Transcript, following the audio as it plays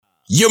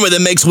You're in the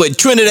mix with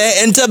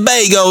Trinidad and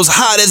Tobago's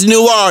hottest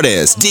new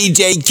artist,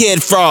 DJ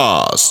Kid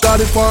Frost.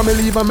 Got it for me,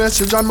 leave a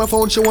message on my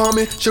phone, she want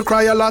me. She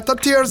cry a lot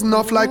of tears,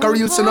 enough like a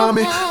real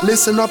tsunami.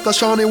 Listen up, that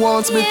Shawnee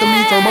wants me to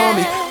meet her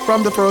mommy.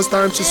 From the first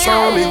time she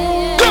saw me.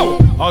 Go!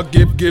 I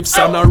give gifts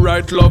and I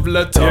write love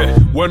letter. Yeah.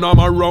 When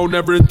I'm around,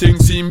 everything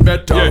seem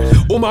better. Yeah.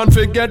 Woman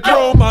forget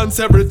romance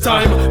every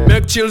time.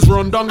 Make chills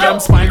run down them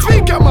spines.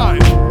 Speak your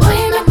mind. Boy,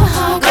 you make my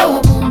heart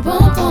go boom,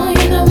 boom, boom.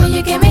 You know when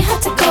you get me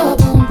hot to go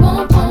boom,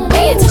 boom, boom.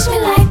 When you touch me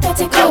like that,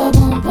 it go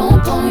boom,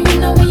 boom, boom. You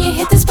know when you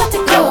hit the spot,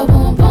 it go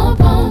boom, boom,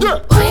 boom. Yeah.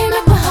 Boy, you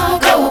make my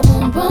heart go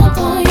boom, boom,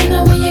 boom. You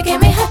know when you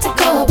get me hot to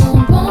go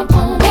boom, boom,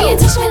 boom. When you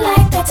touch me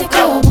like that, it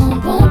go boom,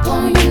 boom,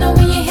 boom. You know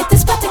when you hit the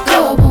spot, it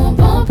go boom,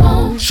 boom,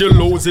 boom. She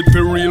lose it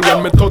for real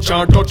when me touch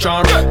her.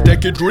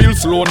 Take it real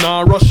slow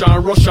now, rush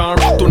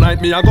her.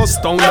 Tonight me I go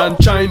stone and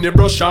shiny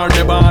brush her.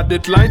 Never had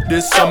it like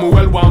this,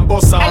 Samuel one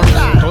boss her.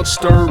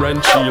 Touched her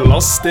and she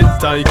lost it,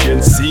 I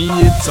can see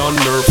it on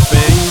her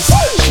face.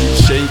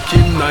 She's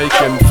shaking, I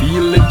can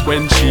feel it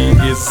when she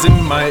is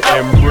in my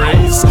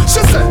embrace. She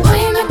said, boy,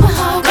 you make my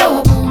heart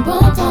go boom,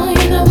 boom, boom.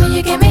 You know when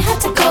you get me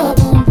hot to go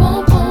boom,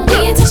 boom, boom.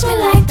 When you touch me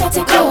like that,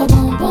 it go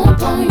boom, boom,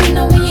 boom. You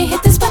know when you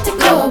hit the spot, it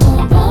go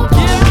boom, boom,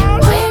 boom.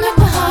 Boy, you make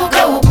my heart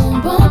go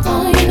boom, boom,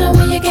 boom. You know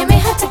when you get me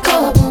hot to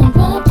go boom,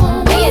 boom,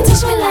 boom. When you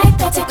touch me like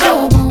that, it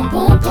go boom,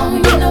 boom,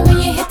 boom. You know when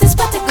you hit the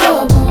spot, it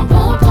go boom,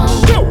 boom, boom.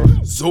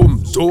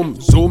 Zoom,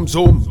 zoom, zoom,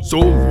 zoom,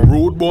 zoom.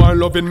 Rude boy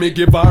loving me,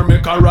 give her,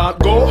 make her heart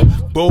go.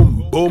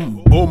 Boom,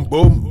 boom, boom,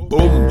 boom,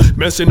 boom.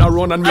 Messing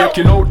around and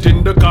making out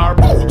in the car.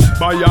 Boom.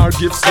 Buy her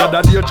gifts the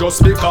other day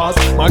just because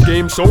my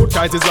game so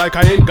tight, it's like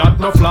I ain't got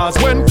no flaws.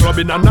 When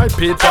clubbing and I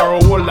paid for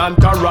a whole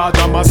entourage.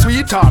 I'm a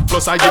sweetheart,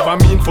 plus I give a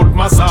mean foot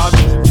massage.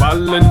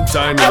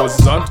 Valentine was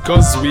hot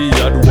cause we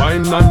had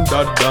wine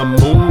under the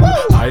moon.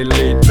 I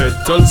laid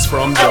petals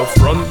from the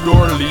front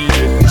door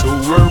leading to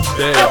her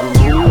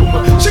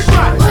bedroom. She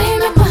cried. Boy, you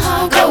make my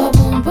heart go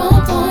boom,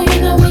 boom, boom.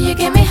 You know when you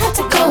get me hot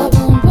to go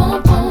boom,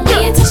 boom, boom.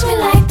 When you touch me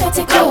like that,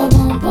 it go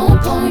boom, boom,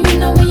 boom. You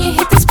know when you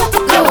hit the spot,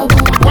 it go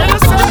boom, boom, boom.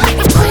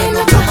 Boy, you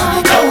make my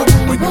heart go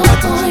boom, boom,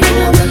 boom. You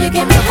know when you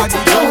get me hot to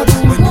go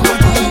boom, boom, boom.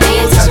 When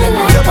you touch me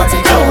like that,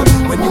 it go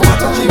boom, boom,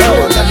 boom.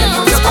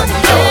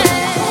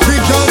 We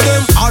call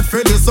them hot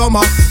for the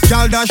summer.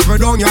 Cal dash for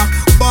down ya.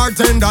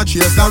 Bartender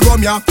chase the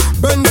rum ya.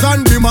 Benz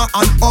and Beamer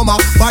and Hummer.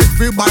 Fight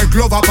free by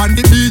glove up on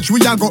the beach.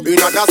 We a go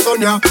in at the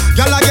sun ya.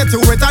 Y'all a get you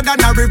wetter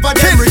than a river.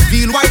 Them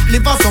reveal white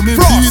liver. So me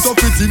feet up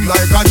it in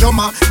like a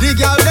drummer. The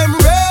girl them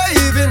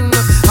raving.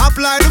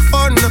 Apply the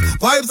fun.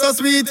 Vibes so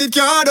sweet it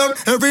can't done.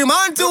 Every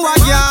man to a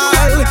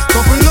girl.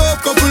 Couple up,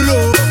 couple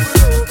up.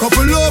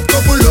 Couple up,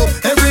 couple up.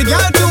 Every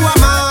girl to a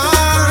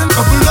man.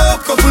 Couple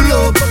up, couple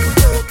up.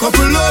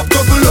 Couple up,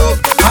 couple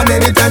up. And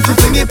anytime she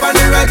fling it on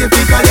the right, you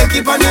pick her leg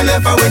keep on your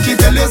left. And when she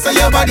tell you say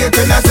your body,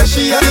 tell her say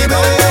she a the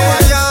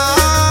best.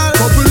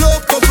 Couple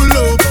up, couple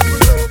up.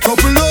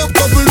 Couple up,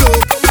 couple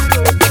up.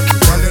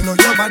 Girl, you know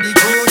your body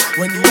good.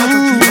 When you want to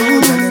cheat,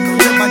 girl, you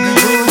know your body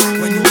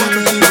good. When you want to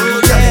cheat, girl,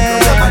 you know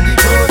your body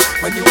good.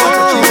 When you want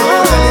to cheat,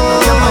 girl, you know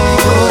your body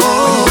good.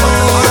 When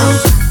you want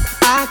to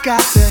I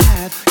got to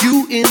have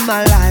you in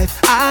my life.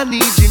 I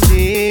need you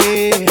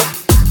near.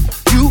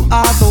 You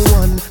are the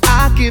one,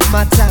 I give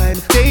my time,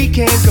 they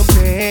can't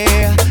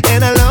compare.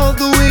 And I love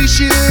the way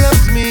she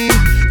loves me,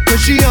 cause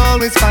she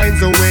always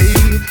finds a way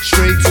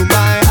straight to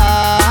my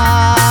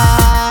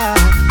heart.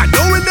 I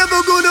know we're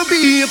never gonna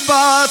be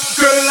apart.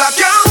 Girl, I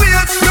can't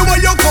wait, the way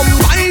you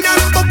combine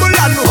and bubble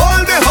and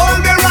hold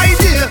me right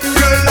here.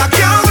 Girl, I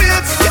can't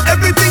wait, yeah,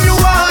 everything you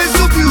are is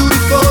so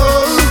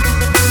beautiful.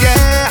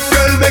 Yeah,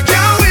 girl, I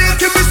can't wait,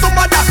 give me some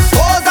of that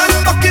pose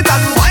and buck it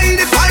and wind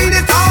it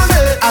all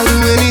day. I'll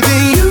do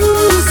anything you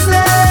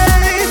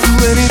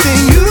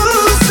anything you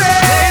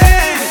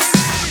say.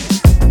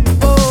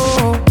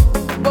 Oh,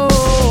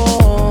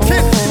 oh.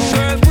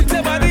 Girl, put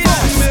your body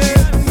on me.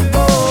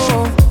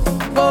 Oh,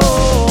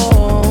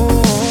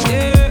 oh.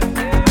 Yeah.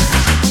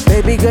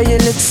 Baby girl, you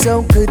look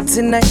so good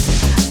tonight.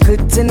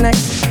 Good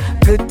tonight.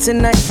 Good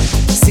tonight.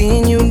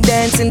 Seeing you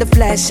dance in the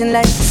flashing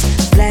lights.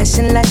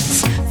 Flashing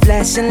lights.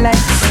 Flashing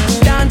lights.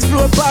 Dance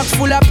floor box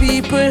full of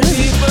people.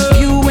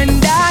 You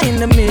and I in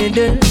the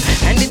middle.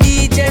 And the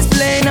DJ's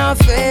playing our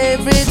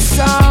favorite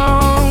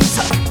songs.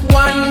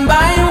 One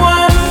by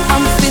one,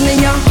 I'm feeling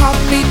your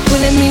heartbeat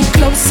pulling me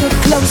closer,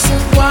 closer.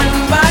 One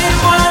by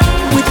one,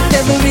 with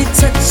every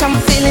touch I'm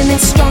feeling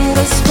it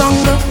stronger,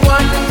 stronger.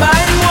 One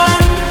by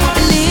one,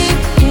 believe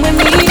with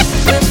me,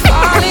 we're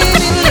falling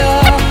in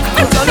love.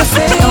 'Cause all the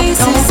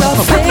faces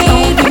are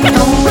fading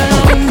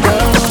around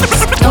us.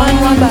 One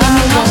by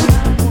one.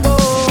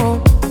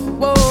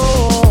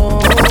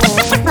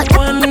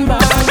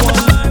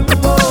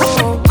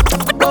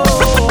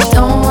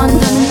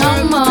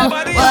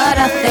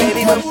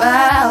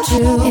 About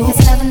you. If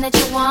it's something that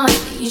you want,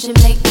 you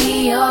should make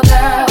me your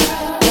girl,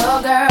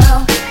 your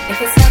girl.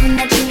 If it's something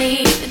that you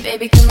need, then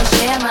baby come and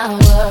share my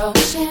world,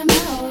 share my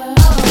world.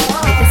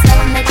 If it's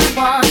something that you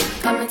want,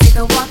 come and take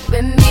a walk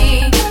with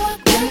me,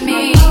 with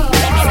me.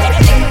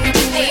 Everything that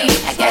you need,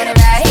 I got it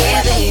right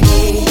here,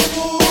 baby.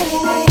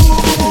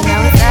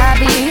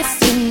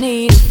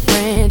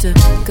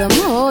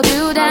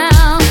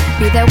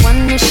 that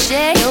one to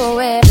share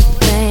your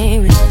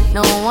everything when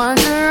no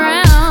one's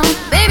around.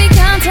 Baby,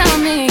 come tell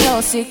me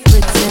your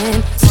secrets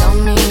and tell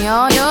me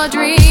all your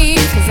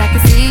dreams, 'cause I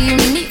can see you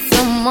need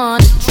someone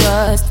to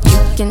trust. You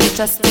can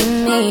trust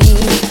in me.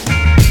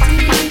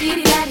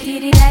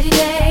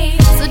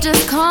 So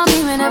just call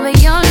me whenever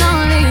you're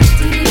lonely.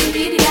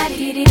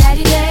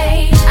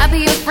 I'll be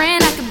your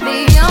friend, I could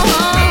be your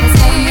home.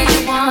 Tell me what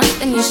you want,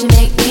 then you should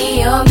make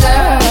me your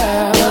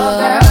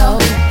girl.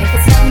 If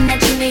it's something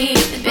that you need,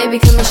 then baby,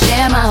 come and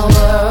share my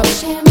world.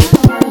 Tell me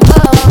what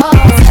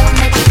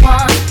you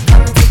want,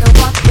 come and take a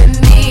walk with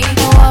me.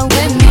 Walk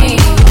with me.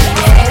 Yeah,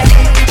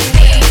 everything that you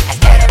need, I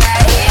got it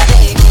right here,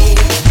 baby.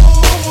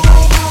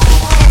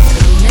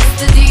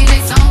 Mr. DJ,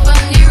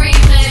 somebody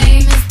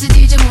replay. Mr.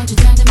 DJ, won't you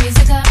turn the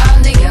music up? All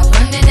they got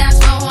one that dance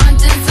for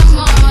wanting some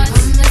more.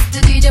 Mr.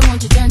 DJ,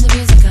 won't you turn the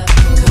music up?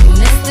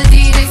 Mr.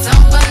 DJ,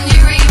 somebody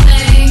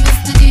replay.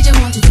 Mr. DJ,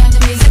 won't you turn the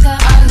music up?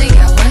 All they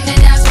got one that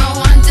dance for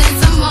wanting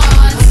some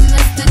more.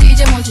 Mr.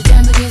 DJ, won't you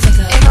turn the music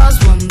up? It goes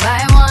one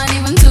by one,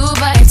 even two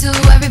by two.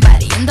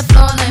 Everybody in the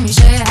floor, let me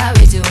show you how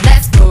we do.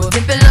 Let's go.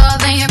 Dip it low,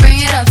 then you bring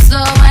it up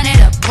slow. Wind it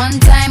up one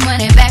time,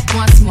 wind it back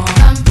once more.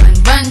 Come run,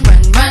 run,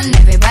 run, run.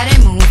 Everybody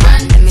move,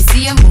 run. Let me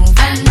see you move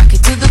and rock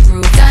it to the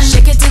groove. Done.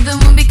 Shake it till the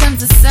moon becomes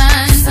the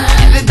sun.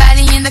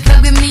 Everybody in the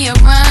club, give me a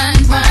run,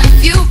 run.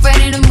 If you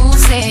ready to move,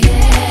 say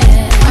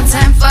yeah. One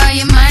time for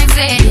your mind,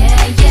 say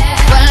yeah,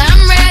 yeah. Well,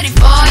 I'm ready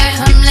for it.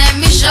 Come, let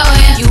me show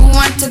you. You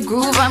want to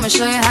groove? I'ma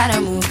show you how to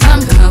move.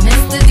 Come, come,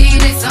 Mr.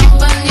 DJ,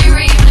 somebody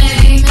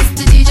replay.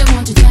 Mr. DJ,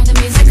 won't you turn the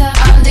music up?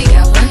 All they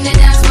got one that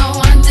dance for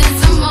wanting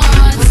some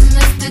more.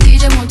 Mr.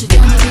 DJ, won't you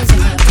turn the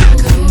music up?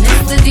 Come,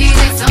 Mr. DJ,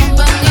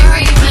 somebody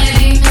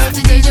replay.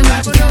 Mr. DJ,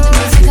 won't you turn the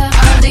music up?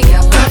 All they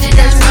got one that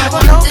dance for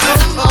wanting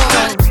some more.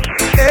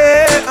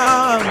 Hey,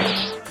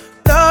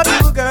 love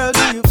you, girl.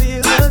 Do you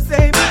feel the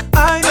same?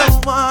 I don't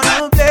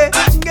wanna play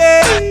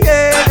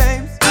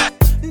games,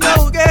 no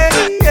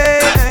games.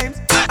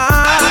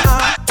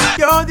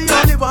 You're the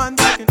only one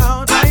that can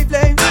out my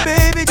flame.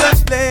 Baby,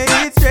 just play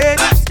it straight.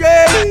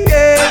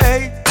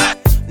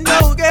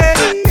 No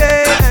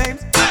games.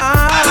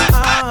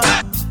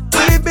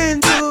 We've been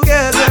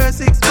together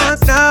 6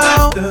 months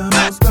now. The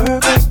most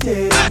perfect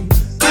day.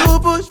 You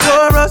push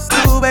for us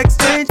to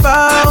exchange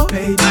vows.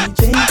 Baby,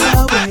 change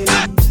our ways.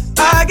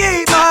 I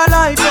gave my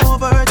life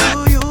over to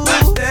you,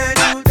 then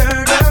you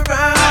turned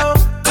around.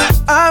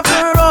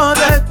 After all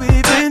that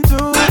we've been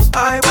through,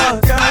 I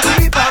was your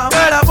rebound.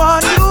 Girl, I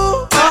want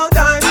you all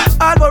time.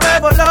 I'll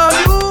forever love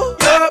you.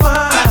 You're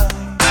mine.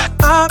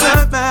 I'm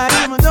not mad,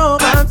 even though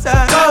I'm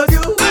sad. 'Cause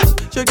you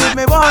should give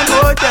me one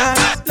more chance.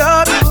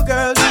 Love you,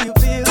 girl. Do you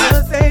feel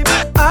the same?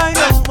 I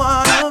don't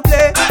wanna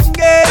play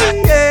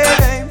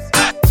games,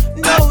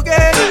 no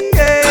games.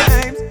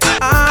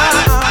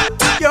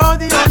 You're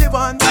the only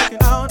one that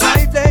can out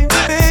my flame.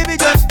 Baby,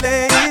 just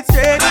play it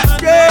straight.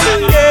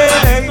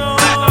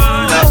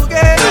 No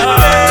games.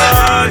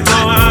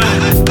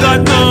 God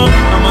no,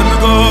 I'm on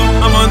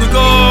the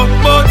go,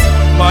 but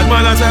bad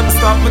man has ever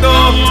stop me though.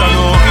 I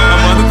know,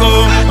 I'm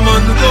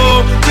on the go,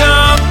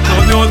 yeah.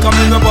 Don't know what's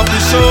coming up off the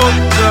show,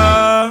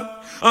 yeah.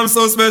 I'm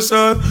so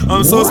special,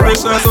 so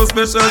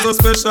special.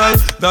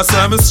 That's why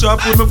I'm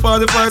strapped with my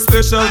 45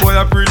 special. Boy,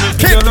 I bring it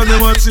together and they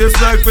want chase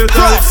like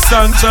petal.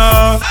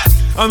 Santa,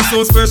 I'm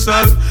so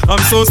special,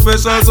 so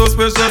special.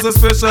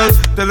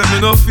 Tell them me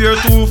no fear,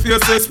 too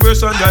fierce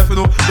expression. Guy for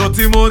no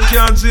dirty mouth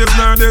can't jape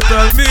nor they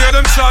tell me hear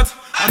them shot.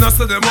 And I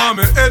said them want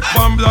me head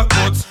pan black,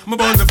 but me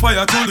burn the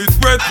fire till it's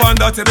bread pan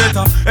that you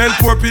better. Help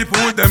poor people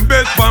with them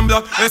bed pan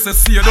black. They say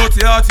see a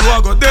dirty heart, you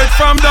a go dead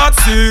from that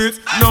seat.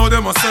 Now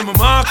them a say me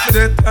mark for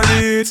that, and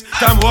each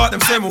time I walk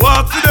them say me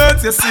walk for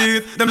that. You see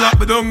it, them lock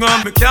me down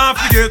and me can't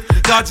forget.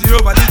 God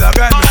Jehovah did a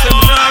guide me, say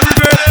me not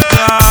regret.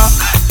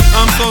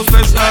 I'm so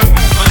special,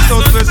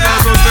 so special.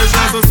 That's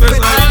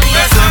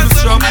why I'm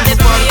strapped with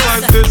the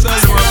 45 special.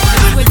 They want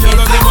to be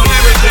together, they want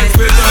everything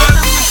special.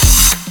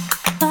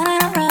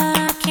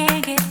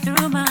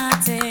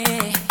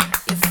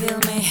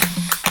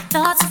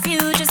 Thoughts of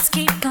you just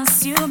keep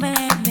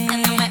consuming me.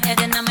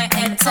 And on my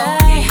head,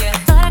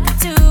 thought I could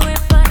do it,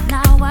 but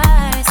now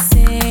I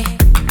see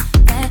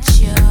that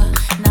you're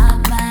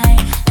not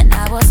mine. And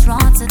I was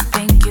wrong to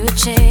think you'd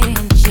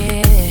change,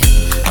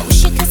 yeah. I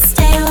wish you could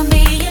stay with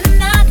me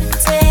another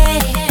day.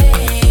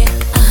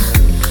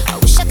 I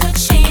wish I could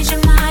change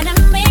your mind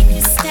and make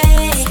you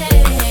stay.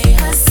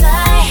 'Cause I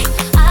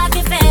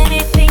give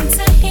anything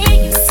to hear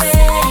you say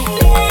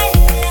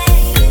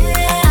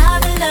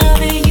I've been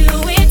loving you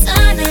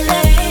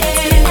eternally.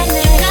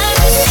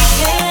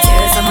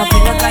 Tears on my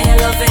pillow 'cause your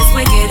love is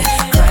wicked.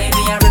 Cry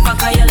me a river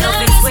 'cause your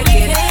love is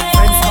wicked.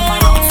 Friends come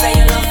around say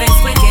your love is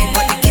wicked,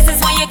 but the kisses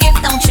when you give,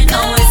 don't you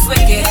know it's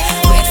wicked?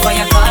 Wait for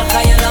your call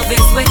 'cause your love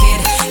is wicked.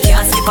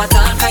 Can't sleep at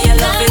all 'cause your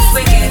love is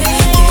wicked.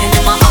 Getting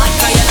in my heart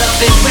 'cause your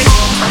love is wicked.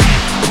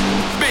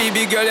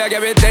 Baby girl, you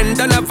give me 10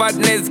 ton of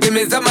fatness, give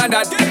me some of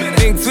that.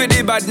 Mix with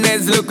the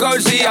badness, look how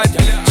she at.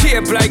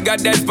 Shape like a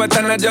death, but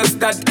I'm not just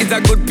that. It's a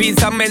good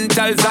piece of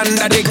mental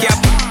under the cap.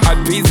 A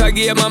piece of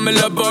game, I'm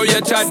love how you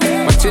chat.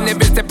 Watching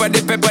every step of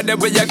the paper, the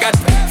way you got.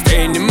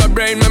 Staying in my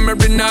brain,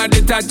 memory not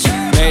detached.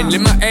 Mainly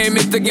my aim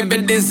is to give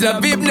it this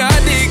love. If not,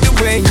 dig the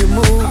way you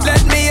move.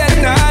 Let me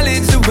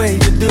acknowledge the way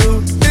you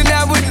do. Then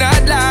I would not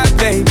lie,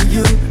 baby,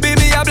 you.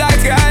 Baby, I'm like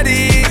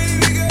Gotti.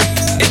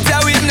 It's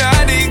how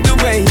hypnotic the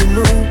way you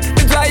move.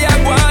 It's why I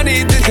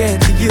wanted to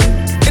get to you.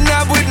 And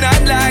I would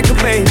not like a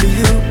baby,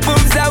 you.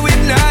 Moves how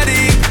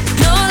hypnotic.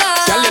 No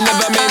lie,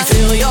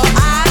 feel your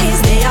eyes,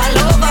 they all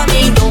over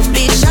me. Don't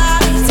be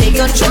shy, take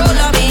control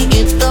of me.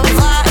 Get the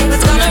vibe,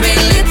 it's gonna be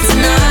lit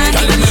tonight.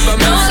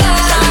 No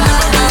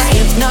lie,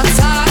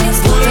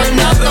 hypnotized, pour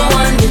another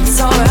one. It's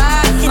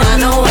alright, I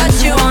know what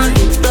you want.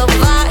 Get the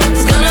vibe,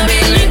 it's gonna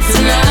be lit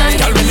tonight.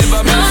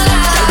 No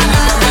lie,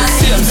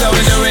 same so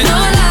we do it. No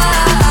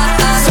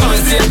lie, so we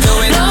same do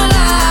it. No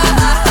lie,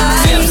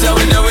 same so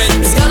we do it.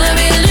 it's gonna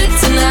be lit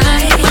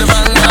tonight.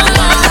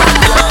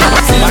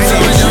 Same so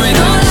we do it.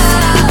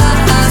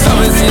 So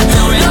we same do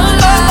it.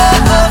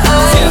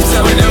 Same so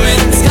we do it.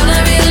 It's gonna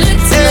be lit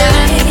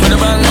tonight. Put a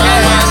bang,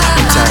 bang,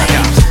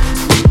 bang.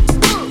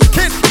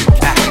 Kid,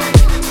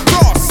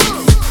 cross.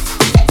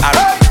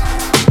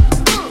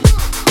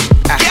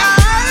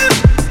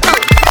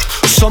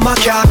 Summer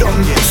car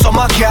done,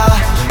 summer car,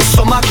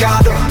 summer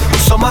car done,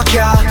 summer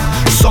car,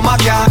 summer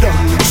car done,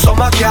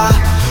 summer car,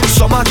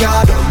 summer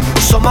car done,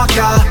 summer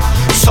car,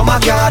 summer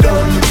car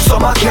done,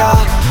 summer car,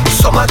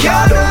 summer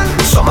car done,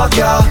 summer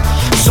car,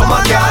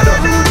 summer car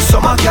done,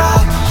 summer car,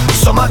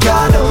 summer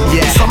car done,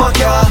 yeah, summer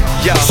car,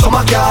 yeah,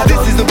 summer car.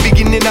 This is the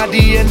beginning of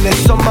the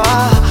endless summer.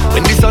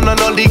 When the sun and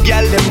all the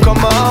gal them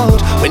come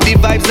out, when the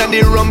vibes and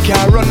the rum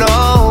can run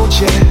out,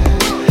 yeah,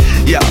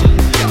 yeah.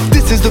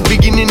 This is the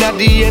beginning of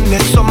the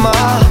endless summer.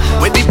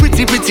 When the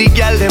pretty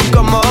girl them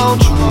come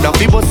out, now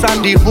people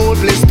and the whole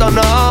place turn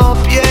up,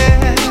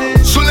 yeah.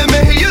 So let me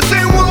hear you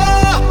say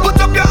whoa.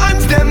 Put up your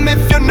hands them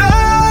if you know.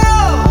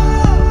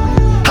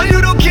 And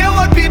you don't care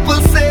what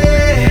people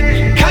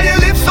say. Can you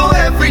live so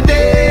every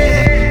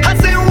day? I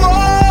say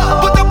whoa.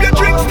 Put up your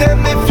drinks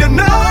them if you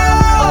know.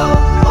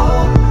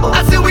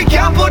 I say we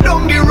can't put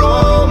down the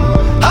rum.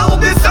 I hope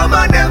this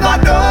summer never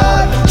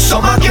done.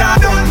 Summer car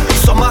done,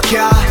 summer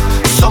car.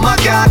 Summer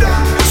garden,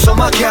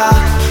 summer car,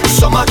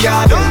 summer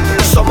garden,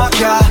 summer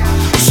car,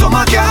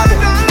 summer garden,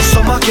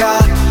 summer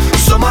car,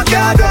 summer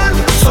garden,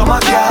 summer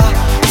car,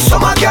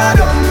 summer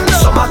garden,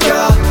 summer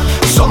car,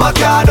 summer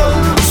garden,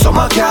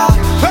 summer car,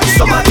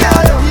 summer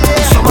garden,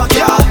 summer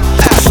car,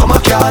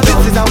 summer car.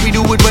 This is how we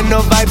do it when the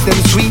vibes them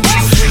sweet.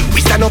 We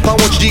stand up and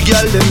watch the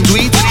girl them do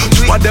it.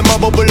 What them a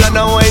bubble and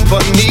a wine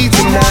for me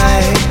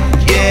tonight,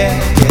 yeah,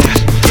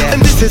 yeah.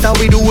 And this is how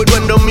we do it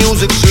when the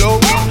music's slow.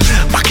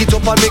 Back it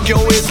up and make your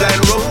waistline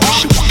roll.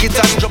 She walk it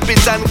and drop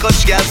it and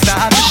cause girl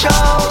start to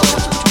show.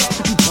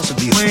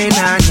 When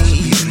I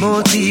need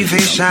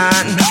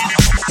motivation,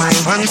 my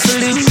one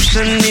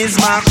solution is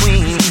my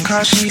queen,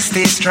 cause she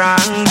stays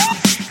strong.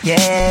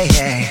 Yeah,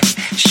 yeah.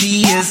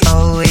 She is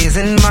always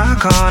in my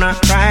corner,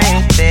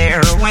 right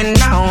there when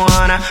I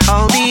wanna.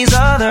 All these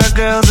other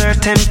girls are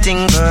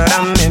tempting, but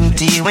I'm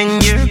empty when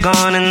you're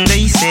gone. And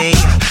they say,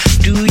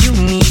 do you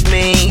need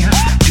me?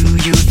 Do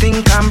you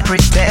think I'm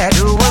pretty?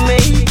 Do I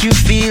make you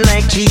feel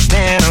like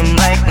cheating? I'm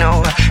like,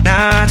 no,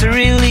 not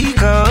really,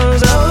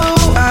 cause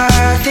oh,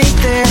 I think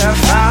that I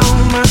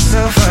found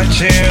myself a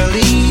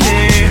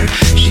cheerleader.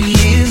 She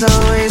is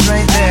always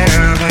right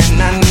there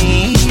when I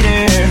need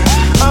her.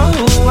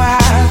 Oh,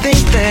 I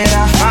think that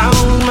I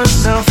found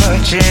myself a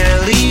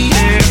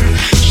cheerleader.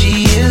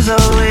 She is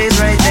always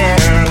right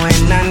there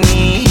when I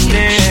need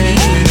her.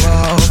 She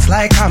walks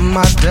like a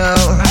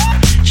model.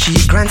 She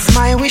grants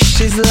my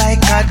wishes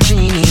like a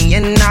genie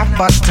in a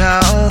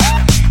bottle.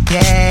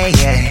 Yeah,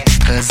 yeah,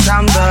 cause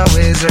I'm the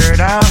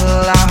wizard of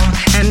love,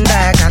 and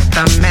I got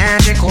the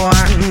magic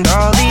wand.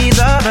 All these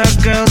other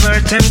girls are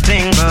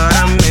tempting, but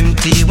I'm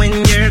empty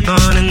when you're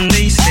gone. And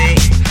they say,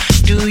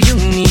 do you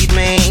need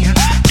me?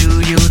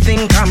 Do you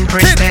think I'm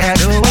pretty?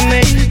 Do I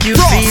make you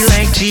feel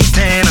like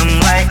cheating? I'm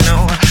like,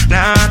 no,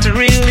 not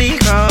really,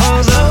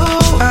 cause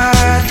oh,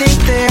 I think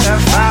that I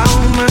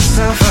found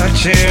myself a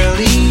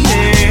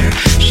cheerleader.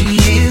 She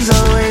is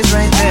always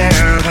right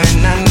there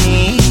when I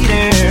need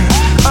her.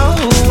 Oh,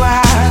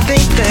 I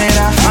think that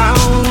I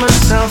found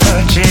myself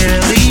a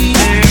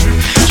cheerleader.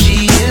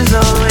 She is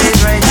always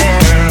right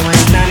there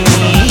when I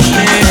need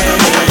her.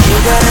 You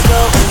gotta go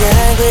and get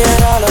angry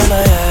at all of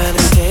my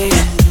honesty.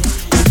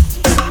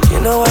 You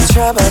know I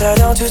try, but I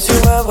don't do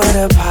too well with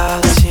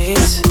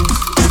apologies.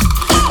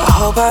 I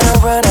hope I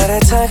don't run out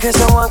of time, cause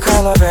I won't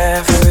call a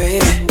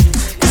referee.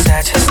 Cause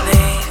I just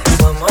need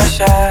one more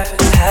shot,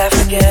 have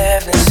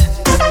forgiveness.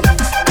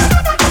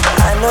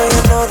 I know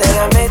you know that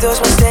I made those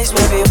mistakes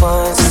maybe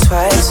once or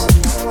twice.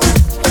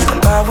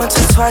 And by once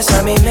or twice,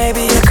 I mean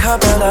maybe a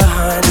couple of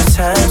 100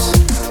 times.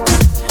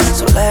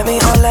 So let me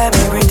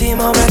redeem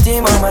on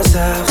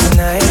myself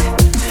tonight.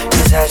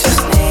 Cause I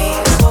just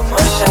need one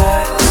more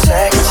shot,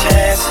 second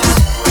chances.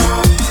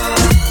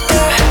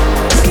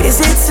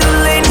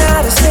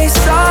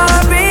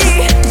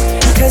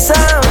 guess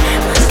I'm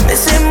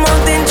missing more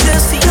than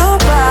just your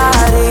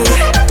body.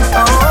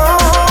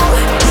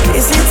 Oh,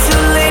 is it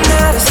too late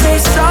now to say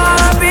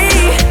sorry?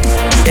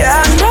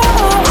 Yeah, I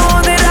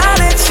know that I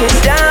let you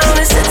down.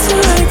 Is it too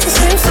late to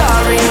say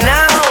sorry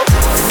now?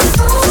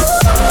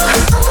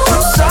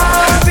 I'm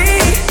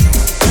sorry.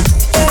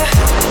 Yeah.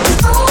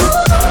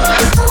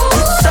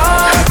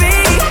 Sorry.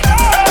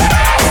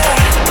 Yeah.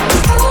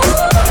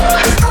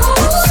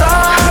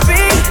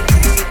 Sorry.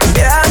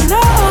 Yeah, I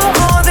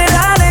know that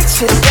I let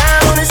you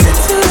down. Is it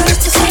too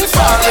late to say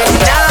sorry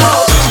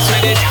now?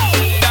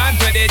 Dance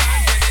with it,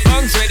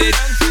 bounce with it,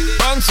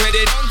 bounce with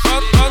it,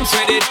 bounce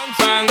with it,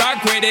 bang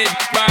rock with it,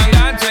 bang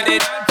dance with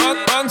it,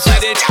 bounce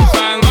with it,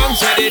 bang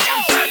bounce with it,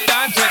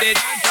 dance with it,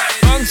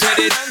 bounce with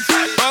it,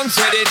 bounce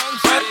with it,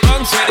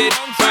 bounce with it,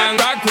 bang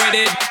rock with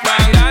it,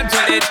 bang dance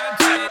with it.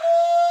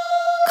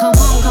 Come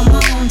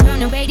on, turn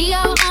the radio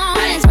on.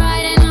 It's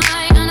Friday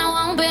night and I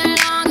won't be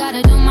long.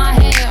 Gotta do my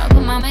hair,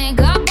 put my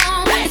makeup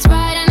on. It's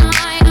Friday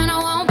night and I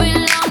won't be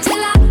long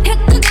till I hit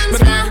the guns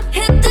now,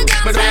 hit the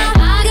guns now.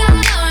 I got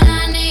all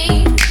I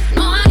need.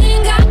 No, I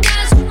ain't got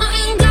cash, but I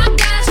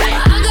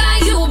got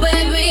you,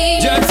 baby.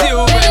 Just you,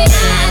 baby.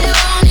 I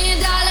don't need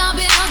dollar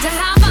bills to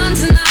have fun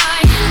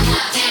tonight.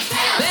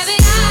 Baby,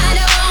 I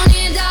don't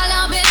need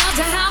dollar bills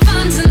to have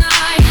fun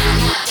tonight.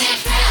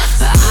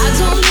 I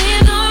don't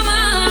need no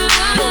money.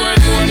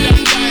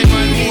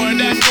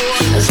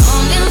 As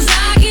long as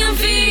I can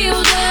feel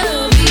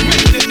the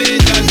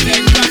beat.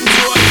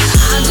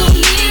 I don't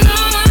need no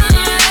money.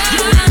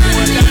 As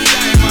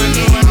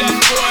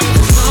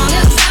long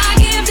as I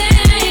give dance.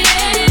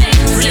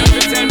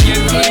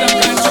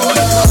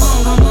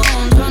 Come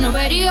on, turn the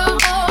radio on.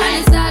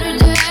 It's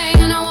Saturday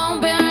and I won't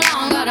be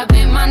long. Gotta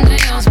paint my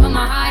nails, put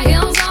my high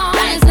heels on.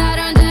 It's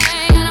Saturday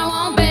and I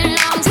won't be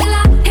long till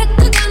I hit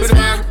the guns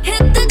now,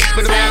 hit the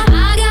guns now.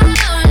 I got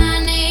all I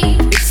need.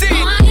 No,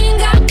 I ain't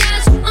got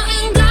cash, but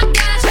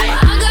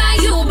I got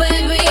you,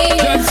 baby.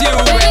 Just you,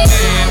 Baby,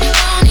 I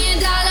don't need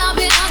dollar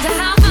bills to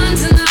have fun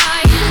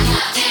tonight.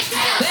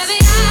 Baby,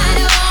 I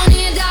don't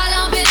need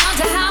dollar bills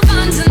to have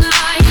fun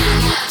tonight.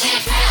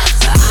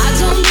 I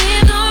don't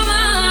need no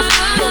money.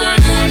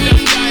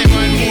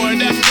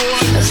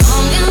 As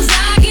long as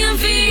I can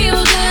feel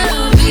the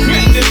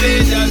beat.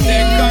 I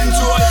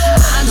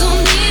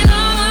don't need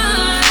no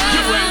money.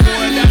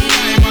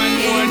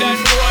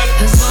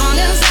 As long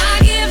as I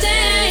give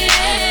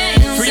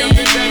dance. Free up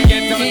yourself,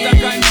 get under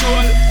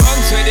control.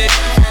 Bounce with it,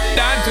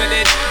 dance with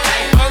it,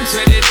 bounce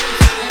with it,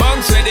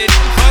 bounce with it,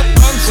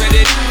 bounce with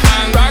it,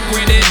 bang rock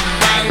with it,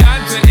 bang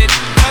dance with it,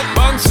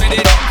 bounce with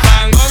it,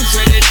 bang bounce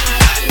with it,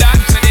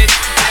 dance with it,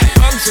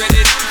 bounce with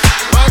it,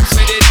 bounce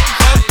with it,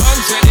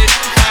 bounce with it,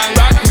 bang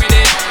rock with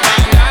it,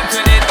 bang dance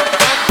with it,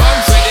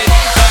 bounce with it.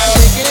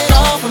 Shaking it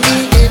all for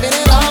me, giving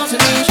it all to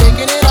me,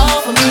 shaking it all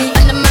for me.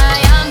 Under my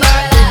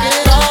umbrella. Shaking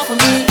it all for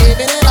me,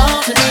 giving it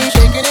all to me,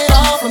 shaking it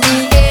all for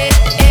me.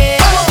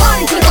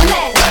 Party to the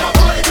left.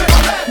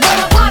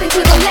 Party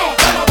to the left.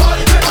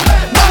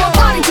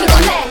 Party to the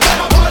left.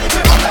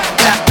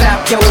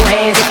 Clap your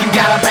hands if you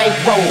got a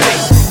bankroll.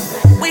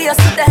 We are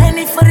sit the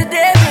Henny for the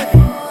day, baby.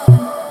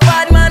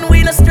 Bad man,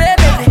 we no stray,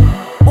 baby.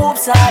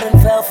 Oops, I done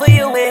fell for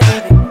you, baby.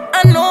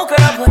 I know,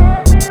 girl, but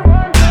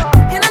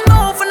and I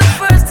know from the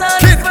first time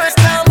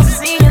I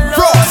seen you,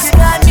 Lord, you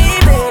got me,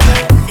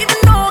 baby. Even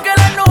though, girl,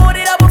 I know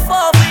that I would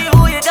fall for you,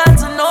 you got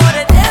to know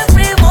that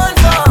everyone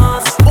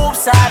falls.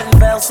 Oops, I done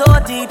fell so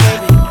deep,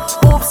 baby.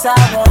 Oops, I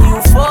want you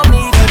for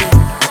me, baby.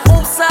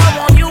 Oops, I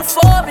want you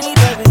for me,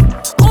 baby.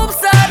 Oops,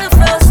 I done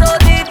fell so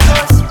deep,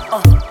 'cause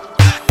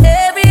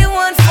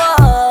everyone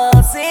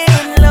falls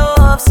in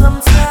love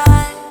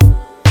sometime.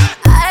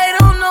 I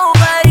don't know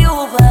about you,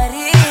 but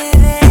it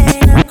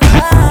ain't a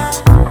crime.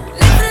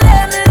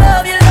 Let me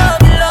love you,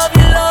 love you, love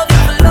you, love you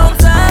for a long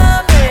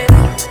time, baby.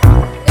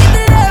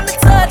 Let me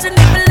touch and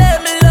let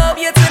me love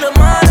you till the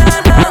morning.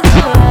 Let me love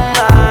you,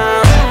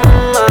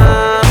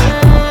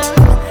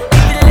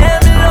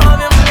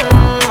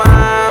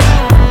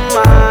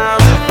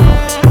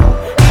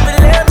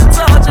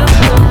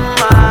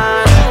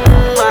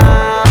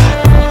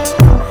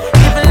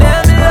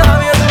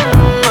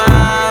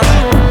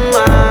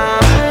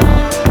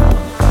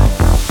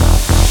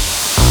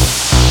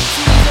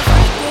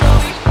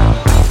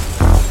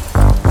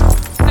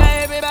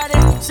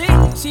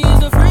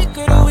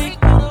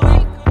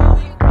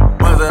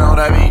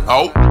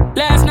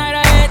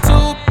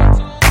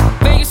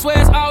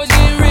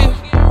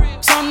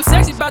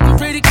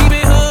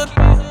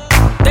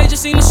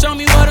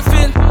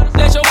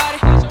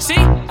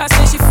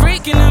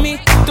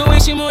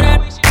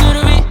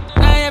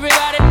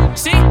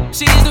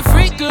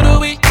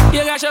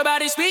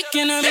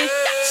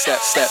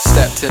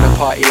 Step to the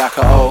party like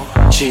a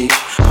OG.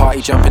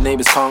 Party jumping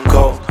neighbors can't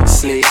go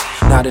sleep.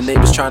 Now the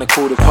neighbors trying to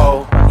call the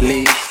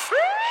police.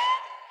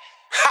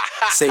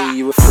 Say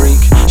you a freak,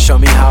 show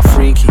me how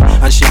freaky.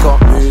 And she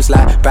got moves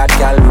like bad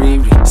gal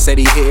Riri. Said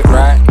he hit it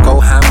right, go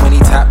ham when he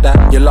tapped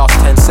that. You lost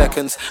 10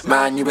 seconds,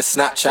 man, you a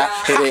Snapchat.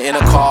 Hit it in a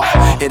car,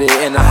 hit it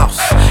in a house,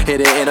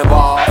 hit it in a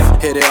bar,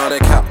 hit it on a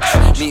couch.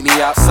 Meet me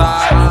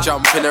outside,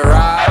 jump in a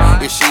ride.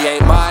 If she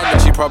ain't mine, then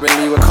she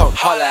probably would come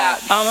holler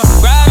at. I'm a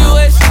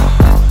graduate.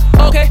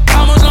 Okay,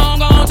 how much long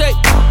gon' take?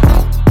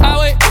 I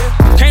wait,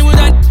 came with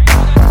that.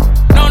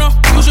 No,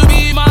 you should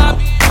be my.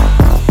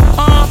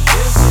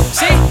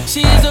 See,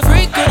 she is a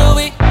freak of the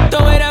week. The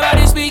way that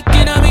body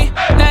speaking of me.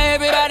 Now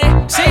everybody,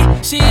 see,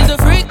 she is a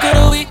freak of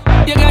the week.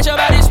 You got your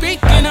body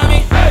speaking of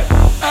me.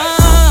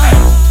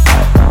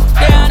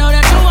 Yeah, I know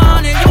that you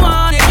want it, you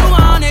want it, you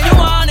want it, you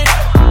want it.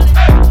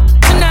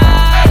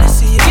 Tonight, let's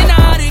see you get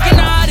naughty, get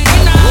naughty,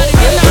 get naughty,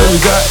 get naughty.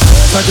 Baby got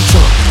like a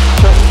trunk.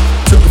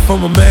 Took it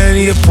from a man,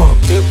 he a punk.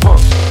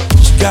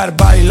 She got a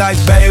body like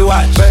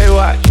Baywatch.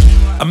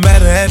 I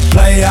met her at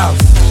Playhouse.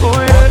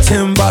 Bought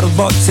 10 bottles,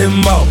 bought 10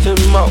 more.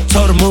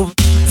 Told her move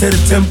to the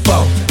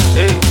tempo.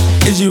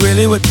 Is you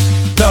really with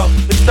dope?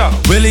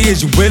 Really,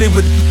 is you really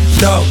with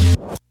dope?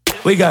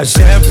 We got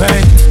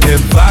champagne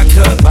and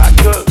vodka.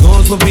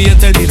 Goons will be if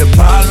they need a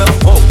problem.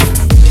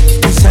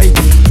 This how you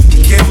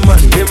get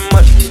money.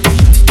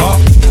 Oh,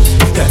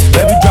 yeah.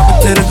 Baby, drop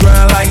it to the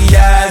ground like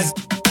yes.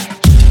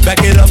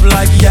 Back it up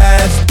like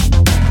yes.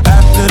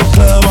 After the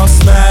club, I'll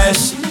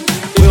smash.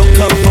 We'll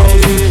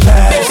compose and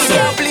pass. Baby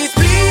girl, please,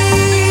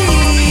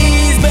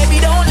 please, baby,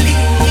 don't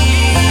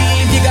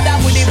leave. You got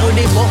that booty,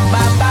 boom,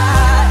 bye,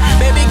 bye.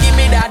 Baby, give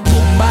me that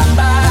boom, bye,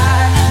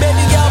 bye.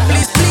 Baby girl,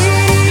 please,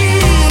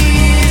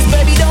 please,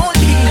 baby, don't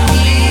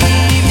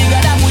leave. You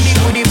got that booty,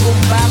 boom,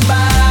 bye,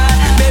 bye.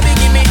 Baby,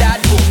 give me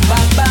that boom,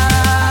 bye, bye.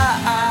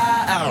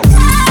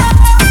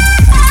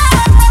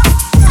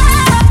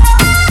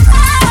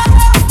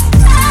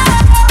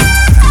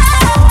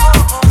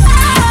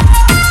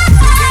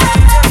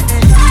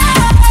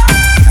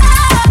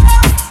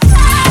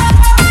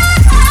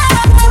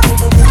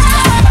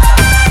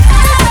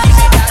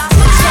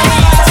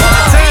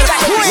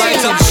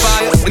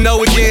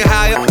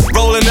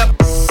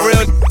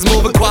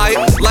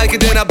 Like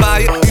it, then I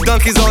buy it. You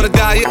donkeys on a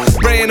diet.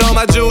 Spraying all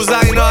my jewels,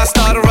 I know I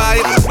start a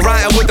riot.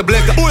 Riding with the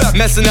blicker,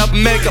 messing up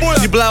makeup.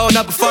 You blowing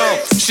up a phone,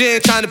 she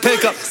ain't trying to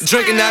pick up.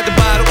 Drinking out the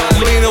bottle,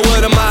 leaning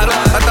with a model.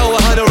 I throw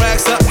 100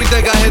 racks up, you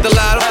think I hit the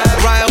lotto.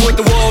 Riding with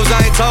the wolves,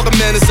 I ain't talking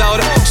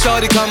Minnesota.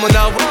 Shorty coming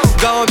over,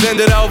 go and bend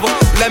it over.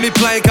 Let me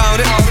plank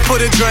on it, put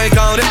a drink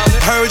on it.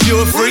 Heard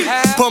you a freak,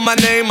 put my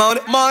name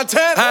on it.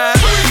 Montana.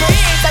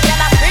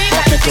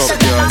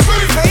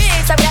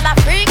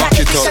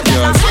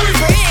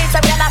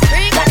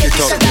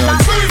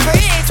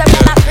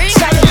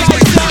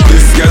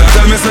 This girl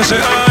tell me say she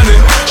on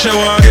it. She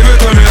want give it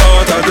to me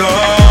out the door.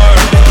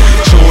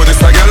 Show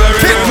this a girl I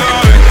really know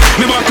me.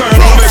 Me back her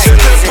up, make she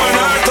test on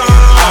her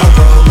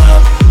tongue.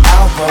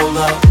 I'll roll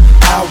up,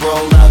 I'll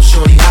roll up,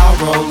 shorty, I'll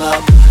roll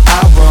up,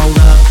 I'll roll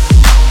up,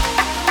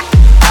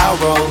 I'll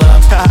roll up.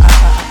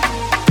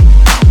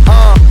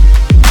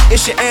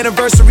 It's your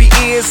anniversary,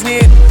 isn't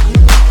it?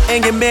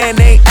 And your man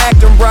ain't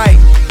acting right.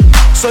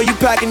 So you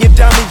packing your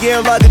dummy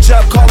gear luggage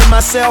up, calling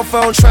my cell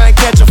phone, trying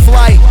to catch a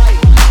flight.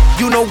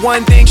 You know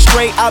one thing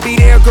straight, I'll be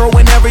there, girl,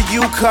 whenever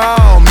you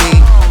call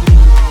me.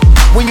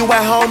 When you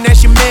at home,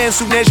 that's your man.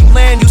 Soon as you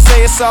land, you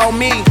say it's all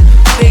me.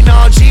 Ain't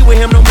all G with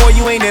him no more,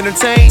 you ain't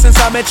entertained. Since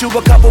I met you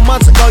a couple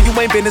months ago, you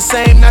ain't been the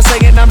same. Not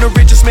saying I'm the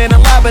richest man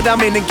alive, but I'm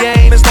in the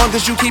game. As long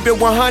as you keep it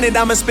 100,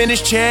 I'ma spin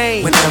his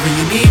chain. Whenever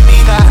you need me,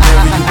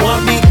 whenever you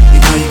want me,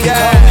 you know you can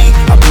call me.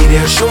 I'll be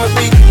there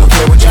shortly. Don't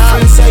care what your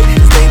friends say,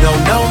 if they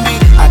don't know me.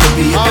 I can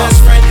be your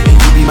best friend, and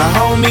you be my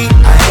homie.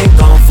 I ain't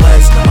gon'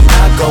 flex, I'm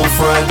not gon'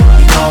 front.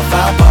 You know if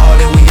I ball,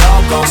 then we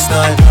all gon'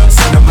 stunt.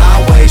 Send her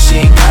my way,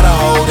 she ain't gotta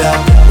hold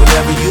up.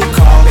 Whenever you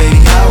call, baby,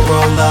 I'll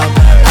roll up.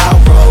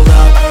 I'll roll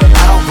up,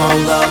 I'll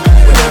roll up.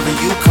 Whenever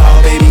you call,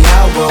 baby,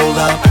 I'll roll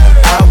up.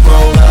 I'll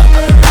roll up,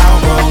 I'll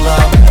roll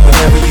up.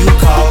 Whenever you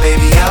call,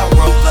 baby, I'll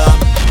roll up.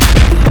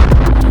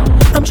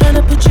 I'm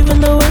tryna put you in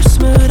the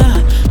worst mood,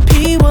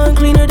 P1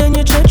 cleaner than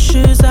your church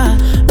shoes,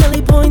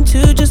 Really point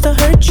to just to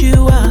hurt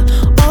you,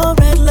 all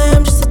red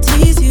lamb just to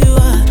tease you,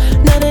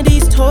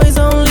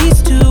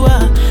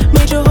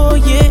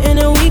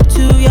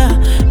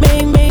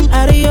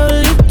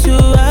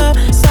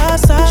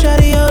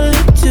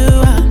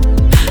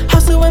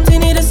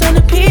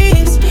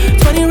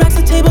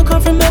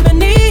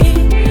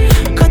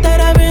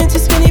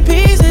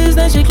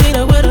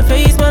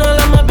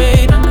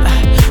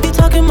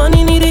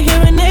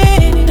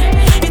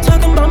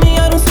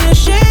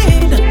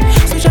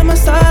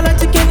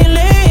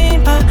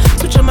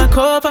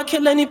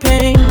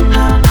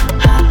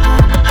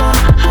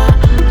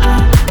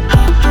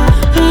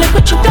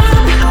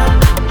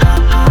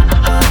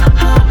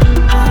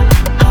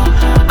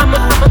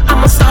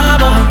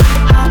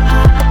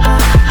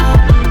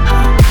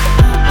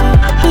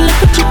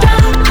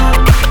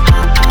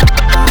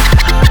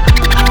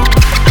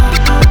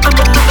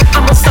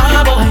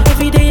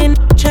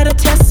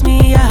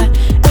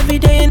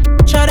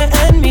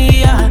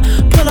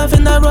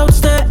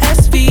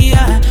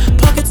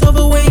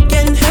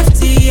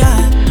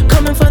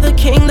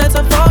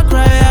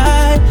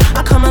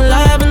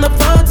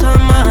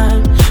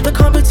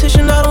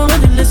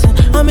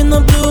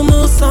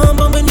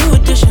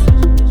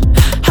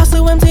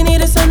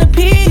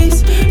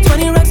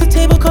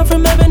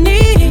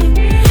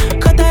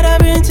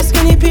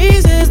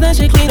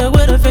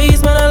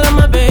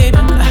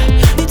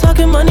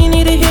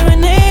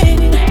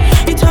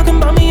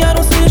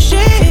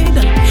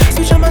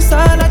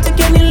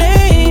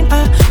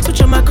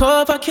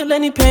 feel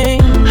any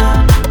pain.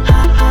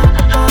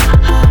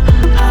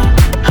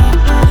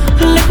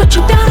 Look what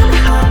you done.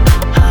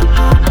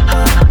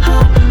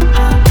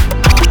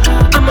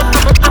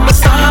 I'm a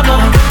star boy.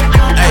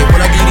 Hey,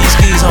 when I get these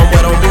keys,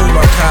 homeboy, don't move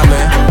my car,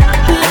 man.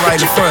 I'm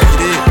right in front, you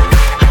dig?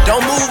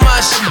 Don't move my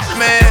shit,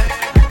 man.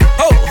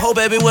 Ho,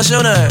 baby, what's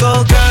your name?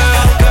 Go,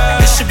 girl,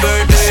 it's your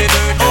birthday.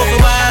 Open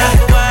wide,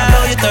 I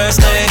know you're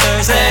thirsty.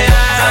 Say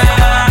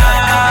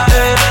ah,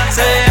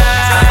 say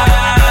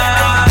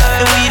ah.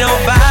 And we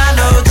don't buy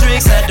no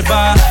drinks at the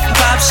bar.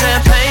 Pop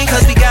champagne,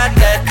 cause we got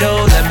that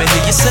dough. Let me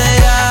hear you say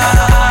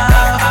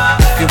ah.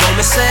 You want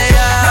me say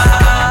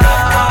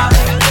ah.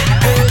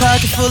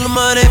 Pocket full of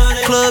money,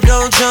 club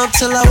don't jump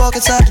till I walk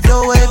inside the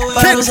doorway.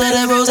 Bottles of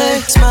that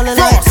rosé, smiling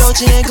like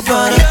Dolce &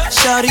 Gabbana.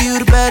 Shout to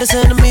you the baddest,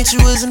 and to meet you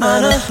is an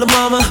honor. La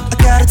mama, I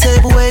got a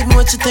table waiting,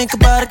 what you think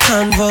about a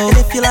convo? And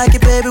if you like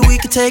it, baby,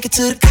 we can take it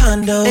to the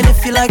condo. And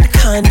if you like the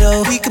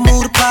condo, we can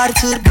move the party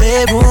to the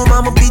bedroom.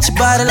 I'ma beat your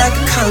body like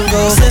a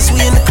Congo. Since we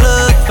in the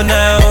club for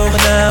now,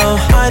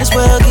 might as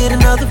well get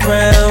another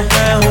round.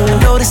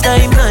 Notice there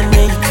ain't nothing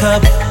in your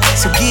cup,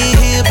 so get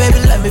here,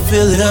 baby, let me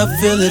fill it up.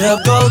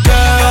 Go,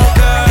 girl,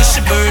 it's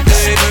your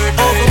birthday.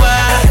 Open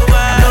wide,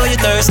 I know you're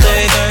thirsty.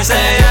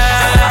 Say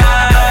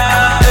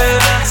ah,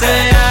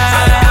 say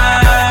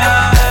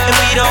ah. And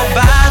we don't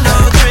buy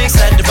no drinks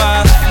at the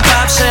bar.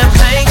 Pop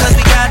champagne, cause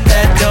we got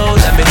that dough.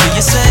 Let me hear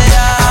you say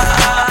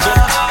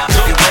ah.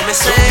 You want me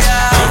say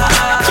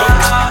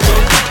ah.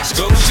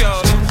 Go,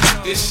 shorty,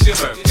 it's your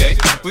birthday.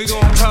 We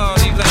gon'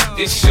 party like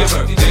it's your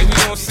birthday. We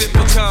gon' sip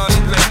Bacardi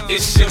like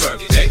it's your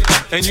birthday.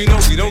 And you know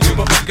we don't give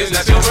up, cause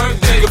that's your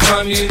birthday. You can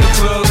find me in the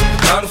club,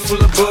 bottle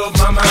full of bug.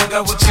 My mind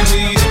got what you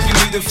need if you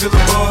need to feel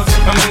the buzz.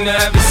 I'm into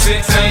having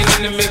sex, I ain't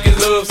into making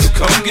love. So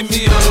come give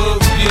me a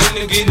hug, if you're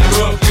into getting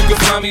rough. You can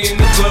find me in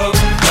the club,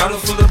 bottle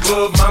full of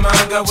bug. My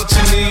mind got what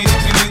you need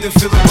if you need to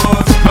feel the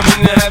buzz. I'm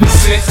into having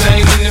sex,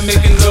 I ain't into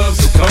making love.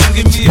 So come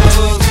give me a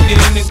hug, if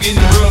you're into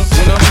getting rough.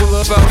 When I pull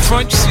up out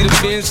front, you see the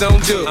Benz on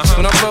dub.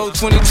 When I roll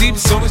 20 deep,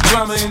 it's always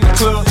drama in the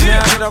club.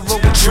 Now that I roll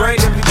with Dre,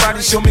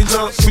 everybody show me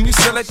love. When you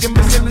sell like a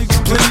million, you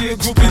get plenty of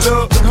groupie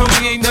love.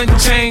 Homie, ain't nothing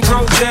changed,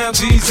 roll down,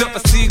 G's up. I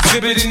see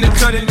exhibit in the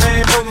cutting,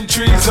 man, roll them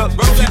trees up.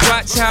 If you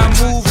watch how I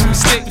move, you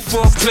mistake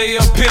before I play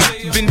up pimp.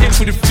 Been hit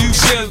with a few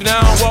shells, but I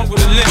don't walk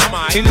with a limp.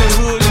 In the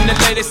hood, in the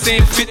LA, they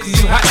saying 50,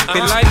 you hot.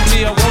 They like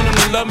me, I want them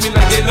to love me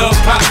like they love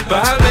pop.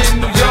 But holla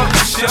in New York,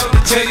 for sure,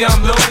 tell you I'm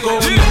local.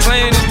 And the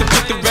plan is to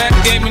put the rap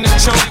game in the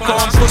choke.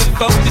 I'm fully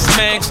focused,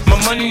 man. My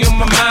money on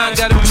my mind,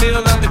 got a meal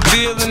out the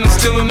deal, and I'm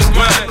still in the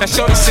grind. Now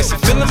shorty says she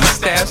feeling my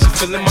style, she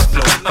feeling my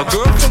flow. A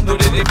girl from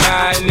Wooded, they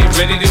buy, and they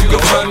ready to go.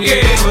 I'm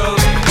in the club,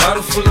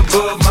 bottle full of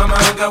bug. Mama,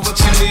 I got what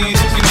you need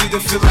if you need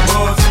to feel the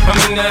buzz. I'm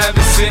into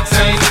having sex,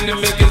 I ain't into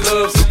making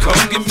love. So come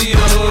give me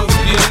a hug,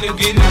 if you're into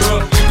getting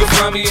rough. You can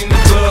find me in the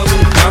club,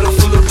 bottle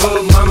full of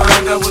bug. Mama,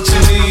 I got what you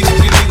need if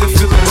you need to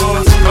feel the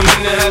buzz. I'm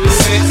into having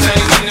sex, I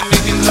ain't into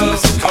making love.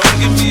 So come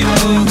give me a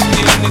hug, if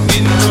you're into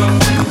getting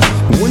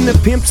rough. When the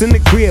pimp's in the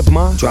crib,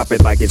 ma, drop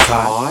it like it's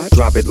hot.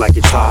 Drop it like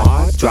it's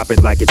hot. Drop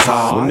it like it's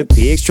hot. When the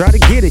pigs try to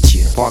get at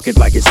you, park it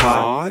like it's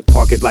hot.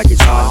 Park it like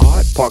it's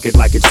hot. Park it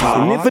like it's hot.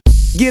 And if a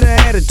get an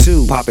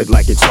attitude, pop it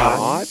like it's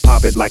hot.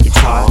 Pop it like it's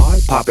hot.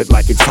 Pop it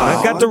like it's hot.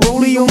 I got the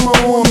rollie on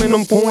my arm and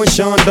I'm pouring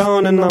Sean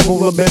down and I'm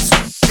over best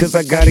cause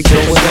I got it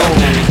going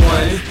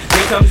on.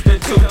 Here comes the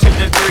 2 to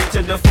the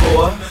 3 to the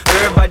 4.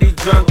 Everybody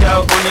drunk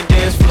out on the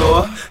dance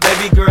floor.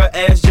 Baby girl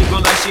ass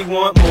jiggle like she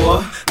want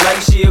more.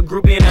 Like she a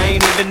groupie and I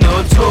ain't even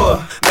no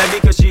tour. Maybe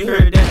cause she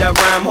heard that I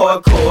rhyme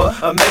hardcore.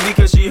 Or maybe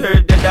cause she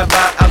heard that I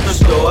buy out the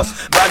stores.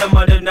 Bottom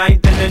of the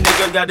 9th and the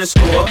nigga got to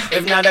score.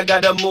 If not I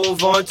gotta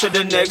move on to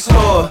the next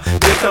whore.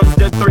 Here comes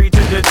the 3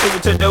 to the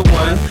 2 to the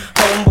 1.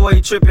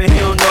 Homeboy trippin', he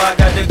don't know I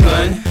got the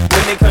gun.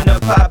 When they come to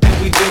poppin',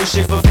 we do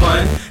shit for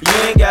fun. You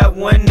ain't got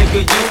one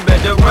nigga, you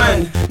better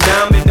run.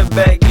 Now I'm in the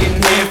back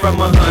getting head from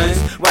my huns.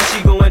 While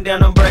she going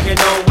down, I'm bragging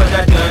on what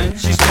I done.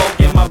 She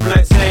smoking my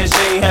blunt, saying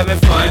she ain't having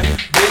fun.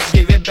 Bitch,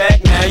 give it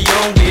back, now you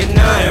don't get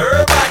none.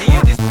 Everybody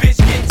in this bitch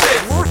get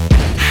tips.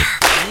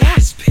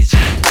 Yes, bitch.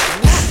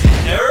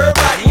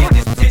 Everybody in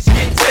this bitch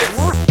get tips.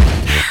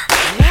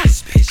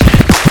 Yes, bitch.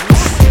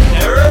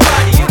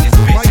 Everybody in this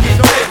bitch get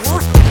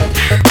tips.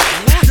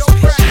 Yes,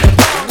 bitch.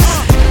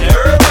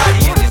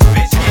 Everybody in this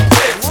bitch get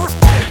tips.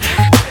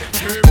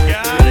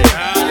 Got it.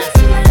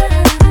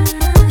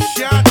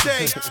 Shante,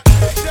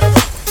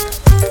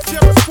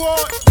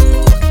 Squad.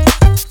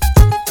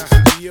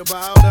 Be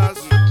about us,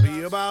 be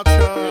about you.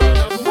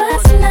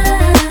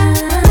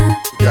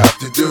 Got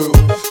to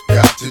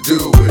do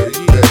with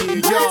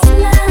it. What's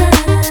love?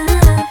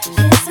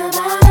 It's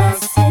about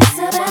us, it's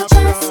about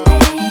just me.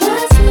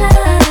 What's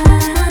love?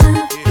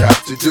 Got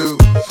to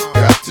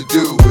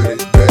do with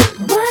it, babe.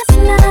 What's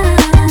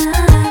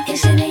love? It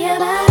should be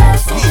about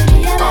us, it should be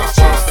about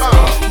just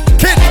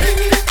me.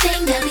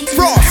 Everything that we do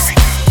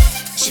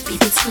should be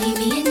between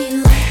me and you.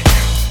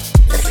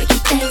 The freaky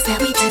things that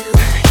we do,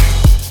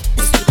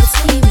 let's be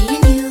between me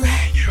and you.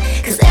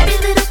 Cause every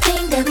little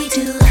thing that we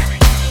do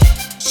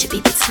should be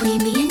between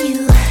me and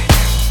you.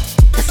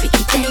 The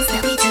freaky things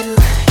that we do.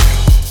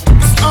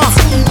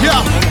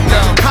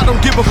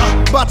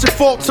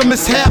 fault, some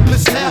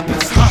mishaps.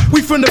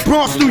 We from the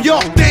Bronx, New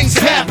York, things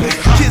happen.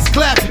 Kids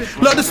clapping,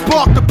 love to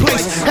spark the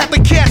place. Half the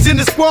cats in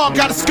the squad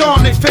got a scar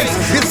on their face.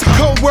 It's a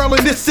cold world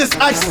and this is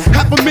ice.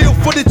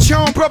 $500,000 for the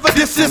charm, brother,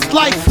 this is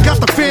life. Got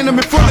the Phantom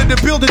in front of the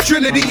building,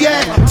 Trinity,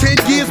 yeah. 10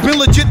 years been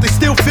legit, they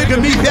still figure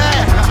me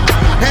bad.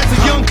 As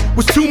a young,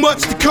 was too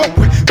much to cope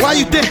with. Why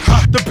you think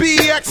the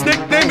BX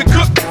nickname it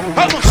Cook?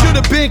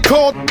 Should've been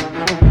called.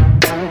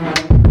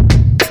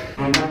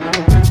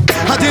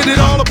 I did it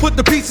all, I put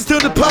the pieces to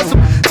the puzzle.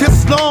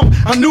 Just as long,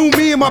 I knew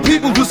me and my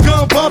people was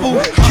gonna bubble.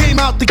 Came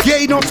out the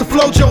gate on some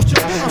flojo.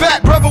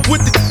 Fat brother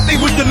with the, they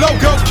was the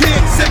logo kid.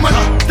 Said my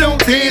don't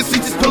dance, he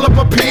just pull up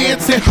my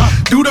pants and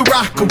do the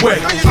rock away.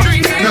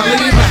 Now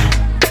lean back,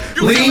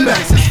 lean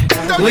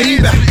back,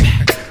 lean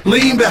back,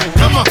 lean back.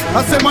 Come on,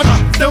 I said my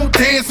don't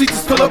dance, he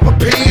just pull up my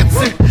pants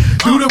and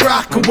do the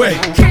rock away.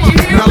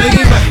 Now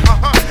lean back,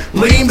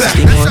 lean back,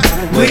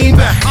 lean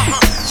back.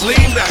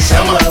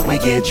 So what, we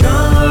get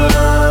drunk.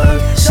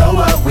 So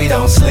what, we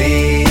don't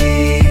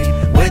sleep.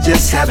 We're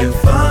just having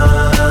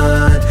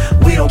fun.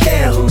 We don't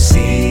care who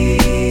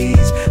sees.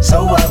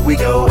 So what, we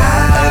go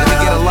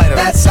out.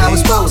 That's how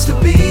it's supposed to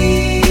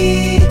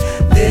be.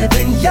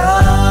 Living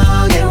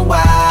young and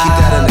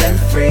wild and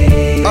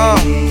free.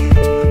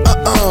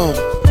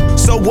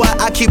 So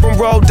what? I keep them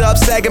rolled up,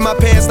 sagging my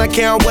pants, not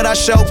caring what I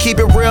show. Keep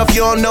it real, if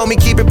you don't know me,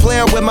 keep it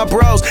playing with my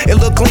bros. It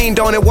look clean,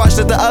 don't it? Watched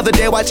it the other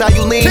day, watch how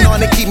you lean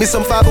on it. Keep me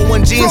some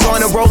 501 jeans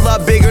on it, roll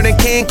up bigger than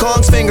King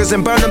Kong's fingers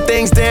and burn them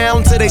things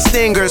down to they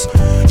stingers.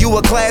 You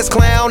a class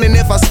clown, and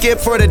if I skip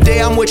for the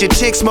day, I'm with your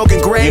chick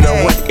smoking gray. You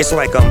know what? It's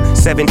like I'm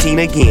 17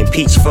 again,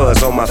 peach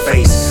fuzz on my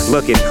face.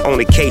 Looking on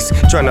the case,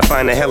 trying to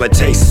find a hella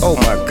taste. Oh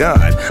my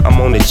God, I'm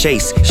on the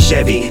chase.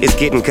 Chevy, it's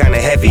getting kinda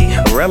heavy.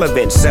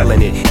 Irrelevant,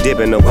 selling it,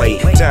 dipping away.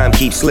 Time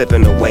keeps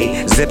slipping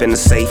away, zipping the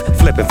safe,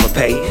 flipping for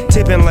pay,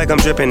 tipping like I'm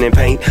dripping in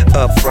paint.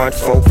 Up front,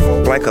 folk,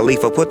 like a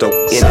leaf, put the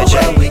in the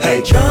J. So what, we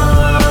get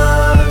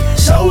drunk.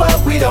 So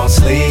what, we don't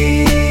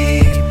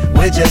sleep.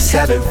 We're just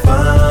having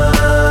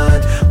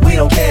fun. We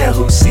don't care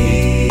who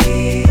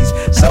sees.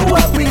 So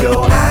what, we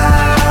go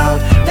out.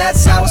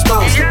 That's how it's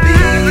supposed to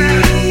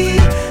be.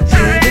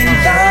 Living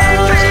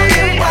young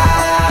and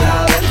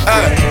wild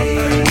and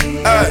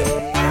free.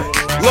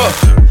 Look,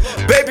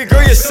 baby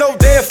girl, you're so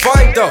damn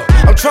fine though.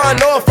 I'm trying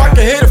to know if I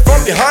can hit it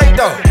from behind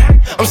though.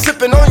 I'm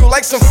sipping on you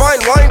like some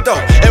fine wine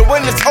though. And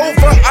when it's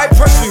over, I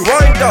press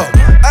rewind though.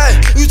 Ay,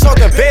 you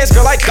talking bands,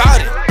 girl, I got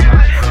it.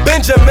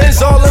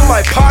 Benjamin's all in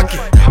my pocket.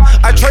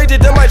 I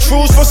traded in my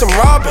trues for some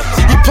Robins.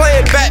 You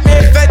playing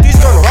Batman, Fetty's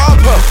gonna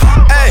rob him.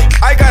 Ay,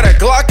 I got a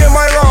Glock in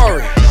my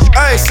Rari.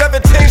 Ay,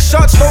 17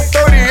 shots, no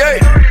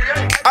 38.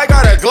 I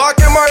got a Glock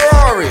in my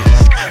Rari.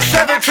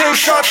 17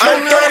 shots, no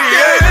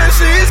 38.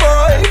 She's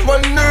mine,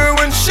 wonder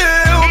when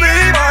she'll be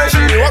mine.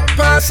 She walk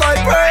past, I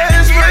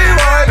praise,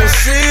 rewind, and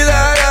see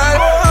that I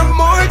one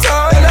more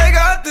time. And I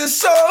got this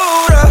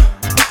soda.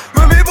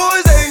 Remy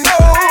boys, they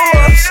know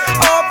us.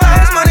 All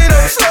fast money, no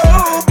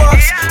slow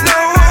bucks. No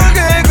one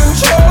can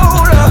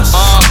control us.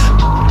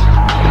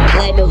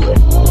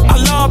 I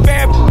love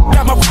bad,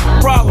 got my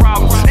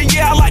problem. And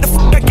yeah, I like the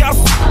that got a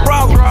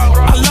problem.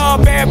 I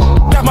love bad,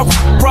 got my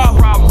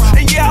problem.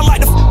 And yeah, I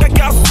like the that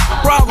got a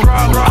problem.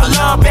 I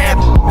love bad,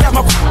 got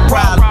my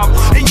problem.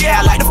 And yeah,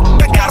 I like the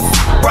that got a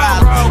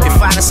problem. If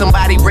finding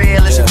somebody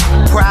real is a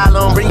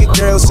problem, bring your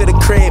girls to the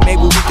crib,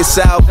 maybe we can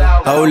solve.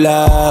 Hold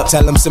up,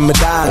 tell them simmer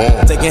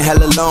down. Taking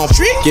hella long,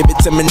 give it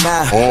to me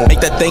now.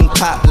 Make that thing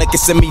pop like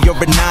it's in me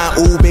over 9.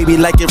 Ooh, baby,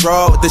 like it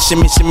raw with the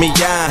shimmy, shimmy,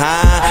 yeah,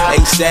 huh?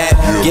 ASAP,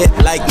 get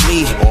like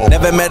me.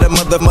 Never met a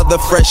mother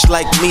fresh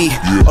like me.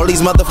 All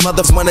these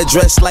mothers wanna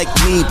dress like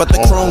me, but the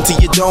chrome to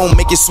your dome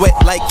make you sweat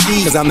like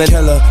me. Cause I'm the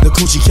killer, the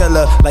coochie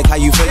killer. Like how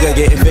you figure,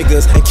 getting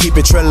figures and keep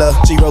it triller.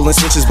 She rolling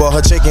switches, bought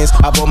her chickens.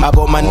 I bought my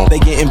they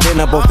getting bent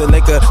up off the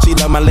liquor. She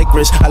love my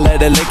licorice, I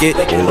let her lick it.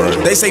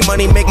 They say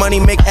money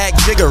make act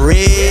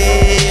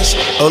jiggerish.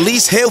 At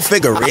least he'll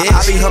figure it.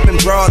 I be humping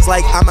broads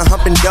like I'm a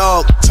humping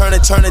dog. Turn a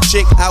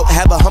chick out,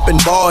 have a humping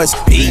bars.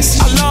 Peace.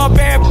 I love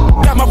bad,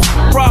 got my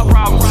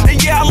problem.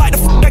 And yeah, I like the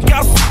that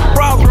got a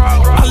problem.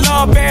 I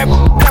love bad,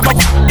 got my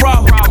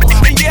problem.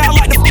 And yeah, I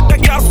like the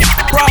that got a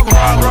problem.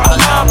 I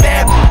love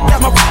bad,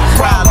 got my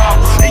problem.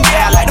 And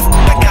yeah, I like the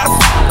that got a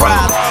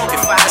problem.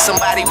 If finding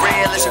somebody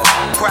real is a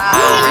problem.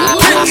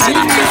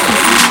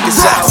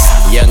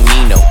 Young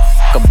Nino,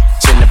 a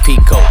in the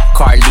Pico,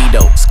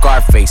 Carlito,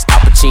 Scarface, Al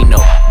Pacino,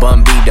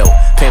 Bumbido,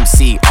 Pimp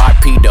C,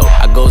 Arpedo.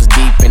 I goes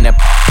deep in that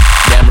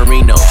Dan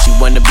Marino. She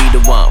wanna be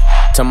the one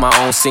to my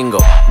own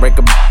single. Break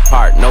a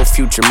heart, no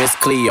future, Miss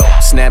Cleo.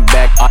 Snap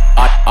back,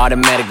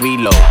 automatic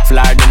reload.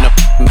 Flyer than a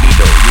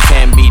Beetle, you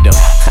can't beat them.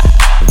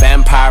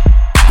 Vampire,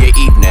 your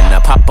evening. I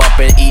pop up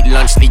and eat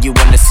lunch, leave you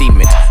on the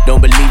cement.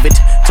 Don't believe it?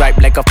 Stripe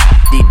like a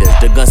Adidas,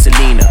 the gun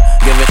Selena.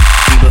 Give it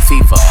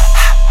FIFA.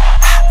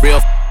 Real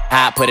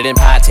hot, put it in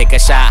pot, take a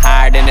shot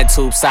higher than the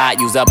tube side.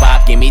 Use a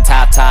bop, give me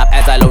top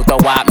as I load the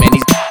wop. Man,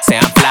 these say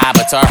I'm fly,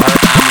 but to her,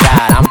 I'm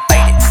God. I'm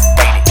faded.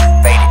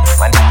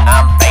 Man,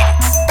 I'm faded.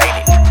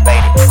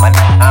 Man,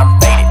 I'm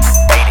faded.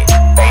 Man,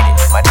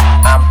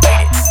 I'm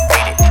faded.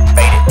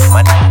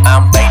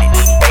 Man,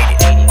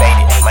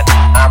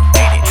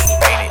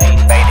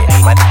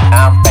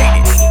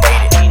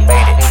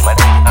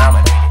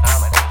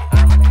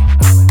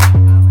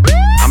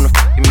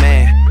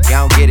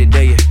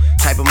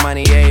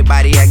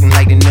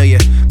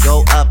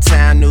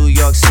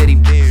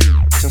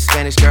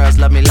 girls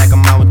love me like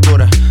I'm out with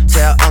Duda.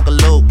 Tell Uncle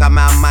Luke I'm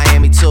out in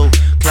Miami too.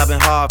 Clubbing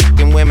hard,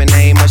 fucking women,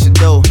 they ain't much to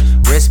do.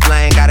 Wrist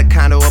playing, got a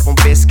condo up on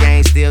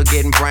Biscayne. Still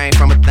getting brain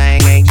from a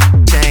thing, ain't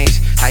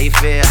changed. How you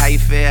feel, how you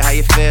feel, how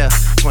you feel?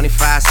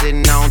 25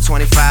 sitting on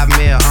 25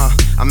 mil,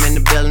 I'm in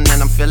the building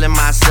and I'm feeling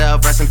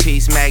myself. Rest in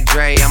peace, Mac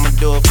Dre, I'ma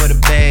do it for the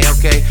bay,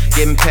 okay?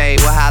 Getting paid,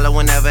 we'll holler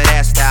whenever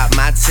that stop.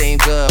 My team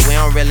good, we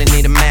don't really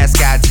need a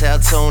mascot. Tell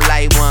Tune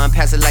Light One,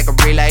 pass it like a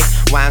relay.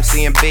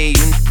 YMCMB,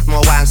 you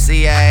more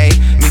YMCA.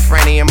 Me,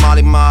 Franny, and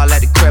Molly Mall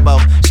at the cribbo.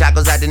 Shot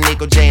goes out to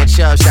Nico, J, and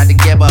Chubb, shot to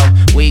Gibbo.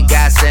 We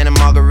got Santa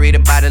Margarita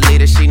by the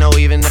leader. She know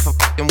even if I'm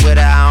fucking with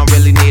her, I don't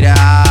really need her.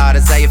 Oh,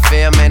 that's how you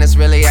feel, man, that's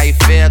really how you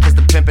feel. Cause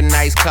the pimpin'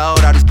 nice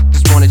cold, all these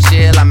just wanna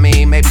chill. I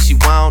mean, maybe she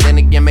won't, then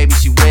again, maybe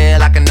she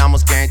will. I can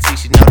almost guarantee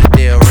she know the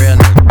deal, real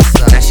nigga.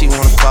 So now she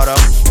want a photo,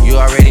 you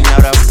already know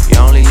though. You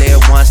only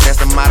live once, that's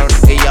the motto.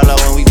 Get YOLO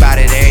and we bout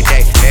it every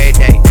day, every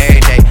day,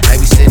 every day. Like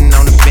we sitting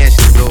on the bench,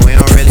 but we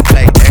don't really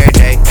play every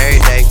day, every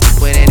day.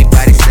 What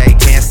anybody say,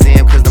 can't see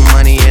him cause the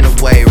money in the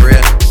way,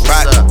 real.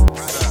 What's up?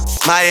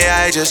 My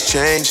AI just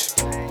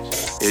changed.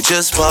 It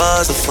just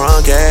was the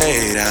front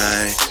gate.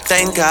 I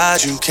thank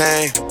God you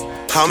came.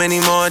 How many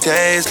more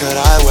days could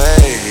I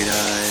wait?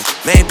 I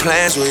made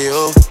plans with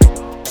you,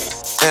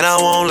 and I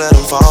won't let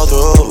them fall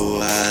through.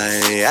 I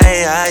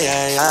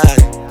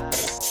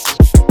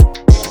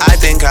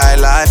think I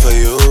lie for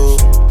you.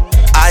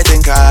 I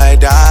think I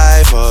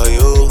die for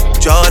you.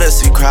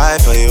 Jodeci cry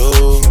for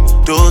you.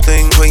 Do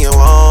things when you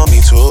want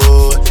me to.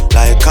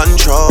 Like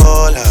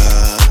controller,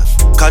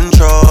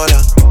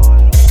 controller.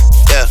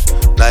 Yeah,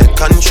 like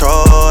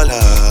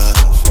controller,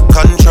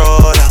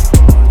 controller.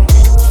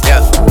 Yeah.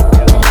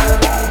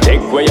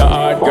 Take away your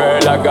heart,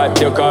 girl, I got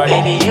your card.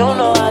 Baby, you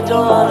know I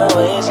don't wanna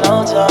waste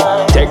no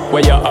time. Take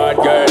away your heart,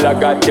 girl, I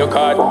got your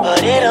card.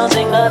 But it don't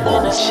take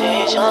nothing to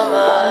change your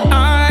mind.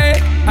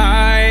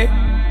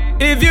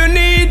 If you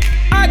need,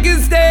 I can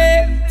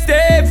stay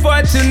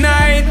for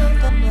tonight.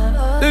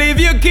 Leave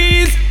your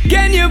keys,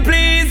 can you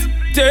please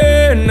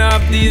turn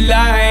off the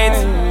lights?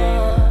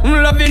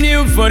 I'm loving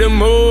you for the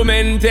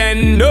moment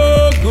and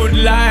no good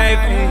life.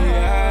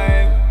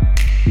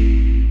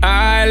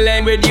 I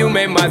land with you,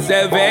 make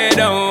myself at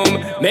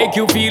home. Make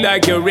you feel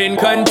like you're in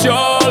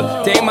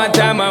control. Take my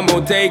time, I'm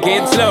gonna take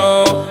it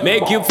slow.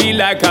 Make you feel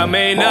like I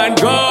may not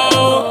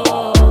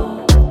go.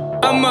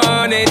 I'm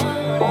on it,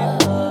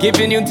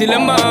 giving you till the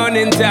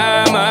morning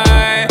time.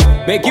 I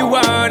make you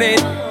want it.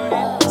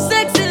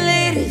 Sexy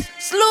ladies,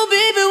 slow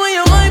baby when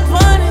you wine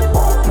pon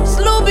it.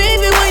 Slow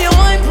baby when you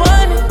wine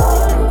pon it.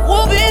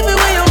 Whoa baby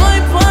when you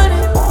wine pon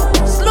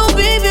it. Slow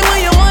baby when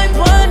you wine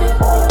pon it.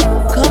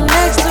 Come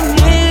next to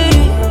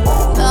me,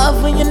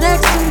 love when you're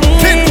next to me.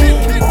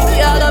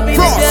 Y'all gonna be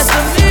the best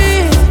of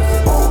me.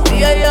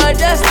 We are your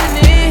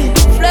destiny.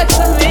 Flex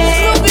with me.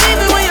 Slow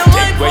baby when you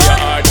wine pon it. Take where your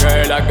heart,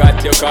 girl, I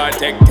got your card.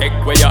 Take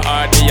where your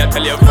heart, me I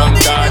tell you from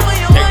God.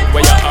 Take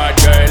where your heart,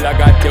 girl, I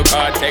got your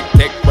card.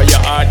 Take where your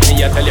heart,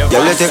 me I tell you from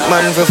God. Girl, you take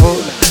man for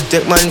food,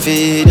 take man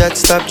for that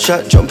stop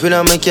chat. Jump in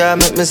on my car,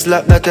 make me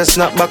slap that a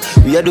snap back.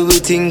 We a do we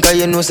think, cause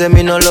you know say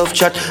me no love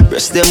chat.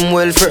 Breast them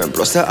well firm,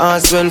 plus the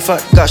ass well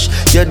fat. Gosh,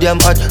 you damn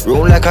hot,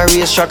 roll like a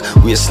race track.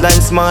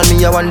 Waistline small,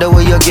 me I wonder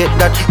where you get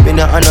that. Me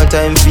not have no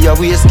time for your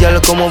waist, girl,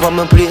 come over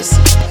my place.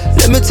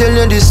 Let me tell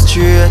you this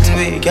straight.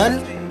 We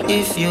can,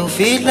 if you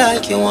feel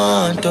like you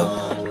want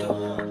to.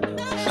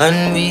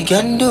 And we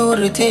can do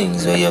the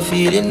things where you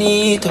feel you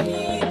need to.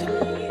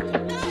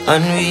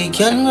 And we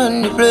can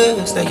run the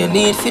place like you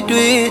need to do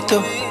it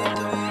to.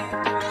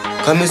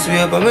 Come and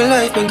swear by my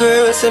life, my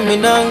girl, say me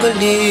not gonna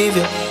leave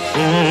you.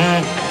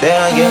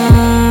 There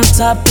again.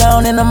 Top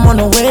down and I'm on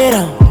the way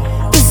down.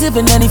 We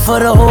sippin' any for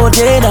the whole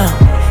day now.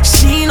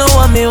 She know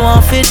what me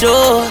want for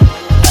do.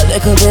 A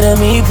little bit of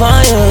me for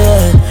you,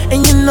 yeah.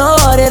 And you know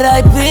that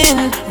I've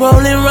been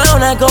rolling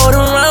round, I go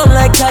around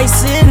like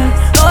Tyson.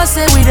 No, I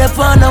say we the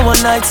fun of one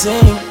night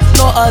team.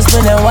 No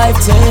husband and wife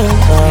team.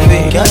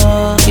 We can,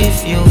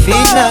 if you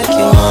feel like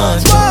you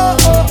want to.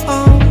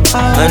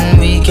 And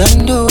we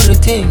can do the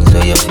things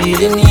where you feel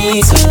you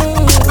need to.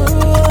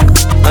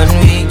 And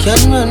we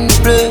can run the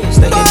place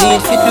like you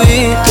need to do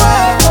it to.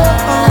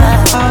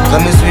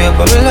 Come and swear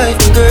by my life,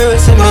 my girl,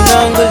 say me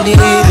not gonna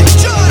leave it.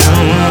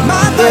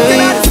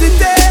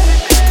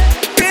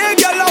 Big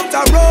girl out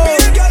the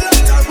road,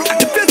 and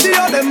the pussy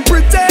of them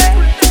pretty,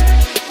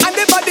 and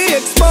the body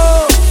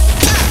exposed.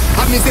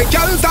 And me say,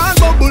 girl start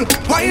bubble,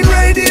 wine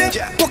radiate,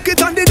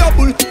 pocket on the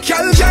double,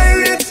 girl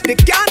gyrate. They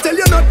can't tell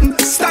you nothing,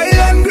 style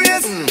and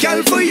grace.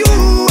 Girl for you,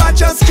 I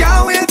just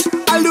can't wait.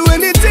 I'll do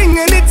anything,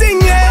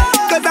 yeah.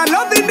 Cause I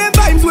love in the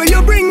vibes where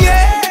you bring,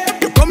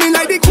 yeah. You're coming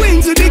like the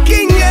queen to the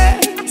king, yeah.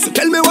 So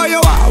tell me why you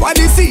are, what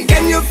you see,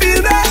 can you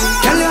feel that?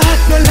 Girl, you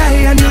hot, no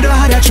lie, and you don't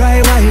have to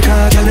try, why?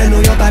 Cause girl, I know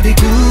your body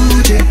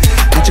good,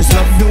 yeah. I just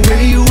love the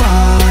way you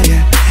are,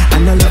 yeah.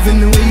 And I love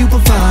the way you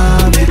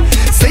perform, yeah.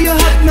 Say you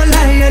hot, no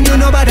lie, and you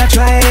know about to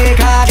try,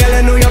 cause girl,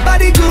 I know your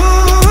body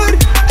good.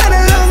 And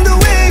I love the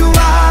way you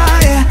are,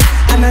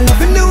 yeah. And I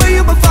love the way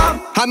you perform.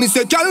 And me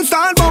say, girl,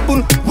 start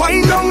bubble,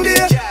 wine down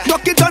there,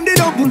 rock it on the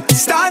double,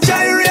 start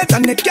gyrate,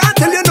 and they can't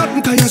tell you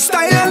nothing, cause you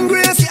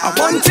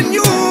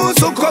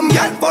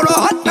Girl, for a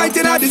hot night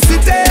in the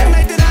city.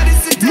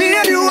 Me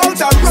and you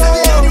out a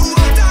road.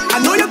 I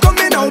know you're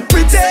coming out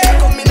pretty.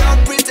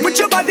 With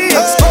your body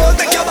exposed,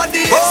 make your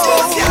body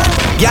exposed, yeah.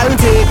 Girl,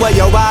 take what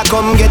you want,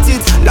 come get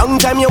it. Long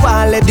time you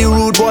want, let the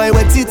rude boy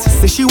wet it.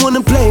 Say she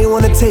wanna play,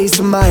 wanna taste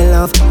of my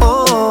love.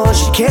 Oh,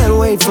 she can't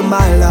wait for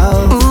my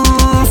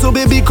love. So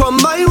baby, come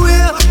my way.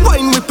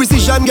 Wine with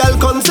precision, girl,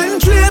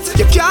 concentrate.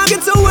 You can't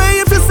get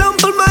away if you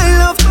sample my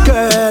love,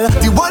 girl.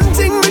 The one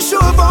thing we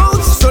sure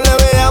about, so let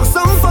me have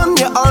some fun,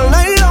 yeah, all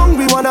night long.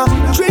 We wanna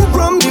drink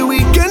from the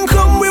weekend,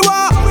 come we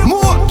want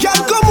more.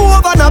 Girl, come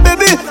over now,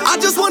 baby. I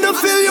just wanna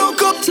fill your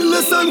cup till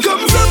the sun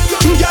comes up.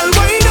 Girl,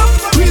 wind up,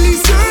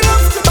 release your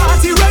love,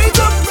 party right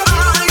up.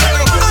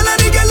 All of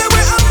the girls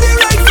we have the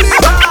right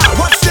flavor.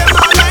 Watch them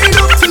all line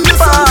up till the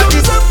sun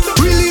comes up.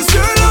 Release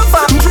your love,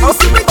 drink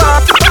some it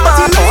up,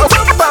 party light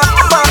up.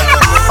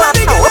 All of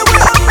the girls we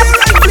have the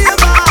right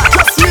flavor.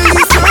 Just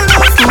release your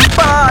love.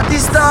 Party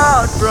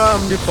start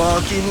from the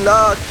parking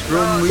lot.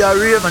 Room we are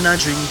rave and a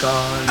drink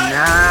all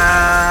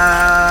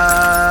night,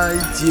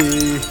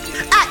 yeah.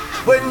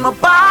 When my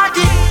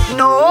party,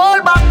 no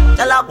hold back,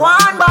 tell I go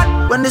on back.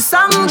 When the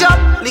song drop,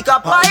 lick a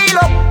pile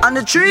up, and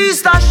the tree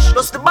stash,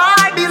 plus the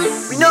Bible,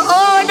 we no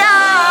order.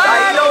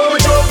 I know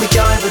we joke, we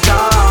can't ever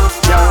talk,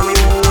 yeah, we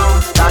move.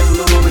 I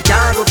know we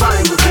can't go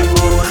find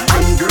before.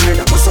 I'm girl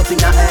that was up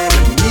in the air,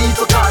 we need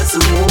to call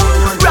some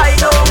more. Right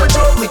now we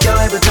joke, we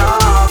can't ever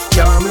talk,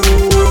 yeah, we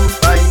move.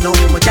 I know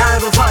we can't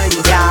ever find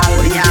before.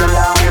 When you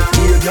alive,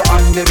 leave your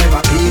hand, they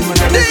never clean when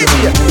they let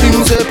you go.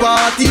 Things say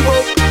party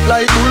up,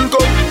 like Hulk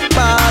up.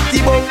 Party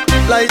bump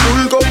like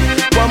Hulk up.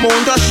 One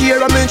mount a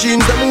share of my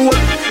jeans them hold.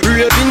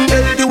 Raving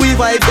healthy we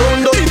vibe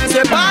down down.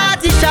 Say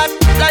party shot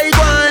like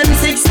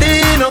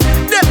 116.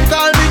 Them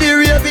call me the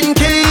raving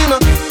king.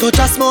 Touch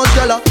a small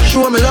girl,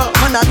 show me love,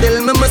 and I tell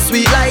me my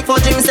sweet like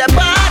fudging. Say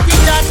party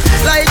shot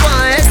like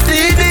 1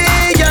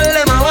 STD. Girl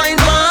them a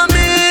wine for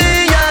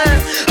me, yeah.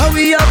 How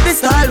we have the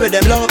style with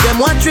them love them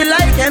watch we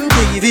like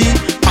MTV.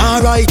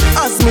 Alright,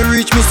 as me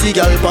reach me see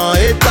girl pan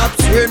head top.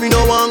 Swear me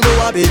no one go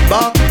a bit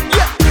back.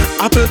 Yeah.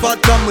 Apple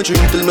vodka, me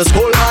drink till me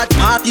skull hot.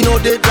 Party no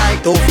dead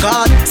like tough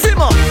card.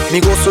 Simmer, me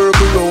go circle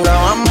round a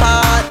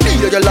rampart. Me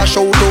a girl a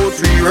shout out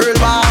 3 real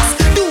bars.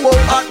 2 out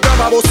hot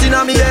grab a bus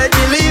inna me head.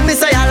 Believe me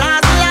say a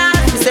last.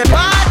 Me say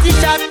party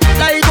shot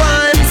like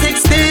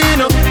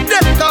 116.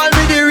 Them call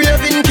me the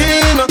raving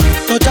king.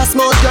 Touch a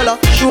small girl,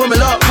 show me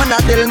love, and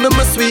I tell me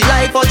my sweet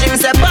like fudging.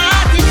 Say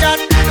party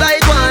shot like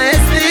 1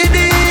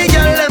 STD.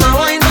 Girl them a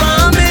wine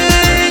for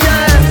me,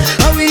 yeah.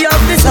 How we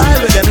have this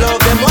style with them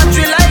love them watch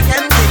we like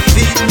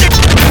MTV.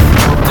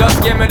 Just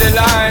give me the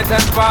light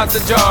and pass the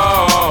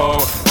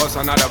joe. What's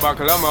another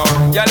buckle of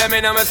more? Yeah, let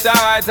me know my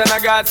sights and I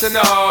got to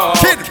know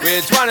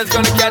which one is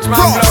gonna catch my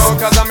flow.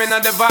 Cause I'm in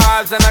the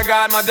vibes and I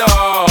got my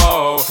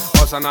dough.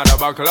 What's another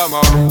buckle of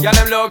more? Yeah,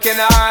 them looking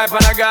hype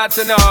and I got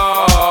to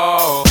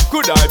know.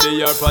 Could I be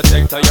your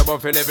protector? You're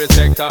buff in every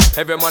sector.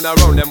 Every man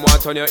around them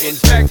want on your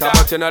inspector.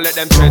 But you know let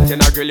them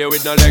threaten, I grill you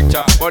with no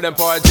lecture. But them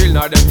for a drill,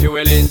 now them fuel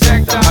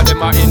injector. And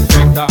them a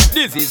infector,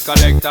 disease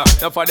collector.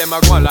 Now for them I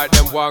go like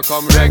them want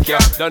come wreck ya.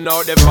 Don't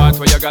know the part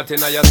where you got in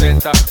your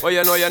center. But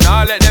you know you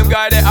not let them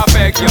guide it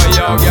affect you,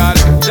 yo, girl.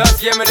 Just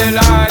give me the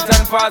light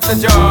and pass the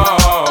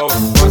joe.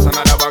 What's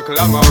another buckle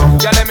of more?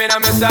 Yeah, let me know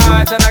my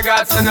sight and I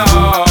got to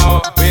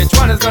know which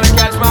one is gonna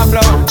catch my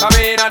flow. Come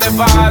in on the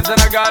vibes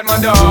and I got my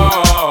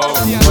dough.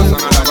 What's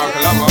another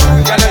buckle of more?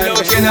 Yeah, they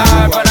looking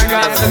up and I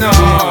got to know.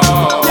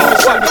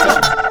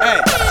 Hey,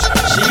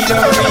 she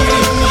don't really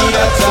need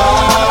a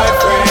toy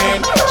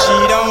friend. She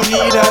don't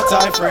need a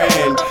toy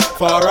friend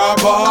for a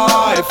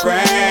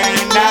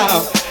boyfriend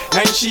now.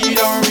 And she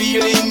don't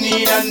really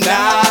need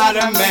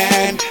another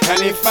man.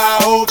 And if I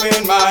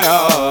open my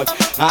heart,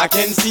 I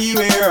can see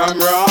where I'm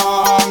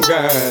wrong,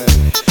 girl.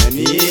 And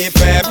if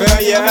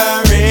ever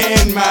you're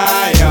in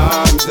my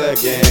arms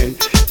again,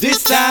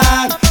 this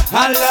time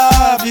I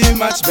love you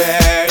much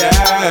better.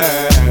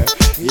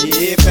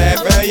 If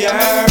ever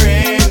you're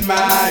in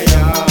my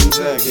arms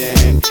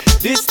again,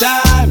 this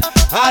time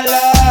I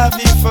love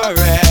you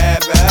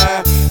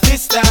forever.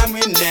 This time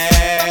we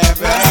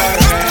never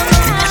end.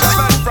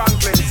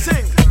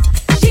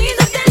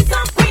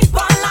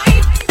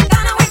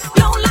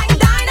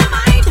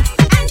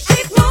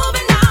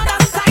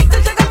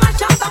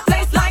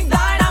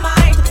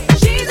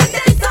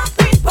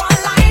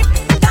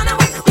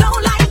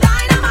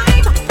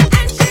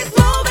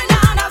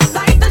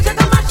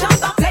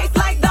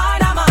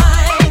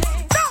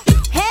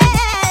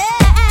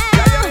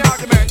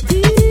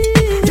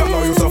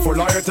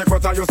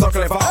 You so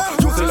clever.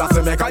 You still a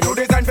to make a you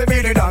design for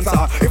me the dancer.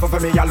 If for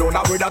me alone,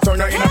 I would have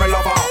turned her in a me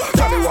lover.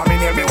 Tell me what me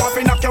name, me want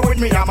to knock you with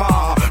me hammer.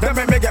 Then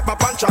me get my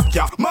punch up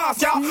ya, mass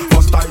ya.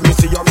 First time me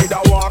see you with a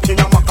walk in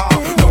a maca.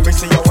 Now me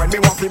see you when me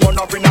walk me burn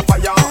up in a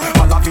fire.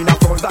 All up in a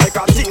front like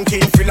a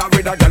thinking filler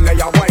with a girl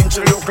ya wine.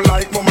 She look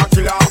like mama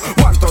killer.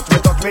 One touch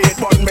me, it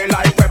burn me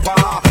like pepper.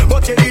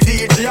 But you the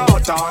DJ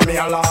out on me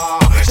a la.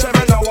 She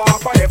me no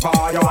walk forever,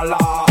 you a la.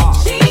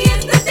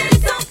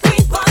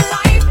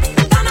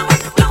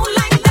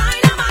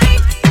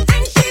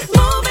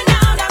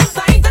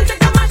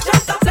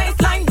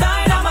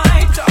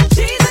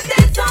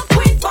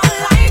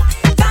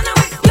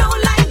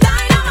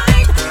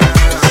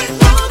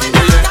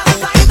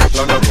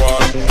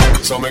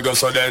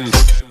 So then,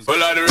 well,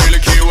 I don't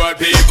really care what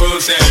people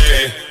say.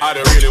 I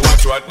don't really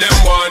watch what them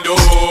want do.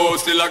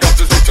 Still I got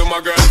to stick to my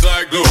girls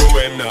like glue.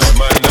 When I'm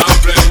not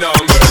playing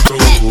number 2.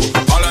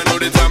 All I know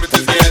the time it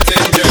is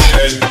getting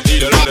dead. Need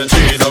a lot of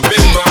trees up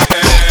in my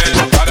head.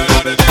 Got a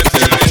lot of them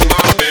still in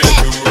my bed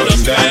to run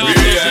that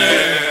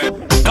real.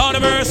 Lord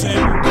of mercy.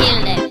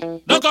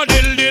 Duck a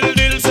dill dill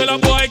dill. Say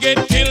a boy get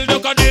killed.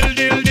 Duck a dill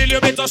dill dill.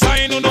 You better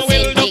shine on the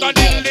will. Duck a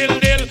dill dill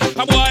dill.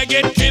 A boy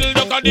get killed.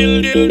 Duck a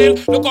dill dill dill.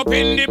 Look up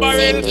in the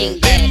barrel.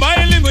 Limb by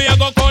limb we a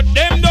go cut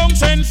them down.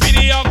 Send for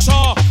the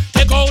oxa.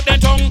 Take out the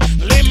tongue.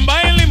 Limb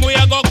by limb we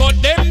a go cut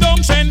them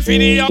down. Send for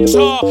the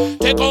oxa.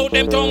 Take out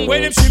them tongue.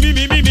 When them see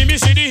me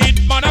see the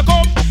hit man a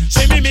come.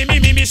 See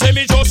me say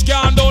me just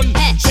can't done.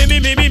 See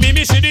me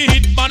see the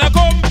hit man a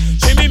come.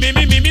 See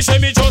me say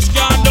me just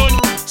can't done.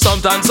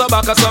 Sometimes some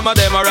back, some of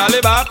them a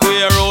rally back.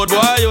 We a road boy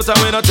out and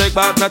we no take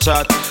back no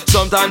chat.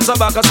 Sometimes some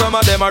back, some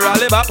of them a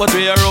rally back, but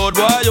we a road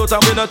boy out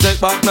and we no take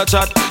back no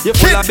chat. You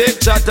full of big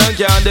chat and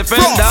can't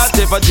defend that.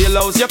 If a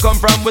jailhouse you come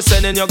from, we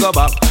sending you go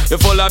back. You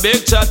full of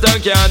big chat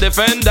and can't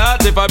defend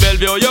that. If a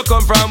Bellevue you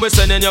come from, we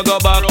sending you go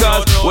back.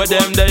 Cause with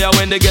them there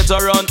when they get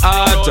around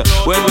hot.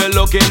 When we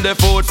looking the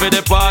food for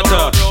the pot.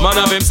 Man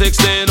have him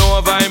 16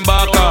 over him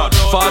back.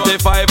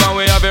 45 and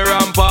we have a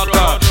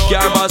rampacker.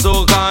 Car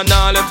bazooka and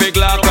all the fig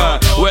locker.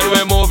 When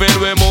we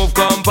move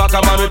compact.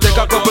 Man we take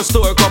a couple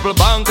store, couple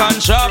bank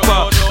and shop.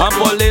 And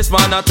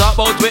policeman a top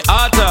out we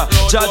hot.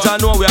 Judge I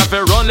know we have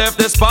to run left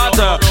the spot.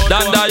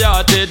 Dan the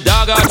yachty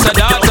dog at the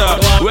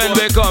data. When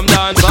we come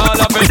dance all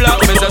of the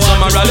black. Me say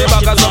some a rally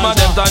back and some of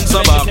them dance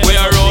back. We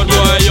a road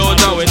boy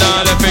out and we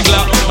not left the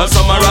clock. And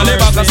some a rally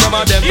back and some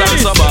of them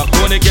dance back.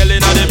 Tony Kelly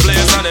in the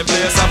place and the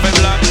place of the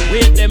black.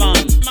 Wait the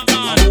man,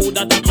 who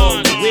that a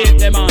come? Wait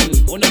the man,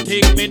 who no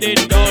think me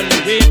did done?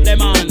 Wait the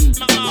man,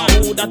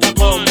 who that a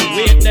come?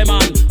 Wait the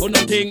man, who no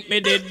think me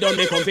did done?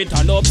 Me come fit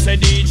and up, say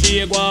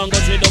DJ go and go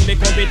sit down. Me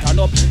come fit and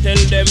up, tell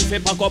them fi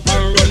pack up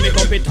and run. Me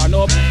come fit and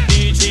up,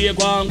 DJ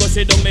go and go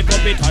sit down. Me come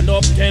fit and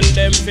up, tell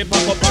them fi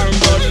pack up and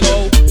run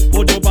now.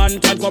 Put up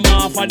and come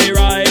off of the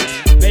right.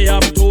 They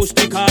have to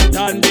stick hard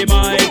on the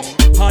mic.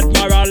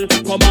 Admiral,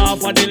 come off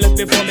of the left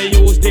before me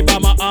use the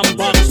bomber and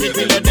box it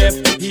till the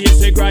death.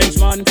 He's a grinds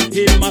man,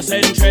 him a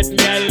send threat.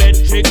 Me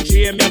electric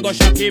chain, me go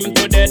shock him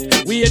to death.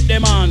 Wait the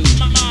man,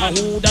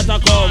 who that a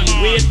come?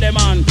 Wait the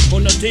man,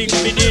 who no think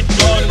me did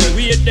done?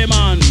 Wait the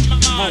man,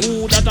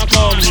 who that a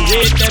come?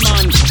 Wait the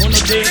man, who no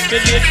think me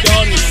did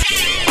done?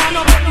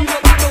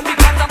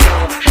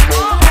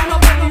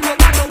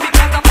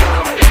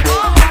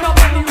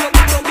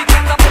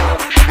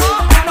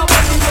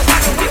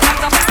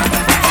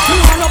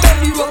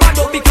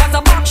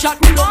 Shot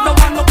me love, no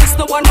one no kiss,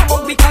 no one no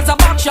hug because a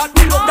back shot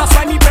me love. That's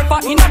why me prefer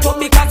in a tub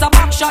because a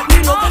back shot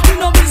me love. You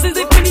know business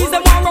if me needs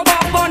them all rub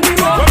up on the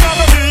road.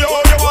 Remember me,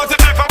 all you want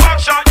is if a back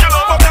shot you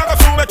love. But never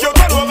soon make you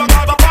turn over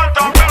cause a pant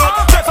and pillow.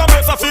 Just a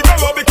mess of figure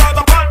up because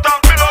a pant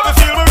and pillow. You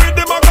feel me with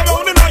the mag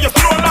around and now you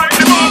slow like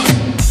the bug.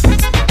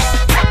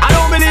 I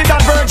don't believe that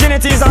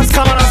virginity is as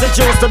common as it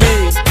used to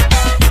be.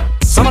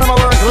 Some of them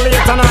work late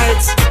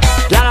tonight.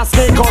 Gotta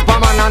sneak up a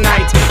man a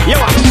night. You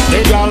want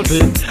the girl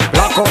fit,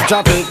 lock up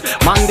traffic.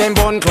 Man them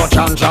bun clutch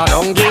and draw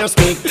down gear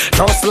stick.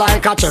 Just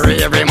like a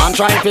cherry, every man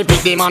try to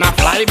pick them on a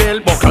fly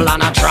bill, buckle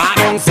and a try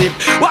down sip.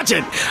 Watch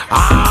it.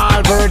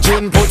 All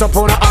virgin put up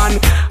on a hand.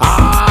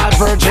 All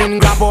virgin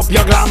grab up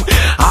your glam.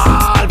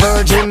 All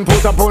virgin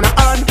put up on a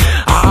hand.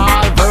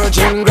 All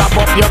virgin grab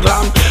up your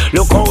glam.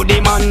 Look how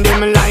the man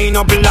them line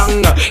up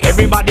long.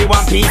 Everybody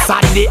want piece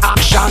of the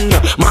action.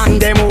 Man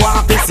them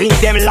want to see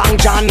them long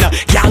john.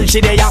 Girl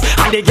she there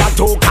and the girl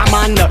too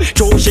command.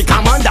 True she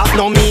command that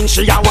no mean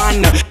she a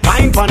one.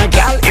 Fine for a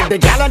girl if the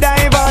girl a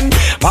dive on.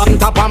 On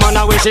top of man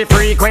a way she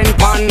frequent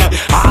pun.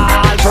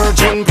 All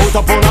virgin put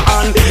up on a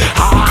hand.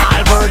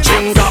 All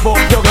virgin grab up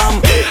your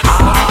glam.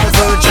 All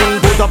virgin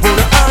put up on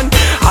a hand.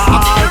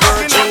 All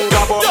virgin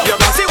grab up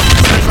your glam.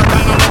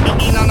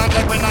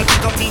 When I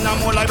pick up Tina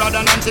more like Rod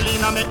and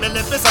Angelina. Make me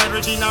live beside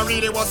Regina.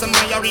 Really wasn't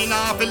my arena.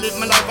 I feel live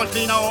my life on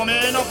cleaner. Oh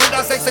man, up with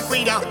a sexy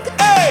queen.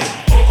 Hey!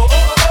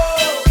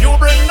 You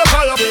bring the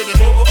fire, baby.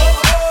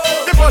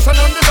 The passion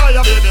and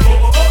desire, baby.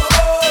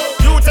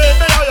 You take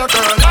me higher,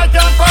 girl. I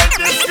can't fight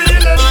this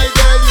feeling. My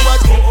girl, you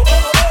are.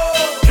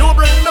 You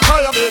bring the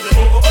fire, baby.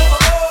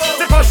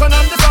 The passion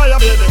and desire,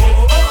 baby.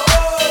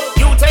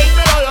 You take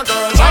me higher,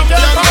 girl. I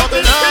can't fight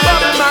this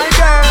feeling. My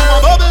girl, you a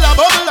bubbler,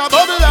 bubbler,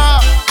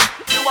 bubbler.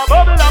 You a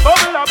bubbler,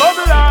 bubbler,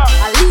 bubbler.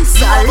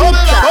 Alisa,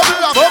 Alisa,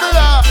 bubbler,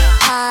 bubbler.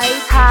 Hi.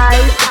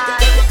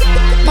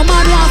 My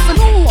man wants to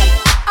know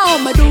how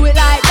I'ma do it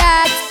like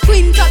that.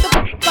 Queen top the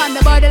on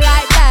the body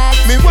like that.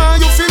 Me want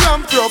you feel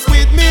ramp rough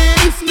with me.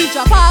 If me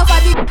drop off of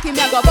the him,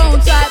 I go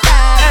bounce right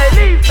back.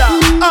 Hey Lisa,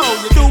 how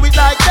you do it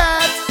like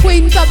that?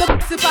 Queen top the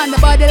on the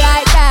body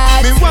like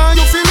that. Me want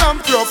you feel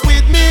ramp rough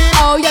with me.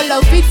 Oh, you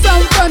love it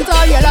from front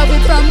or you love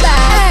it from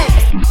back.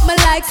 Hey, my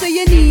like so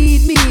you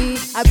need me.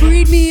 I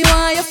breed me,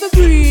 why you for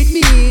breed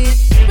me?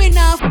 We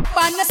now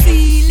on the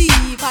sea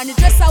leaf, and the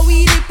dress a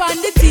wheel on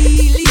the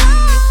tea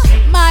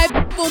leaf. My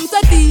boom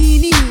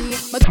Tadini.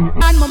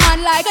 And my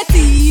man like a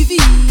TV.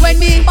 When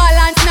me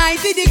balance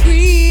 90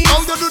 degrees. How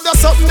you do that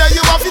something that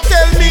you have to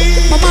tell me?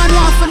 My man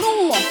wants to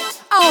know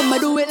how me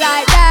do it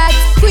like that.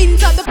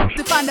 Queens up the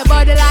on the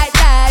body like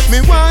that.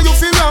 Me want you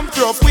feel ramp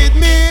rough with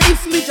me.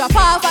 If me drop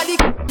off at the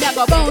me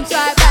go bounce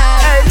right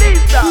back. Hey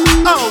Lisa,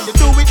 how you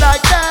do it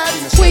like that?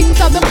 Queens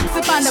up the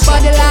on the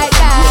body like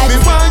that. Me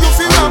want you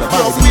feel ramp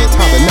rough with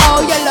me.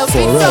 Oh, you love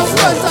it so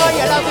front, oh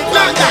you love it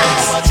like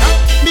that.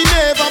 Me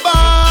never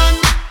born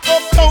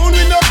uptown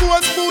with no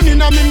gold spoon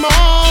in me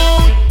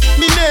mouth.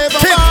 Me never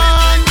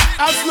born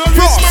as no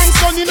rich man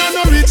son in a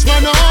no rich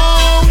man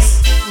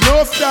house.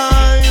 Enough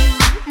time,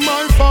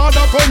 my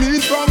father come in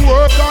from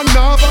work and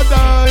never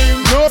dime.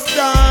 Enough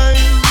time,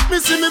 me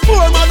see me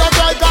poor mother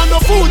cry and no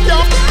food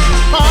can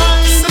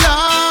find.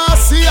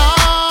 Selassie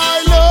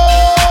I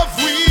love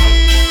we.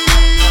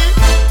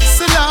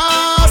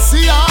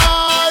 Selassie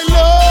I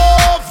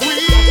love we.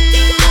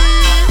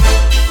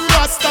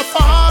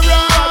 Rastafari,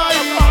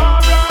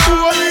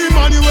 Holy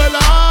Emmanuel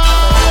I.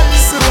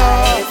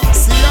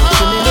 Selassie I.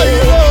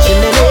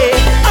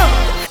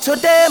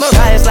 Today my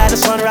rise like the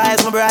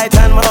sunrise, my bright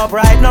and my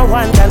upright. No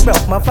one can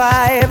broke my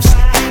vibes.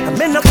 I'm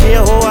in no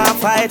care who I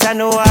fight, I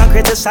know I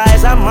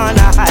criticize. I'm on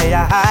a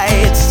higher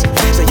heights.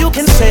 So you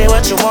can say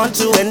what you want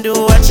to and do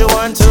what you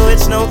want to.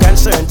 It's no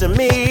concern to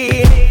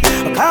me.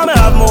 Cause I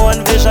have my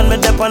own vision, me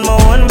dip on my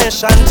own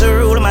mission to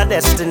rule my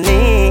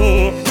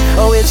destiny.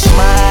 Oh, it's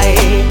my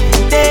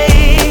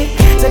day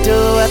to do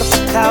what the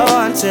fuck I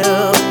want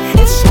to.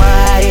 It's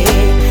my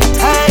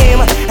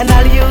time and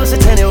I'll use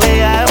it any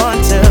way I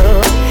want to.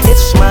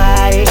 It's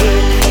my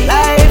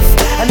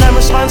life, and I'm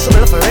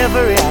responsible for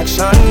every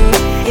action.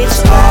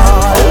 It's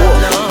all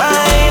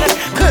mine.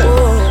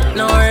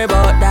 Don't worry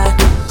about that.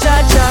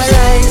 Jaja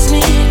rise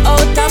me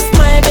out of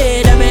my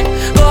bed. I mean,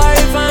 go a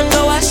river and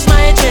go wash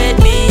my dread.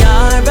 Me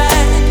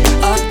alright,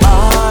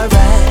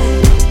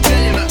 alright.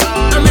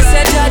 I'm a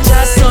say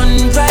Jaja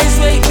sunrise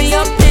wake me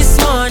up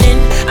this morning,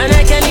 and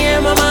I can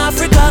hear Mama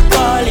Africa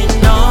calling.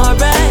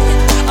 Alright,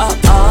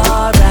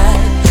 alright.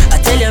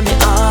 I tell you me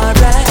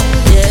alright.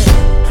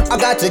 I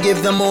got to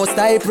give the most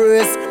high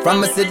praise. From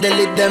me see the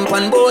lid them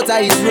on both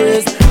eyes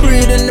raised.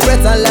 Breathing the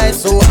breath of life,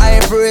 so I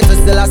praise.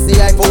 Still I see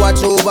I for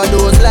watch over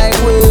those like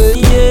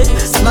we.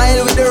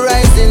 Smile with the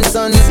rising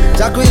sun.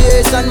 Jah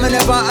creation me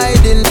never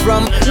hiding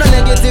from. No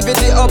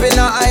negativity up in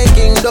a high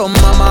kingdom.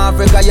 Mama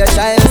Africa, your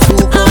child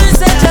to come. I'm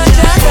say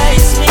Jaja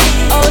rise me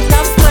out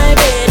of my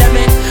bed. I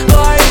mean,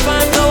 go a river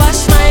and go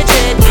wash my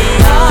dread. Me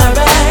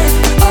alright,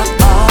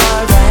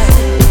 alright.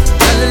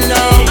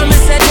 I'm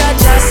say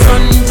Jaja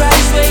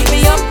sunrise wake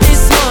me up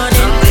this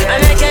morning, and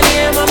I can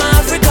hear Mama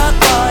Africa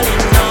calling.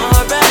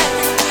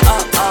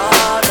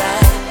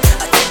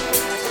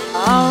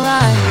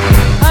 Alright,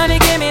 honey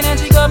came in and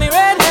she got me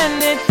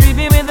red-handed,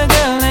 creepy with the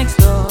girl next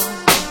door.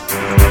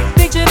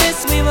 Picture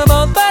this, we were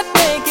both butt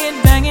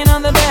naked, banging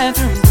on the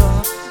bathroom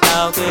door.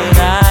 How could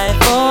I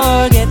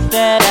forget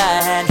that I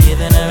had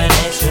given her an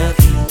extra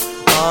key?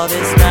 All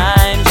this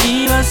time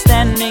she was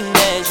standing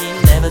there, she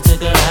never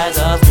took her eyes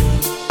off me.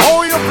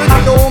 Oh, you feel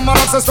like the woman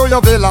access to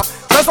your villa.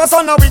 Trespass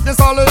on a weakness,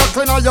 all of your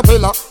clean on your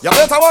pillar. You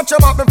better watch your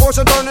back before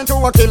she turn into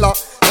a killer.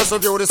 Let's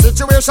review the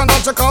situation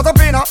that you call the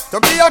winner. To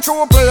be a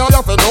true player, you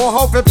have to know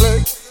how to play.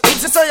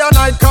 If she say a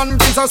night,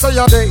 convince her say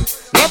a day.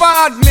 Never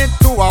admit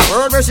to a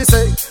word where she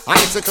say. And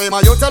if she claim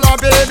her, you tell her,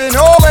 baby,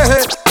 no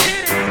way.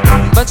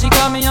 But she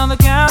caught me on the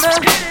counter.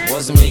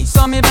 Wasn't me.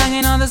 Saw me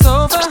banging on the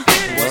sofa.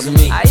 Wasn't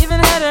me. I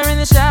even had her in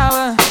the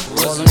shower.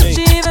 Wasn't me.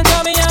 She even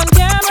caught me on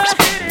camera.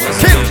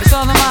 Wasn't me. She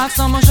saw the marks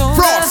on my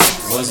shoulder.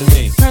 Wasn't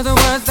me. Heard the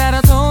words that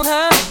I told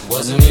her.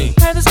 Wasn't me.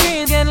 Heard the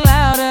screams getting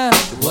louder.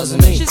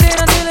 Wasn't me. She said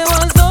until it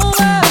was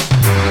over.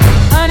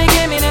 Honey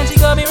came in and she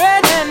got me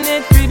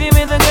red-handed, creepy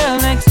with the girl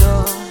next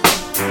door.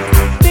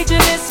 Picture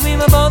this, we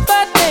were both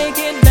butt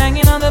naked,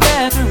 banging on the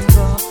bathroom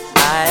floor.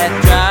 I had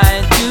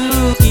tried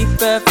to keep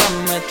her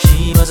from what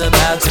she was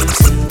about to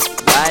see.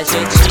 Why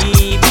should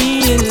she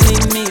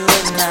believe me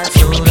when I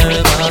told her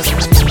it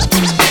wasn't me?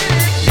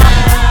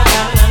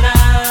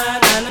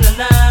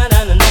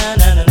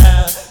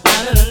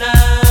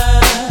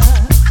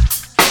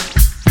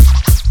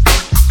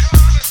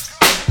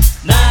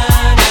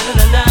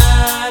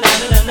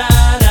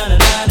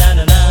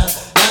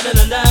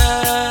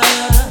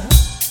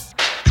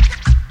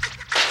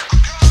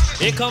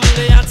 Here come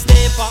the hot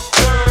stepper.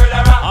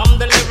 I'm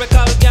the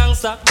lyrical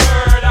gangster.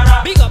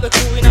 Big up the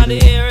crew in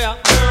the area.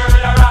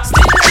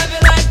 Still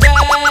living like that.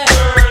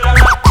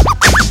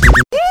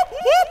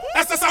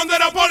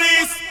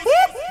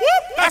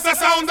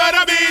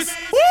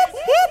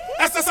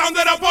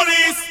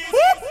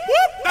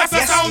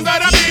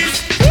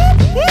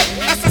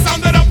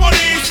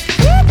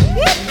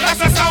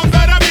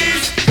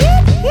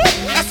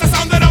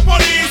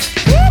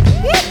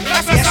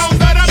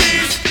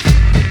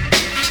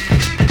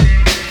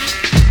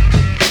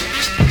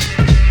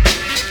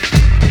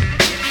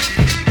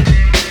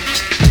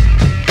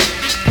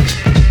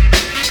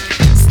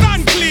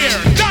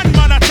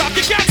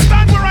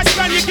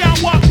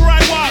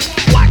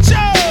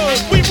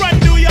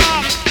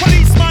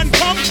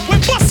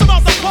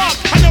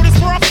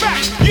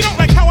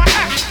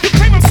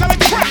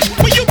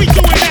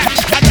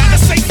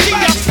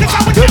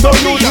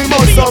 So you we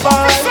must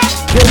survive.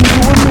 Them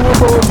don't know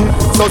about it.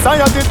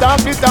 Society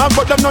talk,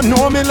 but them don't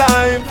know me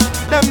life.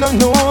 Them don't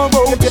know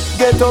about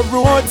get a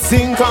road,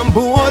 sink and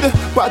board.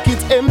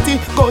 Pockets empty,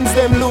 guns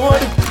them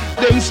load.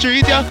 Them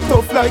street yeah,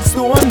 tough like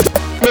stone.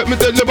 Let me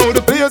tell you about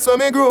the place where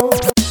me grow.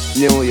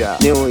 New York.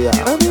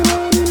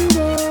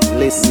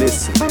 Listen.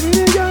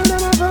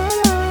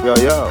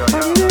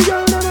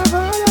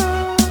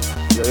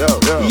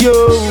 Yo,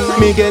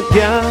 me get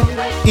girl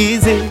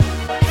easy.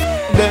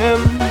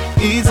 Them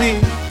easy.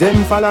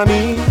 Them follow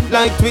me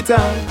like Twitter.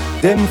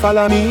 Them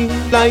follow me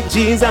like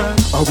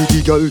Jesus. How we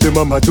the girl them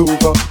a mad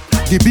over.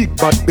 The big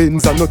bad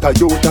Benz and not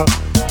Toyota.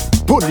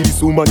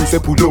 Police woman say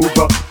pull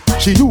over.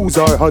 She use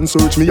her hand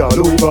search me all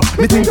over.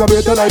 Me think I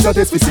better like a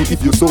test to see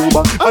if you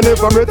sober. I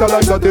never better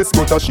like a test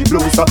but she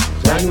blows her.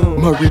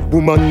 Married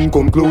woman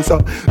come closer.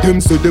 Them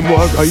say them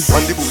want ride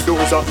on the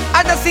bulldozer.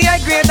 I just see a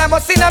grade, I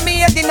bust in a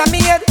maid, in a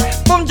maid.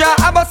 Boom jaw,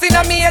 I bust in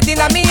a maid, in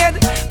a maid.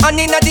 And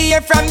in a the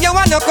air from you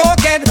and no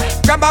cokehead.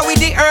 Grab her with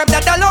the herb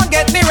that alone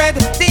get me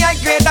red. See a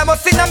grade, I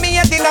bust in a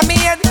maid, in a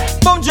maid.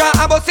 Boom jaw,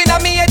 I bust in a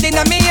maid,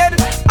 in a maid.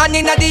 And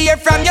in a the air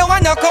from you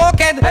and no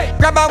cokehead.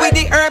 Grab her with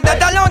the herb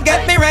that alone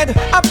get me red.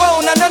 A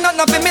pound and no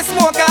for me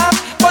smoke up.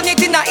 Burn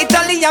it in a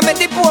Italy and make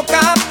the poke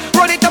up.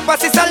 Roll it up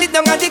as it's a lit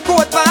down on the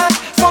coat part.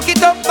 Smoke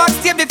it up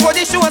backstage before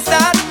the show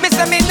start. Me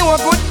say me know a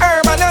good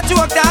herb and no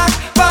joke that.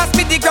 Pass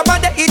me the grab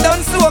and the it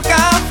done soak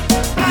up.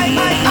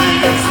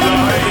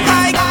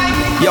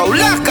 Yo,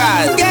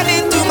 lockers, get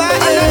into my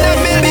another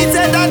minute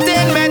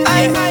entertainment.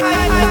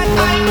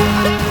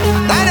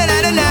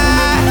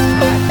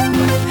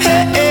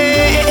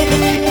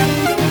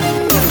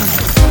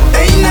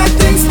 Ain't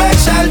nothing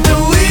special to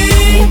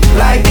we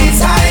like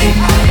this high.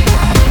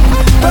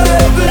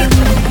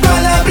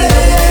 Gonna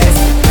blaze,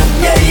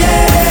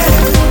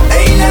 yeah.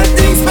 Ain't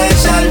nothing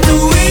special to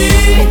we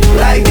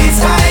like this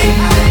high.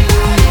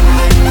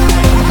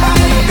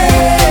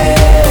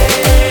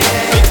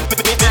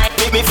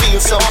 Me feel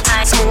so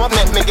smooth,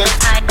 make me get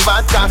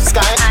bad top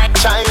sky.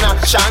 China,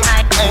 Shang,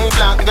 hey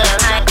black girl,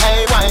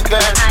 hey white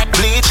girl,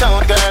 bleach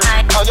out girl.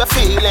 How you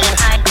feeling?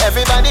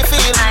 Everybody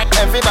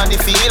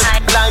feel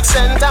like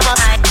St. Thomas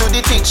to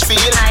the teach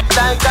feel like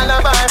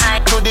Calabar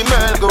to the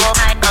Merle Grove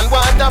and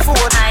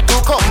Waterford to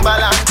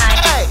Cumberland.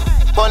 Hey.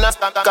 Bonus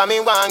come me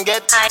one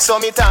get. So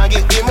me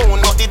target the moon,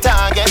 not the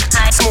target.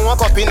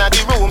 Smoke up inna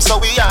the room, so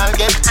we all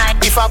get.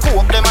 If I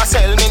cook them a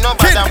sell me no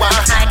bother one.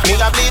 Me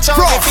a bleach out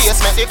me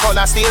face, make the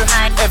color still.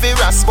 Every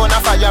rasp on a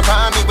fire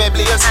pan me we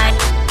blaze.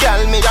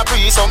 Girl me a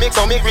pre, so me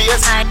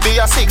grace. Be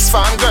a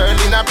 6-farm girl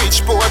in a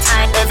Bridgeport.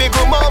 Every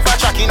groom over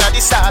track inna the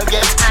stall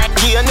get.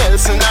 Gia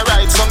Nelson a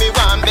ride, so me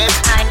one bet.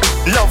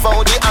 Love how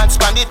the ads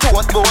pan the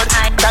tote board.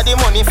 Got the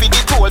money for the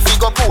toll, fi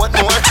go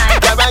Portmore.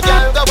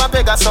 Girl go a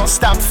Pegasus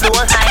stamp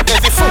floor.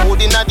 Every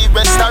food inna the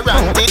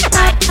restaurant it.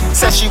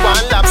 Say she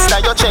want lobster,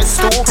 your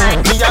chest too.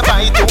 Me a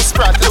buy 2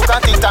 Sprat, look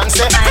at it and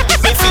say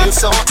me feel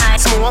so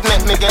smooth,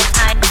 make me get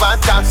bad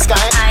top sky.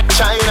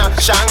 China,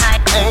 Shang,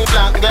 hey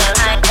black girl,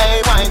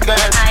 hey white girl,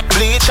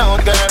 bleach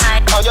out girl.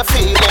 How you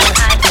feeling?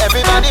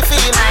 Everybody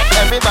feel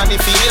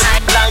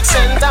like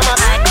St. Thomas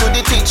to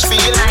the teach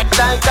feel like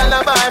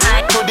Calabar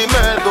to the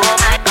Merle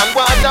Grove and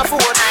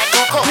Waterford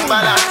to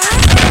Cumberland.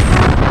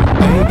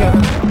 Hey girl,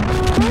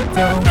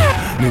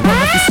 me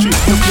want to strip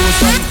your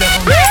clothes right down.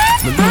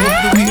 Me love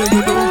the way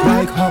you do,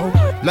 like how,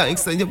 like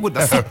say you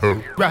woulda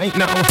right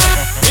now.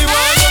 Me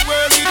want the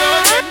world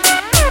without them.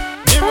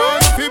 Me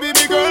want to be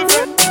my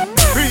girlfriend.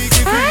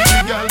 Freaky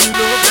girl, me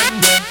love them.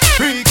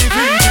 Freaky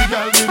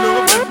girl, me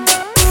love them.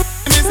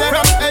 Me say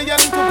from AM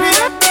to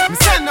PM, me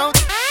send out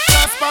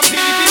last from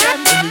BBM.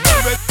 Any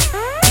girl wet,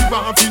 you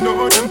want to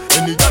know them.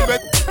 Any girl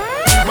wet,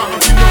 you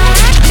want to know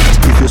them.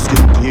 If your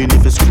skin clean,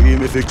 if you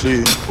scream, if you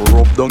clean,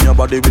 rub down your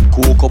body with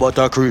cocoa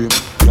butter cream.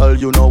 Girl,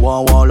 you know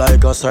one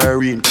like a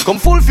siren. Come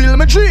fulfill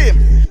my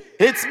dream.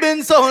 It's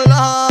been so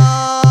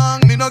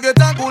long, me no get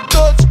a good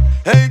touch.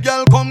 Hey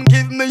girl, come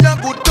give me a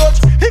good touch.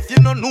 If you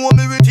don't know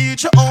me, we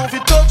teach you how to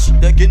touch.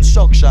 Take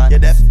instruction, you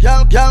deaf.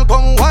 Girl,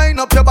 come wind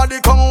up your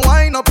body, come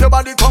wind up your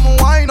body, come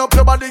wind up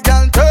your body,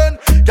 girl, turn.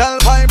 Girl,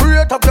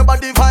 vibrate up your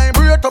body,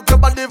 vibrate up your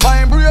body,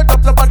 vibrate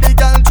up your body,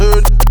 girl,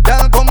 turn.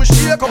 Girl, come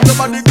shake up your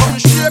body, come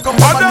shake up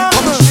your body,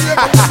 come shake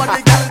up your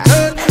body, girl,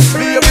 turn.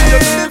 Be a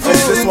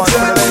this one for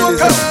the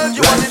ladies.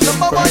 You want the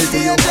number one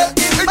DJ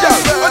in my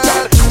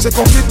world. She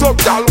come it up,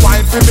 girl,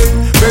 wine for me.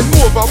 Bend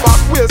over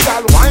back waist,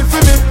 girl, wine for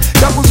me.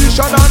 That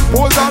position and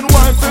pose and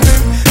wine for me.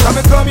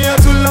 Come here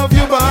to love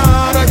you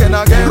bad again.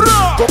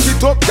 Come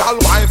it up, girl,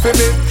 wine for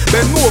me.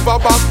 Bend over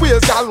back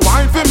waist, girl,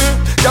 wine for me.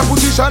 That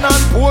position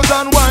and pose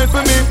and wine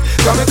for me.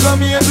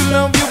 Come here to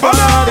love you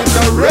bad in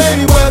the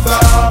rainy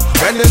weather.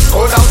 When it's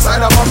cold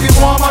outside, I'm fucking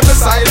warm on the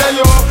side of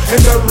you.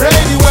 In the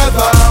rainy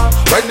weather.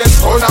 When it's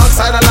cold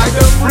outside, I like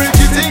the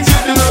freaky things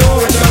you do.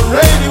 In the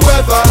rainy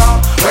weather.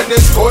 When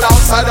it's cold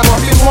outside, I'm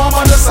fucking warm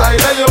on the side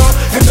of you.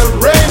 In the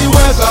rainy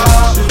weather.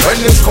 When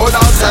it's cold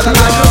outside, I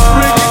like the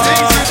freaky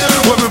things you do.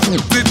 When we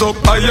put it up,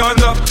 I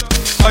yonder.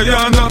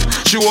 Ayanda,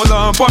 she hold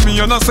on for me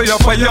and I say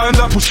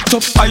Ayanda. Push it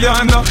up,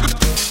 Ayanda,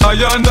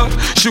 Ayanda.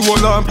 She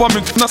hold on for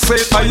me and I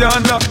say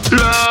Ayanda.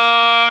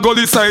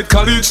 Gully side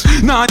college,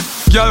 nah,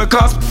 girl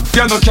cause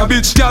girl no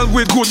cabbage. Girl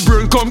with good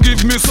brain, come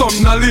give me some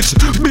knowledge.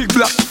 Big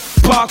black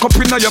park up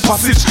inna your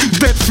passage.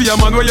 Dead fear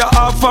man where you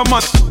half a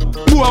man.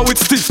 Boy with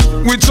stiff,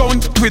 with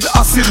joint, with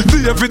acid.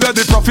 The everyday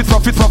the profit,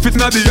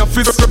 na the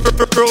office.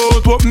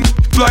 Road open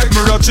like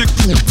Mirachic.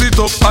 Sit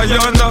up,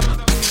 Ayanda,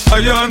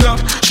 Ayanda.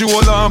 She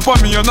hold on for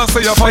me and I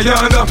say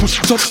Ayanda.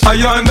 Push it up,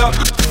 Ayanda,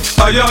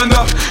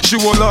 Ayanda.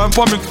 She hold on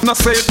for me and I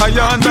say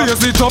Ayanda.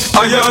 Raise it up,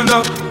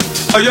 Ayanda,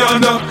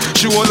 Ayanda.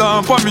 She hold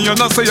on for me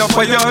and I say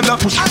Ayanda.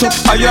 Push it up,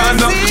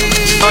 Ayanda,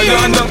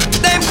 Ayanda.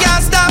 Them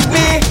can't stop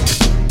me.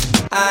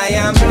 I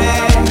am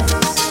blessed.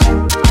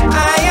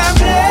 I am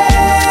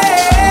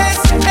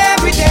blessed.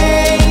 Every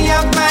day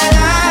of my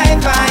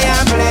life I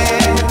am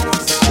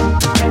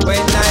blessed. When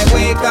I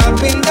wake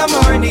up in the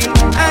morning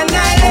and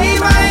I lay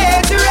my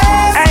head to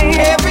rest.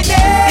 Every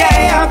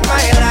day of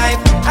my life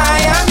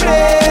I am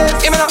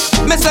blessed. Even though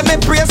me say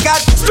me praise God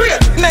straight,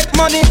 make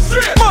money,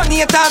 money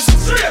haters,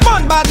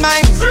 fun bad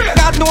mind.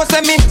 God knows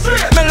me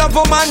love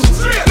woman,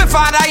 me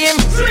father him,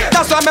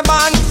 that's why me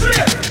born.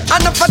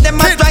 Enough for them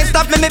a try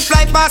stop me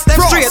fly past them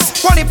straight.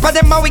 Only for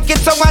them a wicked,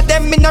 so what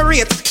them in a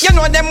rate. You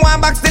know them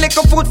want back the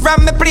little food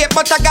from me plate,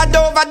 but I got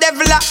over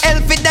devil a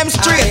hell for them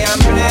straight. I am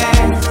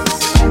blessed,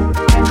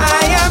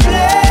 I am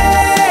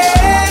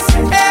blessed.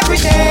 Every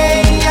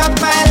day of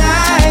my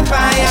life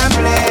I am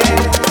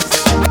blessed.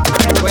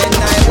 When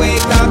I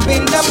wake up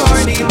in the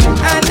morning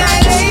and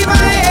I lay my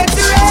head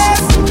to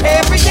rest.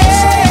 Every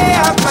day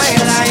of my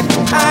life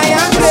I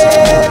am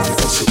blessed.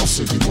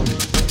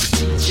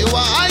 You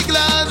are high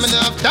glass, me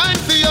not have time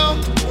for you.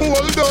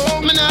 Hold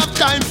on, me not have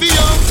time for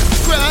you.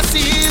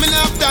 Grassy, me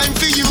not have time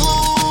for you.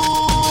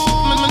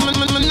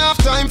 Me not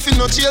have time for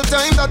no chill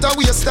time, that a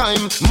waste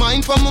time.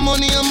 Mine for my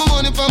money and my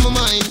money for my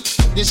mind.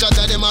 The shot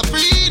of them a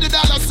free the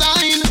dollar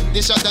sign.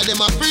 The shot of them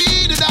a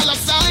free the dollar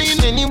sign.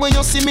 Anyway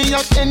you see me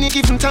at any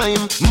given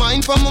time.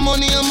 Mine for my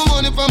money and my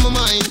money for my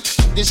mind.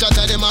 The shot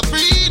of them a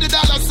free the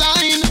dollar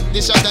sign.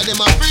 The shot of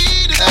them a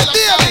free the dollar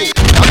sign.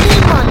 I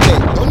mean man,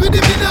 don't with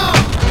me now.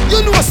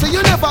 You know say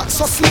you never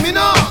so see me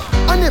now.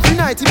 And every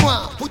night he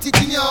want put it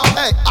in your.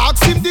 Hey,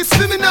 ask him this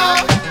for me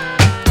now.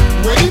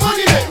 Where the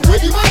money there? Where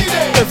the money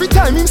there? Every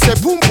time him say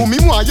boom boom,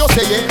 him want you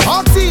say yeah.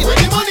 Ask him. Where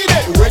the money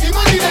there? Where the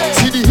money there?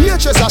 See the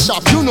HS a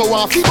shop, you know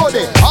what figure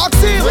there. Ask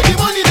him. Where the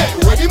money there?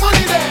 Where the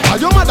money there? And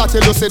your mother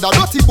tell you say that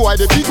dirty boy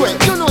the big way.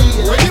 You know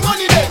yeah. Where the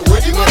money there?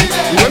 Where the money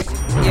there?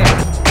 Yeah.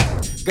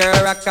 Girl,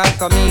 rock and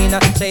come in,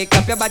 shake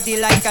up your body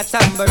like a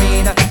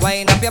tambourine.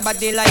 Wind up your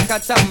body like a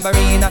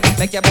tambourine.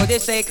 Make your body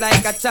shake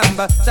like a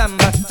tamba. Girl,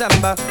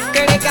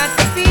 you got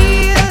the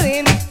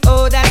feeling,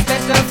 oh that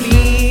special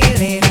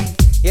feeling.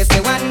 Yes,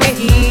 the one me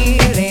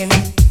healing.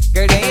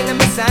 Girl, you in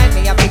beside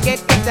me, I forget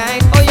the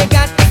time. Oh, you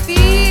got the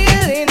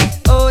feeling,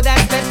 oh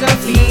that special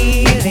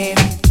feeling.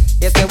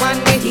 Yes, the one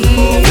me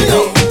healing.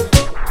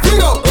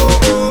 Fling up,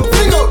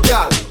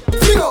 girl.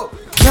 Fling up.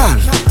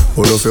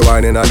 Who know fi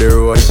whining on the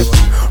road?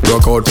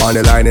 Rock out on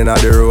the line in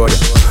the road.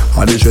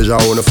 All the treasure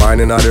I wanna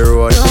find in the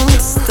road.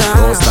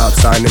 Don't stop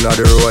signing on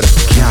the road.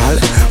 Girl,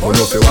 who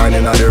know fi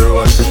whining on the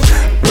road?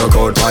 Rock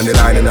out on the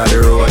line in the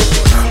road.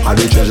 All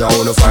the treasure I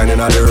wanna find in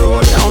the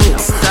road.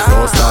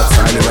 Don't stop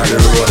signing on the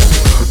road.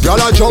 Y'all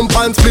a jump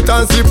and split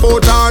and slip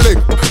out her leg.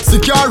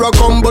 Secure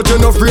come but you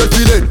no afraid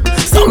for it.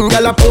 Some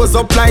y'all a pose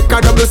up like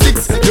a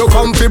 6. You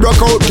come fi broke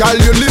out, y'all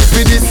you live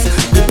for this.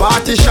 The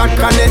party shot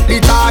connect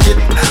the target.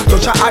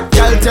 Touch a hot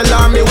y'all tell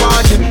her me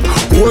want it.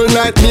 Whole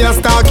night me a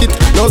stalk it.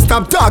 Now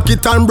stop talk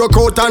it and broke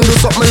out and do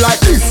something like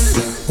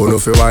this. Who know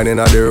fi whining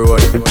on the road?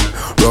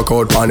 Rock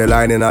out on the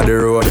line in the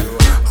road.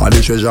 All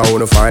the treasure I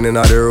wanna find in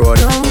the road.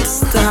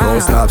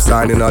 Don't stop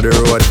signing on the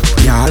road.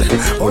 Y'all,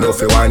 who know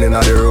fi whining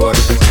on the road?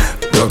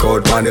 Rock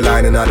out on the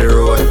line in the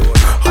road.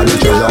 All the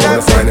treasure I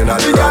wanna find in the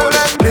road.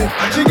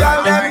 She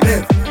got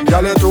them.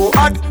 Y'all you too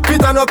hot,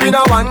 fit on up in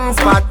a one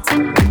spot.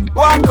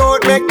 Walk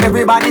out, make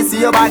everybody see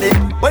your body.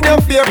 When your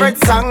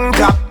favorite song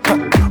drop,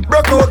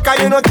 broke out 'cause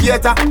you no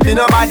cater for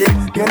nobody.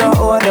 You no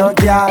own no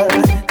girl,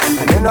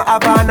 and you no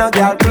have on no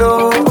girl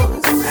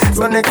clothes.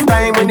 So next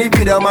time when the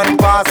video man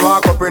pass,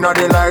 walk up in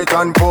the light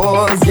and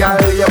pose.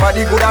 Girl, your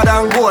body gooder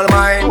than gold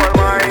mine.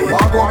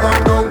 Walk up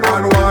and down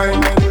and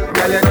wine.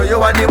 Girl, you know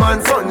you are the man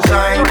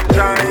sunshine.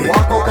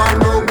 Walk up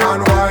and down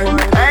and wine.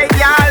 Hey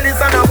girl,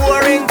 this ain't a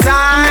boring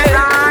time.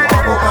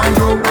 Walk up and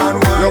down and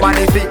wine. Your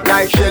body fit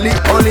like Shelly,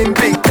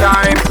 Olympic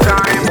time.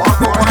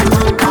 Walk up and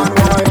down and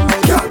wine.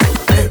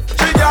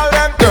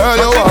 Girl,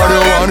 you are the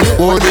one,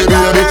 oh the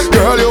baby.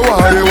 Girl, you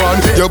are the one.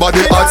 Your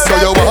body hot, so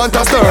you want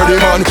a sturdy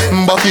man.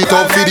 Back it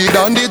up for the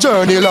down the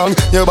journey long.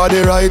 Your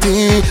body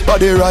righty, your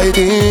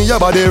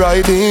body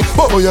righty.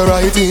 Oh, you're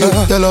righty.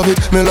 You love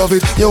it, me love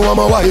it. You want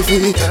my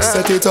wifey.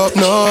 Set it up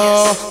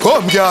now.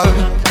 Come, girl.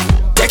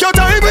 Take your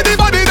time with the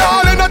body,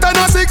 darling. Not on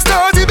a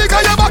 6:30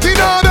 because you're back in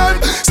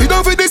Arden. Sit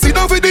down for this, sit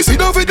down for this, sit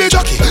down for the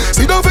jockey.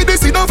 Sit down for this,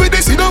 sit down for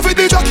this, sit down for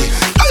the jockey.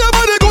 And your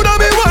body good and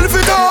me want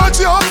to touch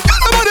you. And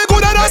your body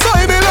good and that's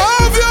why me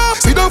love you.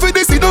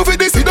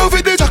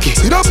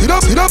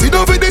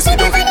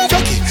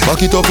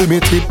 Back it up with me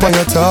tip on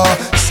your tar.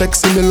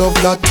 Sexy me love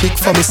that tick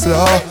for me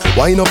slaw.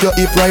 Wind up your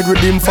hip ride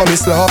redeem for me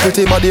slaw.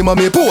 Pretty body ma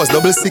me pose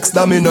 6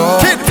 that me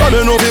know. Kid for me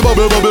know be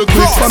bubble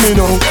quick for me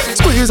now.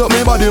 Squeeze up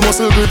me body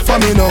muscle grip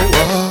for me now.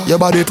 Your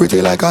body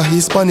pretty like a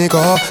Hispanic.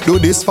 Do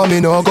this for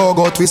me now. Go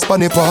twist for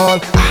me pal.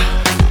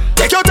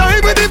 Take your time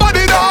with the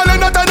body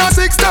darling. Not on a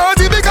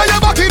 6:30 because you're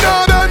back in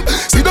on them.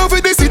 Sit down for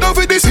this, sit down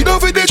for this, sit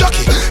down for the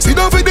jockey. Sit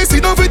down for this,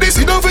 sit down for this,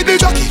 sit down for the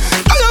jockey.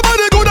 Your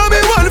body good and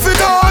me want to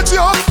touch you.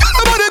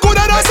 Your body good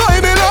and that's why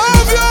me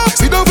love you.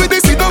 Sit down for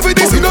this, sit down for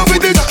this, sit down for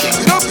the jockey.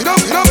 Sit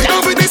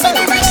down for this, sit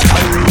down for this.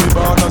 I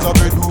born as a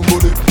bedroom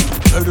bully.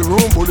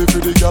 Bedroom bully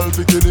for the girl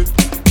bikini.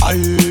 I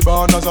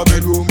born as a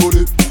bedroom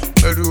bully.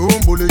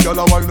 Bedroom bully, girl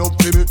a wine up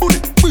to me.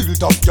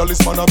 Built up girl is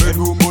man a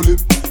bedroom bully.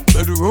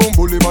 Bedroom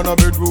bully, man a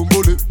bedroom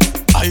bully.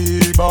 I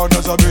born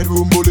as a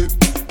bedroom bully.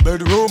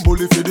 Bedroom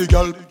bully for the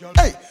girl.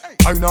 Hey,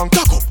 wine and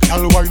cock up,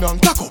 girl wine and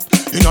cock up.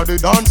 Inna the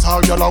dance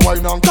hall, girl a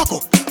wine and cock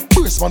up.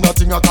 Brace man a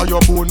thing a tie your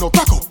bone no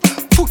crack up.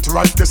 Foot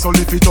right there so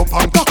lift it up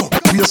and cock up.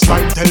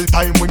 Waistline tell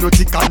time when you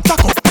tick and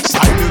tack up.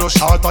 Style you no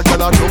short a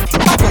girl a dump to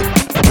back up.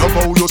 Love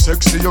how you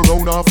sexy, you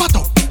round and fat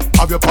up.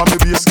 Have your palm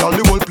base, girl,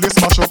 the whole place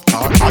mash up.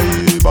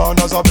 I born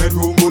as a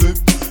bedroom bully.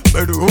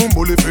 Bedroom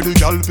bully for the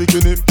girl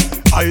bikini.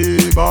 I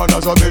born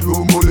as a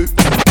bedroom bully.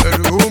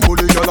 Bedroom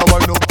bully, girl a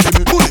wine up to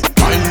me. Bully.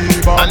 I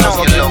born as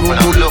a bedroom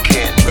bully.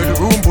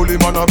 Bedroom bully,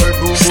 man a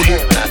bedroom bully.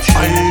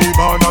 I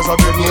born as a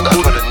bedroom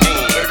bully.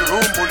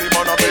 Bedroom bully,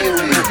 man a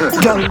bedroom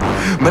bully. Girl,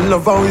 me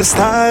love how you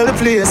style the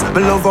place.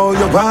 Me love how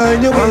you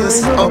wind your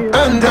waist up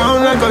and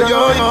down like a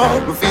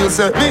yo-yo. Me feel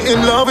set me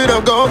in love with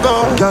a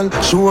go-go. Girl,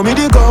 show me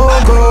the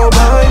go-go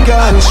wine,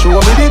 girl.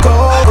 Show me the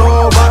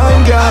go-go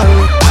wine, girl.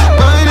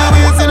 Mind your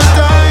waist in the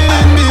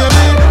time,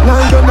 baby.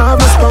 Like you have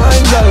a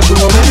spine, girl.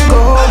 Show me the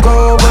go-go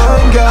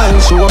wine, girl.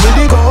 Show me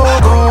the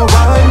go-go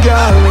wine,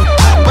 girl.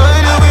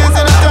 Mind your waist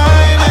in the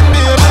time,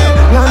 baby.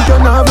 Like you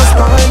have a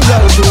spine,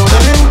 girl. Show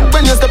me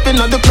when you step in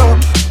at the club.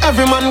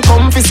 Every man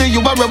come fi see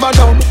you a rubber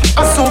dub.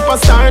 A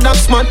superstar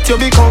that's smart you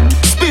become.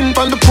 Spin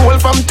from the pole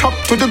from top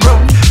to the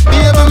ground.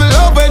 Baby, me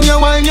love when you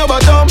whine your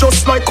bottom.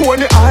 Just like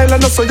Coney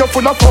Island, I say you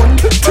full of fun.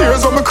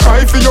 Tears when me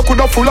cry for you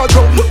coulda full of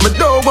drum. Me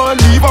don't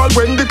want leave all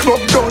when the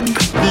club done.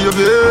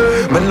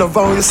 Baby, me love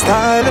how you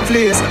style the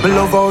place. Me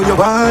love how you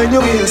whine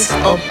your waist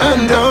up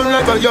and down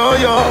like a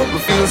yo-yo. Me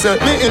feel set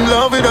me in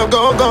love with a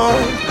go-go.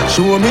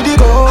 Show me the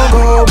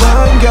go-go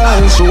wine,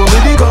 girl. Show me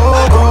the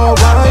go-go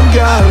wine,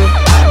 girl.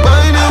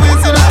 Mind your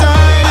waist in the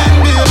time,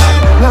 baby.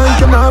 Like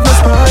you have a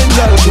spine,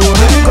 girl. Show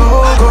me the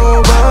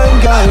go-go wine,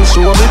 girl.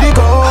 Show me the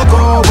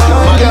go-go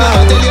wine, girl.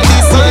 I tell you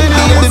this,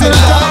 baby, me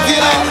love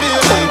you,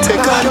 baby.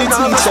 Take on the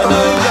teacher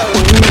now.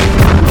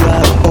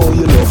 Oh,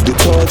 you love the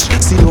touch.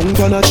 See down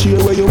on a chair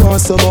where you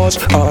want so much.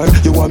 Or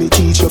you want me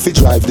teach you fi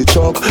drive the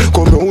truck.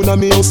 Come round and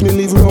me house, me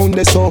live round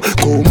there so.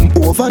 Come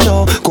over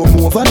now, come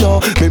over now.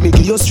 Make me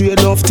give you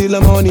straight love till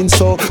the morning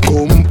so.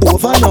 Come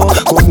over now,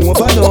 come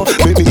over now.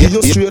 Make me give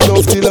you straight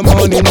love till the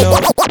morning now.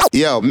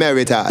 Yo,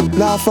 Meritat.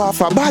 Laugh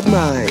off a bad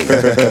mind.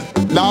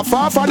 Laugh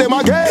off for them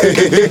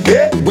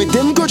again. With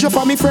them good you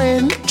for me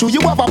friend. Do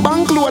you have a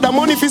bank load of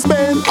money fi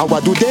spend? How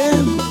what do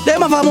them?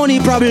 Them have a money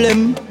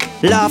problem.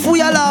 Laugh, we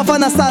a laugh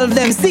and a solve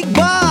them sick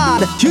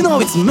bad. You know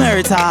it's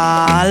Merital.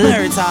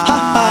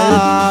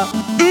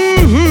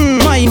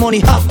 My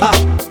money, ha ha.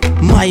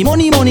 My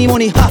money,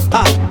 ha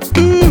ha.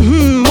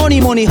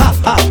 Money, ha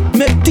ha.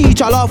 Make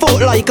teacher laugh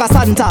out like a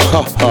Santa.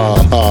 Ha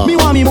ha ha. Me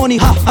want me money,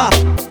 ha ha.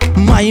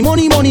 My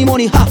money,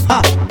 ha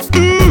ha.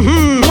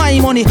 My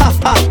money, ha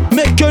ha.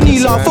 Make your knee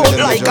laugh out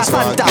like a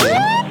Santa.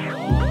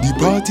 The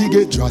party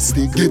get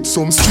drastic. Get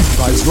some street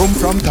vibes, rum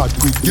from that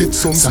quick. Get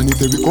some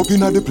sanitary cup in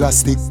the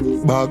plastic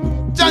bag.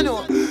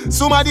 Jano,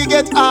 somebody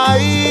get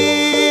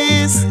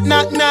ice,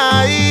 not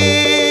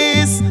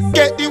nice.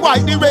 Get the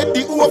white, the red,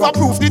 the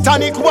overproof, the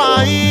tonic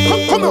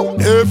wine. Come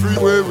on.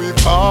 Everywhere we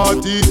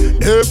party,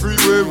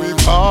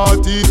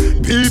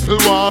 people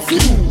want you.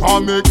 I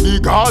make the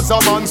Gaza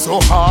man so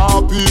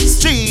happy.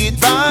 Street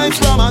vibes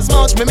from as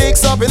much me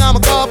mix up in my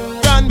cup.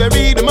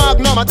 Cranberry, the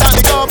Magnum, a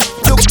tonic up.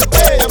 Look the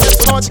way I'm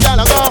just much gal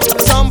I go.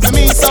 Some for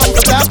me, some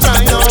for Black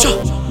Rhino.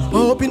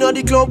 Up inna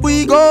the club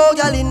we go,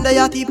 gal in the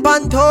yachty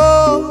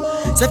panto.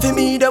 Say for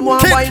me them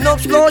want wine up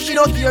slow, she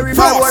don't care if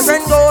my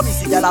boyfriend go. Me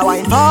see gal a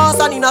wine fast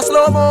and in a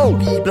slow mo.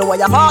 People where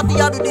you party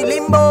a do the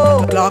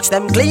limbo. Clocks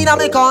them clean and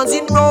me cons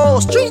in row.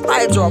 Street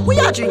vibes up, we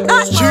a drink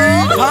that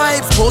street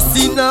vibes. Post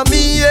inna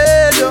me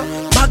head.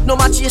 No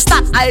match you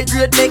start, I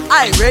grade make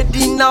I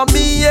ready inna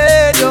me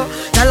head.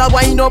 Gal a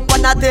wine up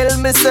and a tell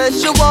me say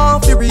she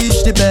want to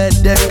reach the bed.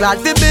 Them glad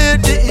to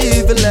beat the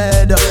evil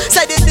head.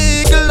 Say the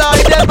nigga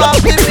like them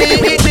have to be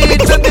it need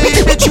to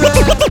be the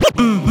trend.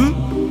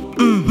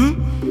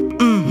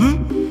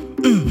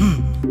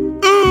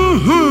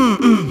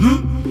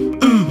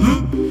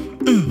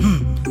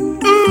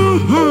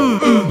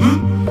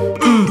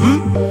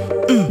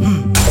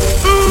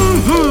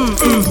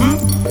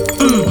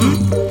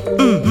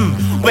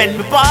 When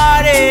we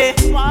party,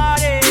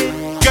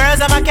 girls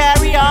have a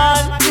carry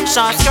on.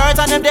 Short skirts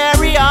and them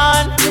dairy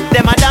on.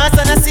 Them a dance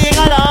and a sing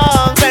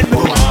along. When we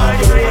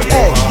party,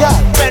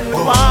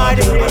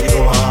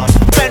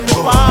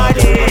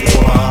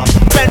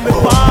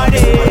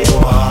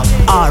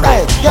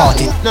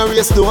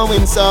 a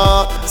win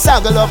so.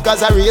 Saggle up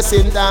cause a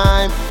racing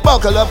time.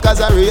 Buckle up cause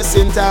a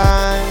racing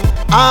time.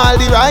 All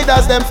the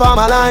riders them form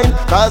a line,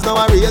 cause now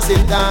a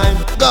racing time.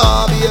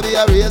 Go baby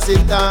a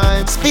racing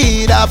time.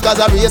 Speed up cause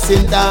a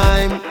racing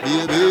time.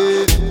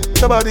 Baby,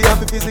 somebody have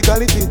to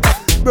physically fit.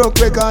 Broke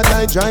record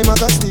like dry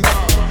magazine.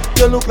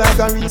 You look like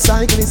a real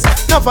cyclist.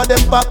 Enough of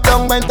them pop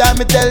down when time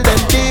me tell them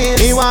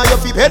this. Me want your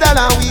feet pedal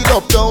and wheel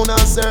up down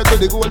and circle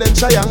the golden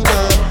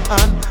triangle.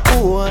 And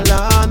hold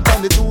on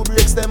from the two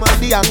brakes them on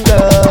the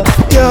angle.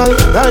 Girl,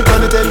 right on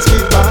the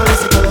 10-speed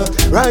bicycle,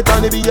 right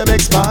on the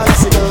BMX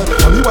bicycle.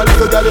 And you a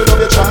little girl, you love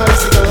your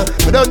tricycle.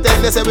 We don't tell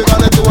you say we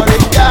gonna do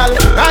it, girl.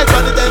 Right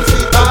on the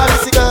 10-speed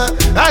bicycle,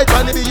 right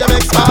on the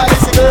BMX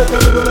bicycle.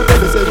 And we gonna tell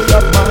you say we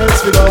have miles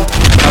to go.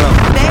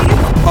 Baby?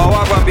 Oh,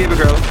 what about baby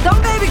girl? Don't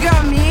baby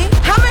girl me.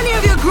 How many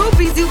of your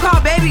groupies you call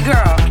baby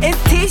girl? Is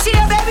Tisha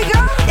your baby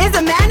girl? Is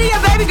Amanda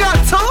your baby girl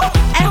too?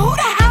 And who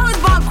the hell is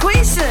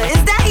Bonquisha?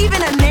 Is that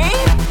even a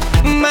name?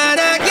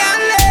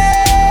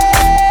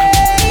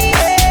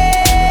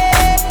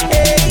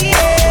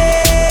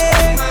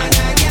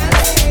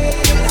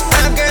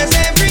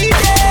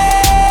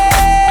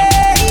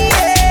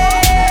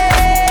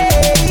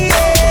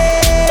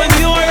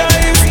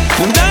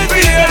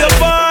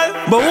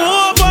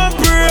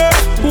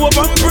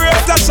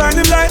 Shine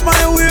him like my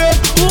way.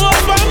 Hope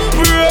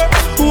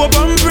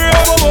and pray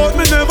about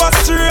me never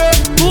stray.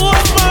 Hope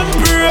and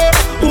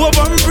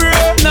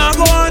pray, now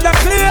go on the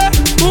clear.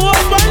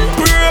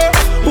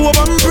 Hope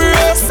and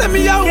pray, send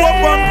me a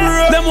hope and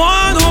pray. Them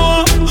want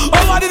know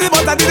how I did it,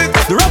 but I did it.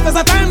 The roughest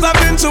of times I've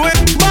been through it.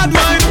 Bad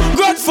mind,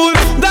 grateful,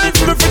 dying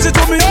for me fridge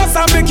to me house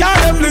and me car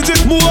them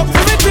legit. Move up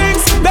for me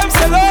things, them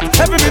sell out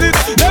every minute.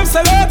 Them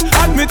sell out,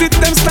 admit it,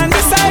 them stand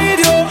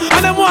beside you.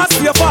 And them want to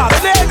see your father,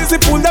 ladies,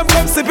 they pull them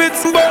come sip it.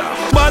 But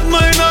bad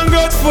mind and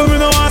grateful, me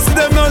no want to see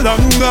them no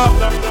longer.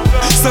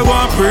 So go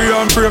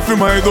and pray for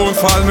my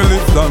downfall, me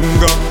live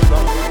longer.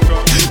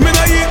 Me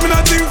no eat, me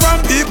no think from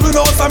people,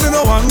 no, so me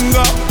no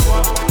hunger.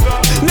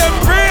 Them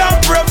pray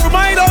for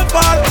my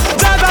downfall,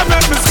 just to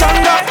make me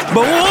stronger.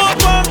 But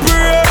hope and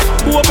pray,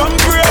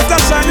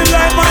 that shining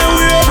like my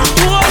way.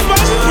 Hope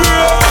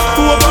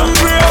and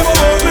pray,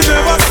 hope me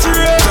never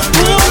stray.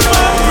 Hope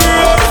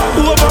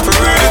and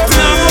pray,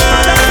 now go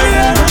on the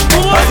clear.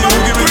 And you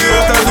give me the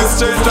hate and the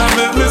strength and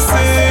make me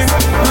sing.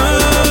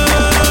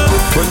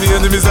 When the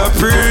enemies are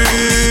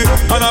free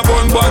and I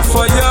burn bad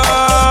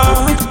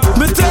fire,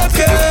 me take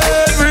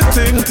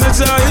everything to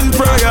Jah in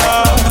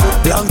prayer.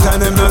 Long time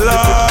them don't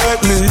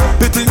like me,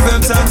 the things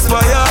them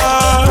transpire.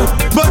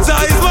 But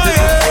Jah is my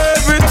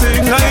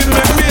everything, and it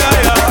make me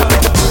higher.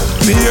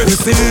 Me hear the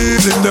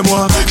season, them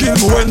want kill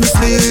me when me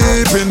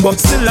sleeping, but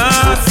still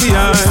I see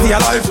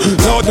alive.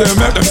 Now they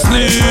make them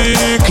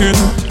sneaking.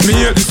 Me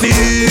hear the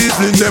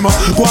season, them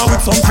go on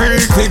with some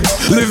freak thing.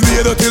 Live me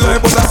a dirty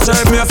life, but I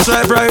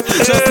strive right.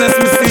 Just let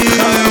me see.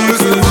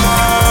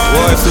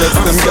 Why flex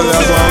them girl I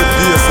go on with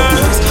this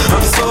flex.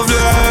 I'm so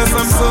blessed.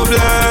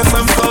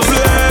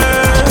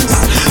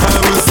 I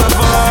will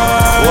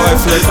survive. Why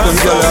flex them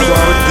girl I go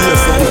on with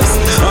this flex.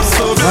 I'm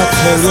so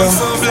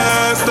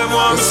blessed. Them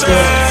want me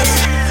stressed.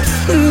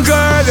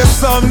 Girl, there's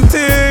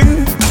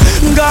something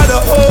got a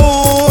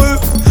hold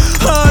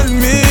on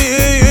me.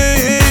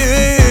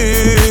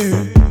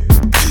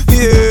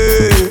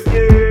 Yeah.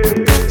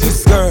 This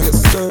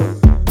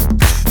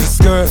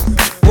girl.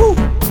 Woo.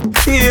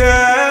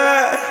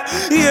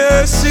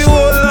 Yeah, she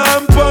hold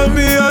on for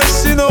me and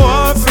she know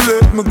how to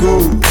let me go.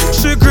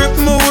 She grip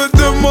me with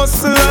the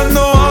muscle and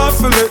know how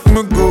to let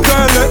me go.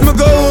 Girl, let me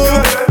go,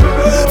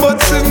 but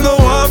she know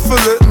how to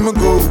let me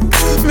go.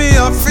 Me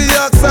a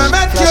fiat, I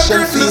make you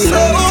grip me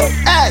slow.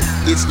 Hey,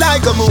 it's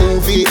like a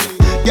movie.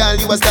 Girl,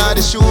 you a star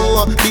the show.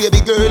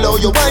 Baby girl, how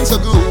you wine so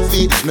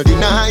groovy. No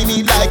deny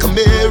me like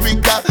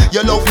America.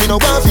 You love me, no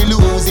want to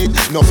lose it.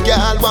 Enough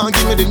girl want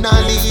give me the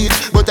knowledge,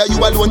 but you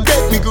alone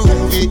take me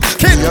groovy.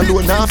 Me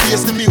alone now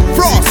face the music.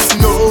 Frost,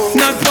 no.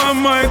 Not on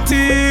my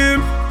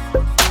team,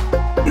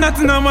 not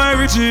in my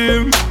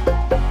regime,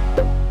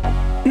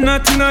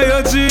 not in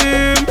your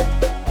gym.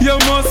 You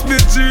must be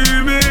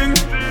dreaming.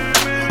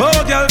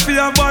 Oh, girl, for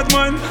your bad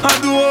man, I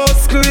do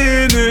house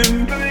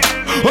cleaning.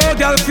 Oh,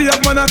 girl, for your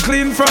man, I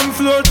clean from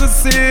floor to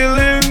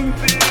ceiling.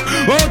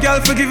 Oh, girl,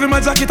 for giving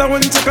my jacket, I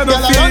won't check on the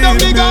feeling. Girl, I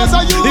niggas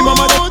are you.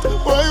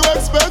 What you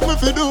expect me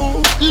to do?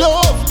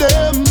 Love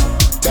them,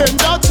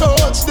 tender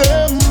touch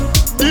them.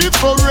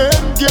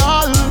 Different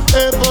girl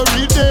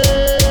every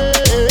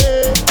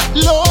day.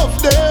 Love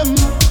them,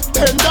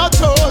 tender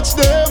touch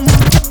them.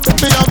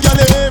 Me have girl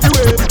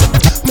everywhere,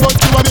 but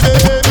you are me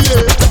baby,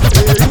 yeah.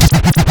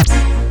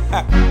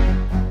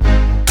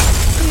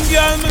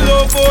 Girl, me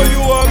love how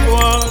you walk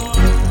on.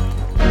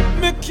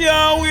 Me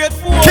can't wait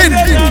for you.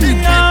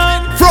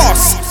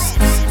 Frost.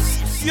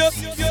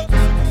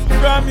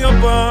 From your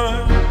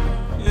band,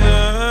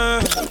 yeah.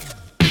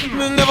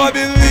 Me never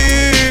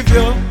believe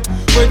you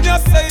when you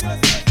say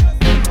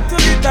to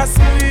get a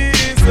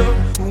squeeze.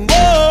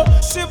 Oh,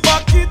 she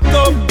back it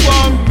up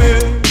on me.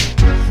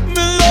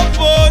 Me love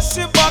her,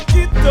 she back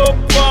it up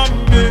on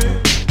me.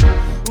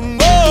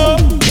 Oh,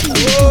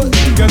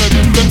 girl, I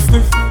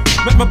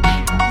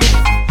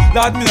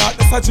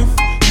a jiff.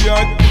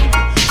 Yeah,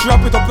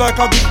 drop it up like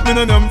a gift. Me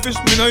no them fish,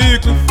 me no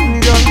eat it.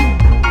 Girl,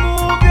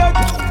 move your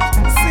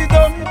sit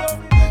down.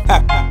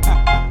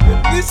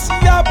 This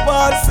your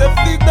boss,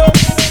 sit down.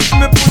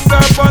 Me put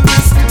her on the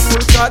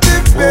stool, cause the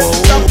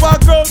best of a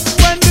girl.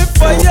 When the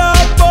fire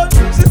burn,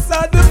 she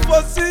saw the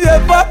first she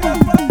ever.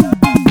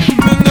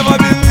 Me never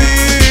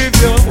believe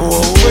you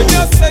when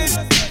you say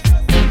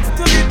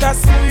to it a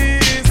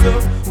squeeze.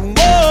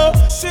 Oh,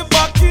 she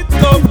back it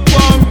up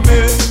for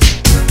me.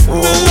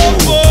 Me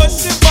love her,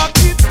 she back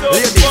it up for me.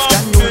 Ladies,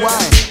 can you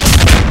whine?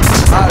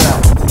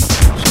 Alright.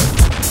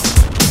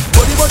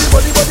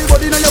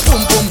 Body na your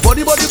boom boom.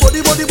 Body na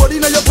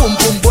your boom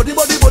boom. Body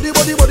na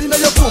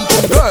your boom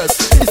boom. Girls,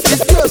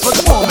 it's yours for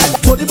the moment.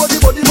 Body na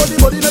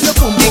your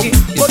boom boom.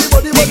 Body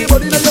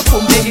na your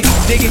boom boom.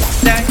 Dig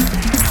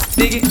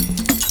it,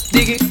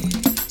 dig it.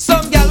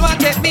 Some girl want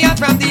take me out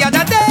from the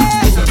other day.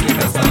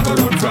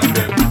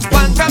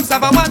 One from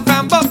Saba, one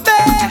from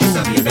Bombay.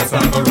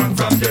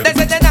 They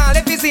say they now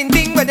let me sing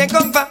thing when they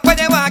come for. When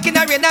they walk in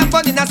the rain and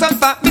fun in the sun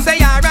for. Me say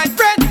you're right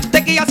friend,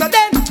 take it so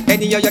then.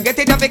 Anyhow you get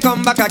it if you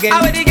come back again.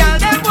 How the girl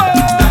them walk,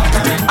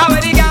 how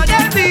the girl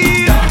them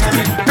feel.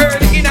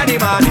 Early in the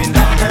morning,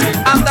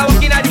 after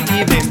work in the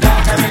evening.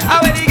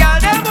 How the girl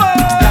them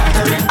walk,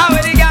 how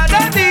the girl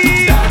them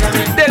feel.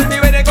 Tell me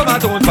when they come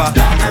out on for.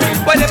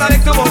 When they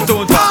make to mount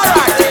on for.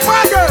 Alright,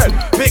 my girl,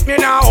 pick me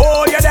now,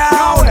 hold you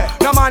down.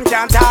 No man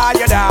can tie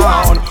you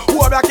down.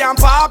 Whoever can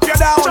pop you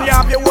down. You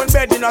have your own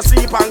bed, you no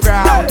sleep on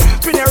ground.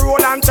 Spin your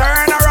roll and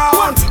turn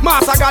around.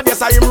 Master God,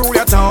 yes I rule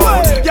your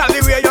town. Girl,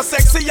 the way you're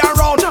sexy and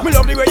round. Me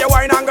love the way you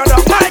whine and go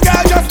down. My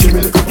girl, just give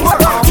me the good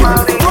work. Give me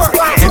the good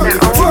work. Give me the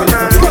good work.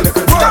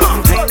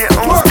 Give me the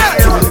good work.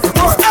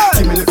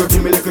 Give me the good.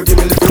 Give me the good. Give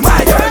me the good. My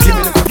girl, give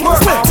me the good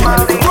work. Give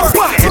me the good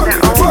work. Give me the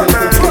good work.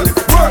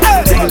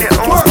 Give me the good work. Give me the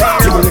good work.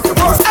 Give me the good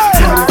work.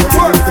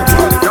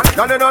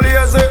 You're not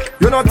lazy,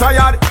 you're not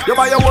tired. You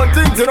buy your own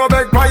things, you don't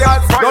beg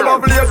prayers. No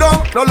love lay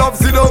down, no love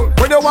sit down.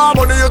 When you want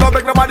money, you don't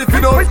beg nobody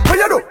feed down. What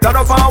you do? Turn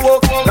up and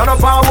walk, turn up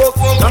and walk,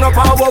 turn up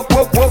and walk,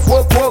 walk.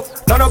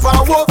 Turn up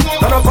and walk,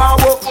 turn up and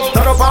walk,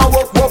 turn up and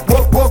walk.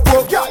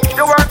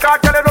 You work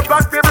hard, get it up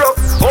like the broke.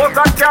 Hold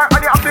that car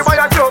and you have to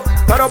buy a joke.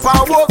 Turn up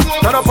and walk,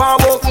 turn up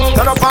and walk,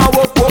 turn up and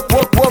walk.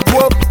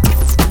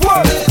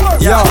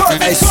 Yo,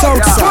 hey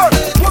Southside.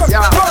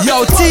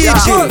 Yo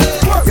TG.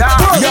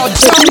 Yo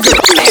Jungle.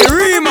 Hey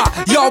Rima.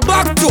 Yo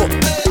Backto.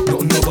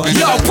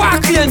 Yo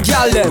Parkland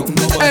gal them.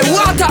 Hey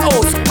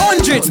Waterhouse.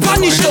 100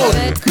 Spanish Town.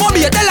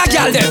 Mommy tell a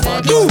gal them.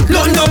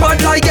 Nothing no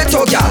bad like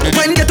ghetto gal.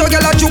 When ghetto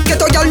gal a juke,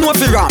 ghetto gal no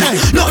fi ram.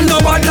 Nothing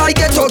no bad like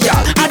ghetto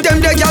gal. And them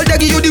the gal they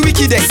give you the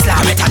wickedest.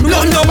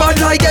 Nothing no bad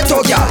like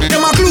ghetto gal.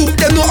 Them a clue,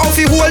 them know how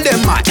fi hold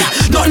them mad.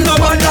 Nothing no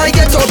bad like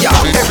ghetto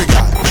gal. Every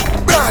gal.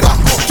 Brother,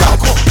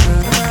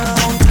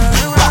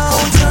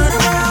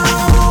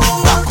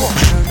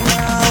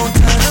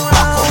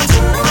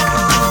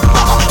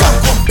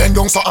 bend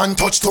down so and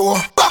touch toe.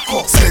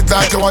 Sit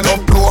like you want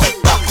up blow.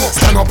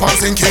 Stand up and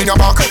sink in your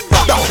back.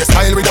 Down the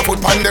style with your foot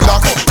on the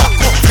block.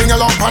 Fling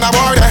along on a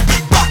board.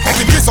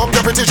 Make it kiss up your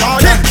pretty jaw.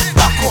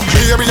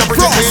 Baby you're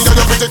pretty clean,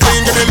 you're pretty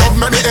clean. Give me love,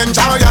 make me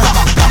enjoy.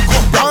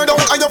 Ride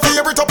down on your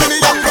favorite up in the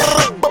young.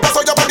 But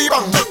so your body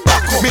bang.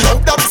 Me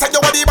love that side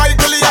your body by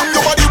billion.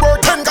 Your body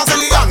worth 10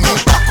 gazillion.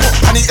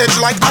 On the edge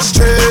like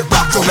ashtray.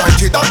 So like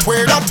it that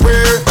way, that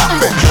way.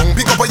 Bend down,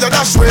 pick up on your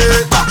dash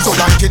way. So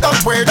like it that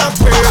way, that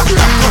way.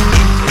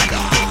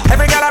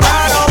 Every girl I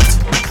ride out,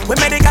 we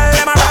medical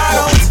them I ride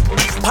out.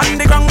 On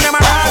the ground them I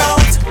ride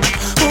out.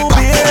 Ooh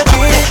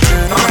baby,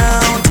 turn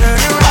around, turn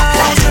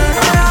around, turn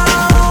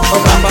around.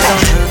 Oh bam bam,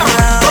 turn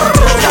around,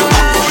 turn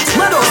around.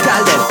 Mados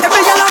gal them.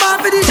 Every girl I'm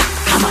out for this.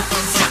 Hammer,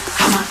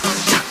 hammer,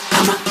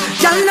 hammer.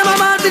 Gal them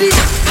I'm out for this.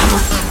 Hammer,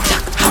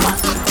 hammer,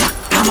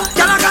 hammer.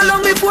 Gal I call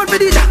on me phone for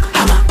this.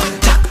 Hammer,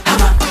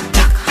 hammer,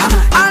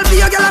 hammer. I'll be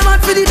a gal I'm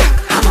out for this.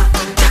 Hammer,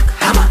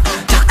 hammer,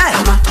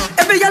 hammer.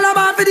 Every girl I'm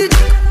out for this.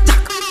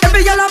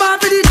 Every girl I'm out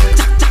for this.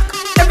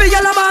 Every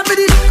girl I'm out for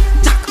this.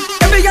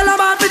 Every girl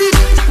I'm out for this.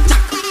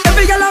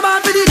 Every girl I'm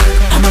out for this.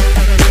 Hammer,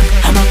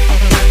 hammer,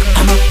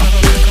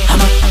 hammer,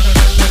 hammer,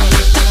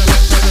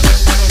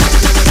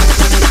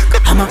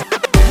 hammer.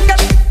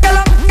 Girl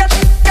up,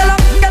 girl up, girl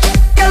up,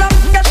 girl up,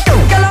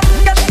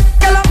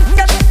 girl up,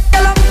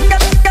 girl up,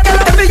 girl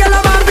up. Every girl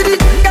I'm out for this.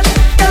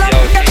 Girl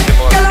up, girl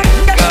up, girl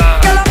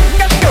up,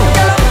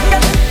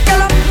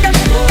 girl up, girl up.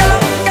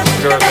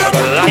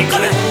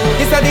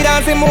 This a the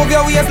dancing move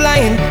your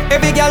waistline.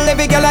 Every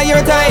girl are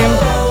your time.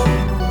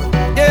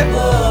 Yeah.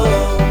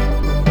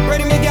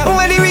 Ready me girl.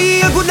 When the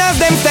real goodness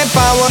them step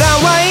forward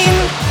and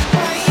whine.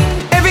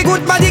 Every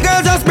good body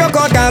girl just broke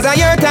out cause of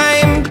your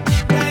time.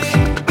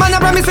 Man I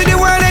promise you the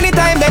world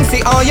anytime them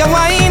see all your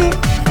wine.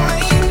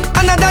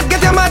 And that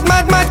get you mad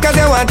cause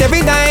you want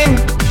every time.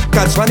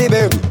 Catch funny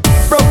babe.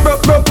 Broke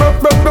it on.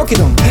 Broke it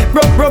on.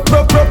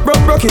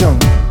 Broke it on.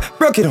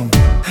 Broke it on.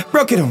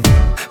 Broke it on.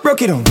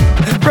 Broke it on.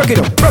 Broke it on. Broke it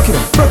on.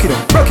 Broke it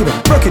on. Broke it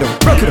on. Broke it on. Broke it on.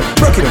 Broke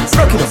it on.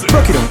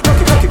 Broke it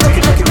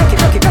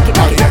on.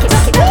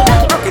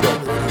 Broke it on.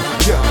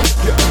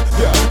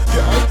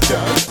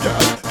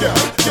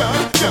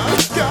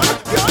 Yeah.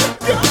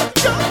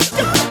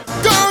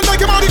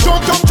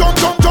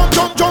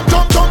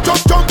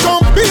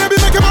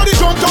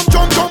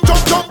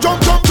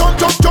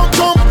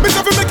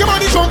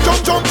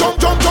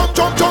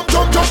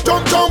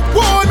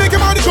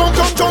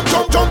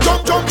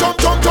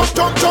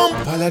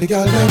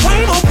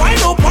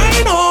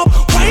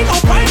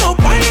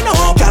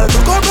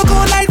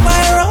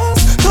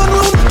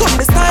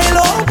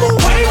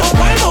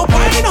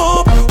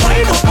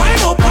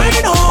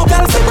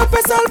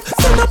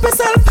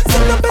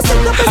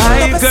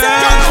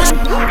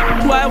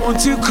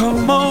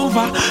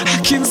 over.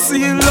 I can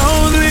see you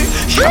lonely.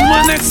 You're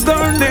my next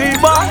door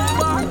neighbor.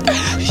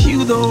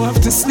 You don't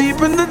have to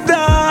sleep in the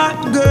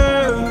dark,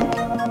 girl.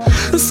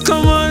 Just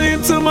come on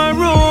into my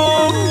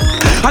room.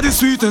 At the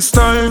sweetest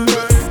time,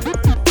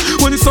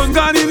 when the sun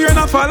gone in here and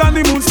I fall and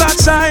the moon start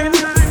shine.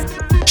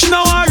 She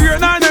know I hear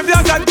and I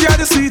never got here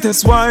the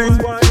sweetest wine.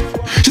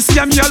 She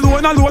see me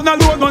alone,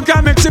 one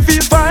can make she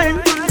feel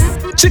fine.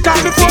 She call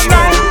me for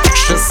night.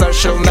 She said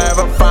she'll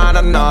never find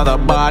another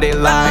body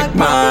like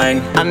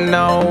mine. I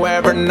know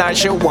every night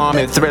she'll want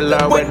me, thrill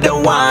her with the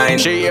wine.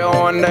 She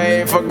one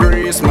day for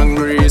grease my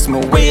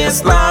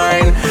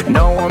waistline.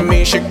 Knowing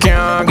me, she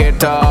can't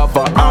get off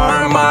of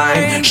her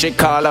mind. She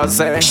call her,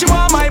 say she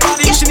want my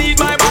body, she need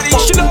my body,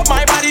 she love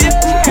my body,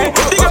 yeah.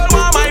 The girl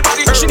want my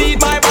body, she need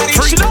my body,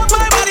 she love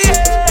my body,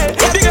 yeah.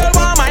 The girl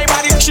want my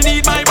body, she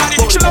need my body,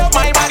 she love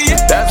my body,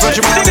 yeah. That's what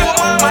you want. The girl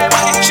want my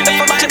body, she need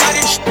my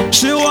body.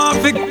 She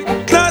want to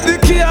not the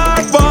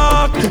car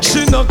back.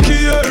 She no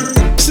care,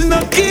 she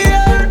no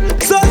care.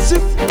 So she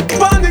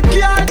on the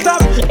car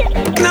top,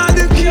 not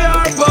the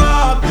car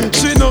back.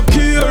 She no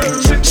care,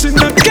 she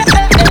no care.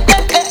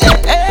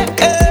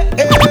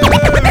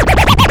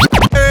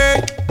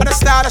 Hey, on the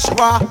start of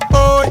Shiwa,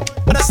 oh,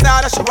 on the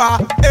start of Shiwa,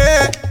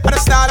 hey, on the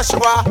start of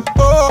Shiwa,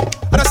 oh,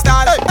 on the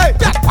start. Hey,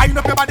 wind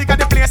up your body, got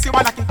the place you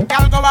want like it.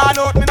 Girl go all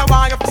out, me no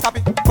want you to stop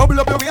it. Bubble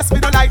up your waist, me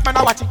no like, man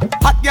I watch it.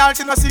 Hot girl,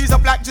 she no seize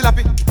up like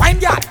jalopy. Wine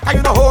girl, can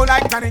you no hold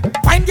like Danny?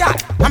 Wine girl,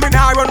 I mean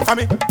I run for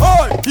me.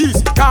 Hold,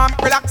 easy, calm,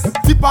 relax.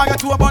 Tip on your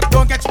toe, but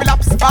don't catch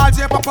relapse. Ball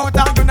shape up out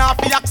and do not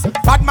be axe.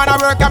 Bad man I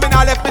work, I mean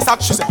I left me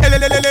sack. She say, le.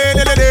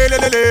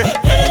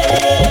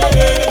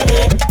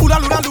 Ooh la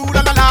la la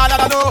la la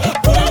la la.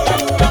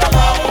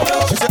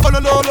 She say, oh la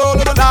la la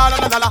la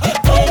la la la.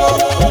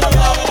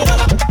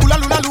 Ooh la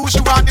la la, she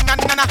want the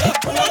na.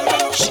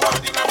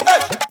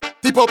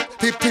 Tip up,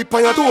 tip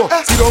on your toe.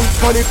 Sit down,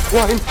 pan it,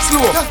 wine,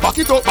 slow. Back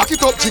it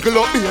up, jiggle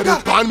up, baby.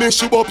 Pan me,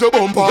 shoot up your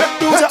bumper.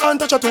 Use your hand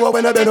touch your toe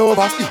when you bend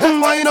over.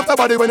 Wind up the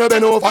body when you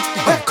bend over.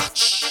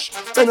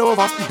 Bend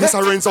over. Yes, I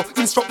rinse up.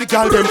 Instruct the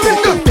girl them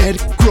take. Bed,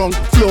 ground,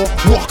 floor,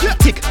 walk,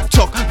 tick,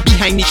 tock,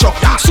 behind the truck.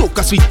 Soak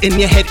a sweet in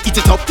your head, eat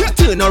it up.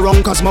 Turn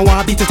around, cause my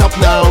want beat it up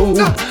now.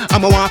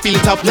 I'ma want feel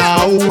it up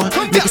now.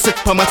 Make it sit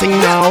for my thing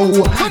now.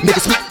 Make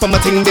it split for my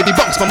thing, baby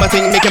bounce for my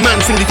thing. Make a man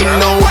sing the thing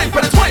now. Wipe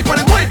on it, wipe on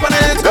it, wipe on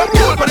it.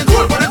 Roll on it,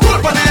 roll on it,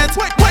 roll on it.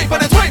 Wipe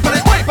on it, wipe on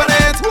it, wipe on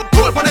it.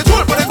 Roll on it,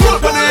 roll on it, roll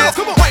on it.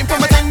 Come on, wipe for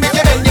my thing, make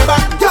it bend your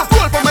back.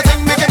 Roll for my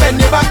thing, make it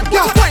bend your back.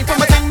 Wipe for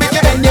my thing, make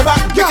it bend your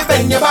back. Make it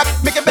bend your back,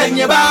 make it bend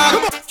your back.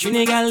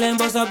 Trini gal them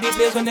bust up the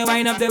place when they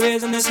wind up the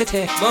waist in the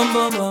city. Boom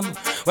boom boom.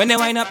 When they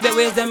wind up the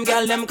waist, them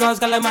gal them cause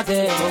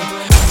calamity.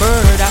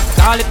 Murder,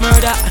 call it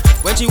murder.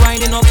 When she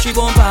winding up, she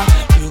bumper.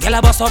 Girl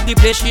a bust up the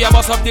place, she a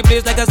bust up the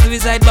place like a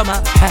suicide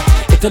bomber.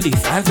 Italy,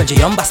 France,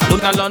 Belgium,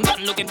 Barcelona,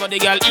 London, looking for the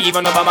girl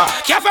even Obama.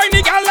 Can't find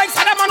the girl like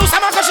Saddam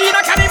Hussein, cause she in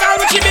a carnival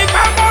with she big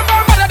bam bam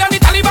bam. Better than the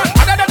Taliban,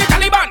 better than the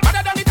Taliban,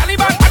 better than the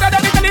Taliban, better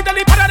than the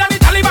Taliban, better than the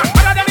Taliban,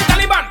 better than the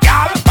Taliban.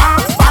 Girl,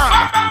 bam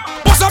bam.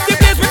 Bust up the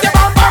place with the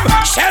bam bam.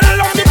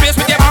 Shell up the place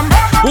with the bam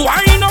bam.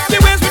 Wind up the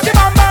waist with the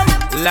bam bam.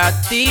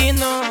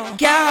 Latino,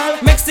 girl,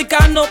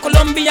 Mexicano,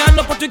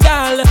 Colombiano,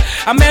 Portugal,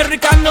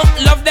 Americano,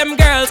 love them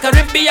girls,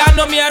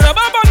 Caribbeano, me a rub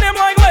up on them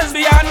like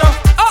lesbiano.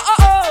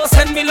 Oh,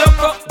 send me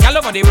loco, girl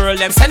over the world,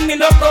 them send me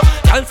loco,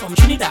 girl from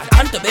Trinidad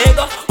and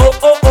Tobago.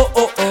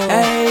 Oh.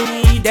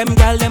 Hey, them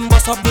girl, them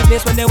bust up the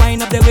place when they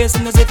wind up their waist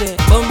in the city.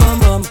 Boom, boom,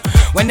 boom.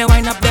 When they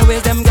wind up their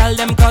waist, them girl,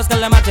 them cause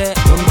calamity.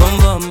 Boom, boom,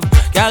 boom.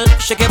 Girl,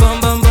 shake it,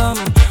 boom, boom, boom.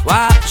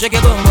 Wah, shake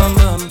it, boom, boom,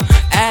 boom.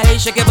 Hey,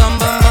 shake it, boom,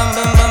 boom, boom,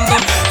 boom, boom,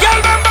 boom. Girl,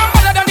 boom, boom.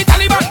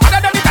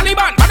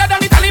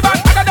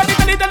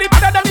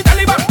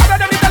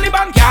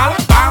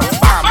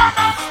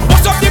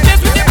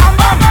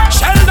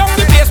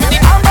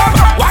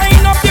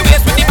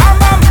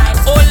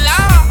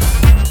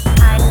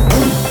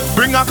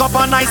 Cup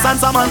of nice and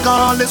some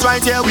alcohol is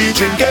right here we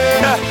drinking.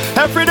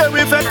 Every day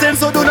we fetting,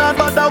 so do not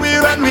bother we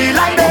when we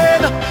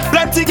lighting.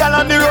 Plenty gal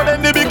on the road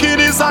in the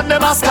bikinis and the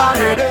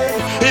masquerade.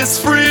 It's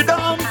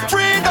freedom,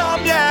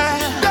 yeah.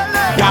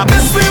 Yeah,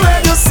 miss me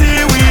when you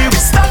see we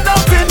stand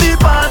up in the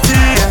party.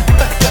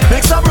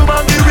 Make some room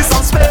and give me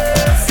some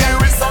space.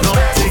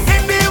 Nothing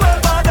in the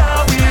world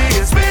bother we.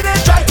 It's we they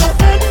try to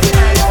end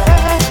me.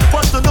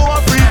 Want to know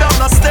our freedom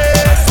not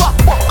stays.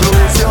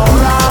 Close your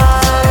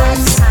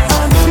eyes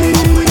and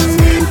feel.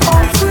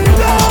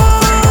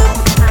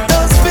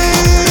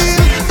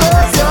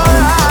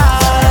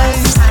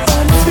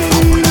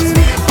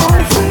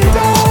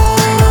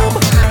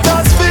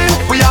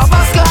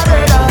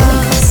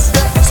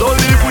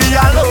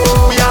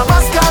 Alone.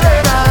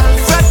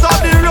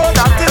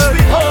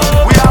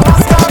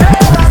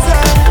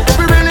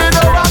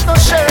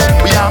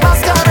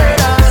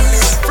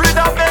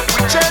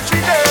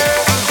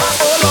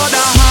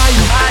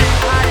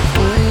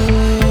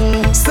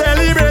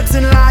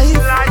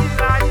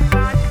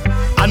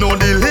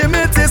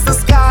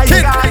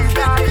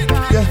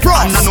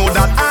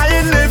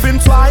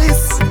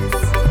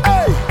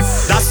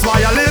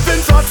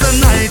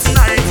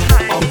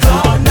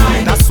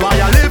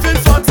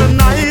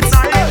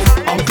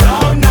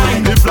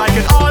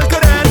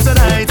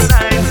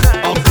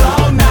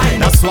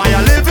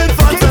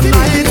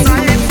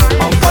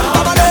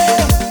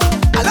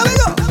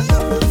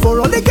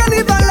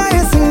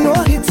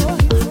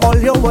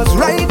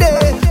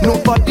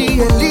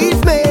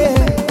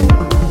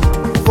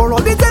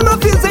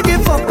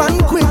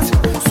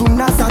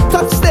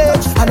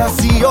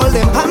 see all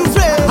them hands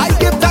raised. I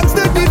give thanks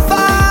to the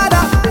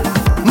Father,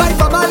 my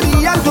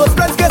family and close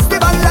friends, guess they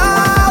man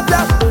love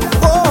them.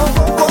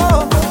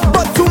 Oh,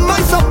 but to my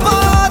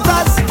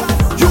supporters,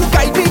 you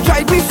guide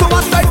me, so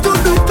I strive to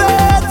do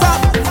better.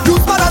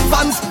 Youth man and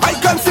fans, I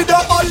consider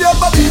all your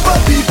people.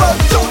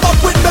 Jump up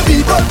with the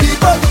people.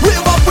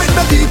 Wave up with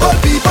the people.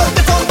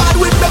 Get on bad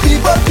with the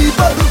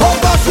people.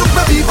 Hold us with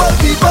the people.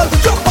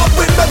 Jump up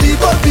with the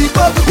people.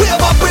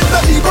 Wave up with the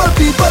people.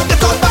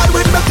 Get on bad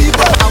with the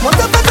people. I want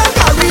to bet and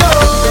carry on.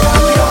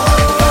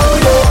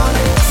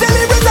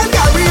 Celebrate and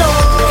carry on.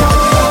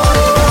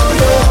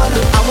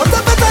 I want to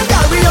bet and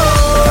carry on.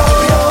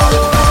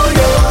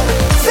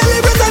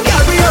 Celebrate and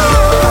carry on.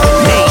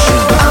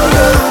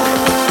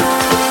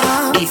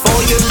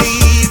 Before you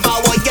leave, I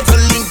want you to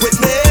link with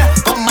me.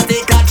 Come and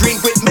take a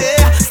drink with me.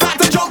 Start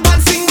to jump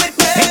and sing with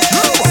me.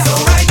 So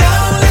right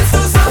now, let's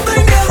do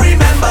something to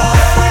remember.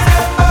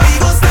 We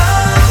gon'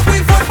 start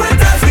with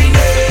footprint as we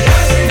need.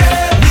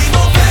 We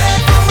gon' play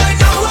from right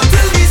now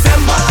until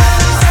December.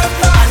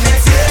 And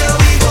next year,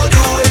 we gon'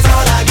 do it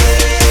all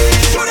again.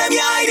 Show them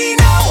your ID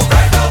now.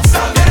 Right now,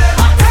 stop them.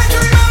 Time to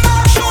remember.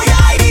 Show your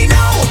ID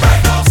now.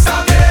 Right now,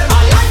 stop them.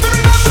 I like to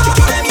remember. Show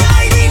them your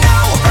ID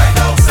now. Right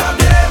now, stop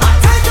them.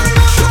 Time to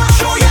remember.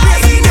 Show your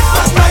ID now.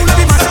 Right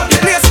now, stop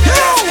them.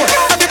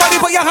 Everybody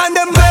put your hand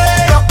them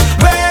way up.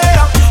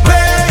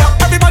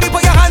 Everybody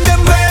put your hand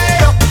them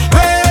way up.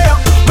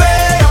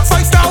 So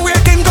I start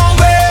waiting, go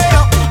way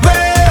up.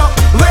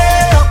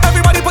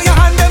 Everybody put your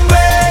hand them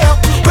way up.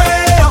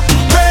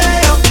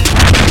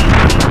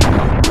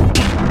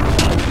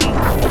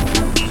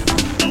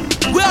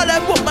 Where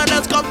them woman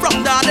has come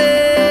from,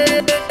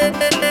 daddy?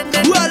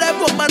 Where them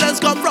woman has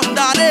come from,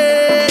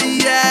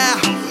 daddy? Yeah.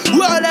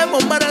 Where them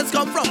woman has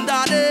come from,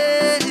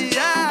 daddy?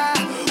 Yeah.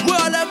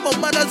 Where them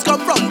woman has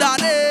come from,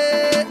 daddy?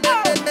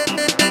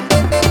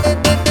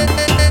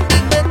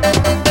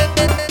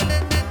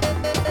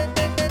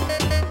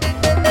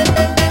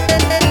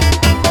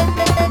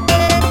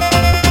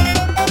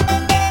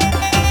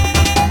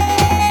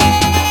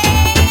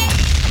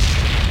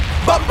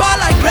 Bumper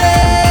like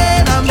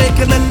rain, I'm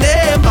making a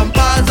name.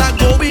 Bumpers are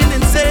going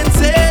insane,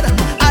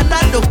 and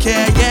I don't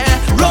care, yeah.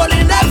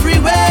 Rolling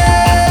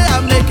everywhere,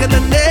 I'm making a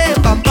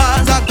name.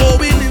 Bumpers are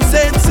going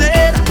insane,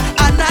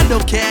 and I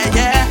don't care,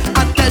 yeah.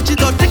 And tell you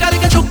don't think I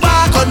get you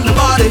back on the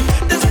body.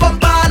 This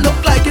bumper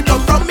look like it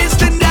come from Miss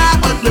Linda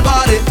on the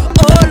body.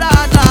 Oh la.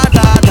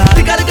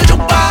 Think I get you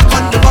back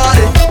on the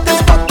body.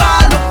 This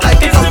bumper look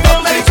like it come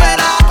from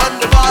Venezuela on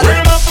the body.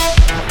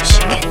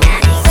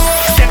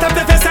 Set up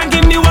the face and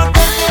give me one.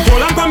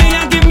 Hold on for me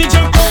and give me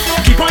jump.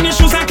 Keep on your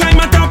shoes and climb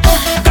on top.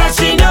 Cause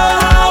she know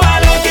how I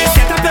like it.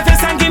 Set up the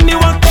face and give me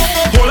one.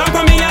 Hold on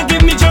for me and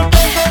give me jump.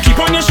 Keep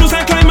on your shoes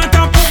and climb on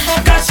top.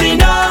 Cause she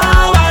know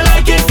how I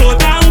like it. Go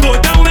down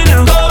when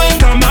I'm going.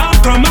 Come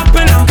up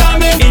and I'm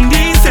coming. In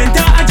the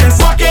center I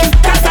just walking.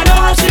 Cause I know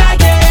how she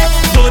like it.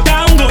 Go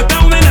down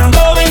when I'm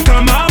going.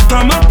 Come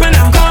up and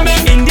I'm coming.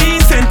 In the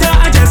center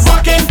I just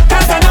walking.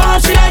 Cause I know how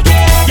she like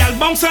it. Y'all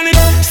bounce on it,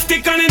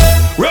 stick on it,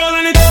 roll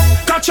on it,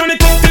 catch on it.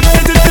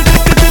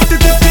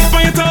 Tip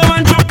on your toe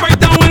and drop right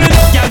down on it.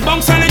 Y'all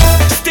bounce on it,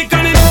 stick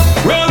on it,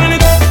 roll on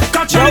it,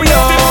 catch on it.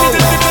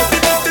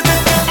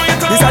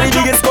 These are the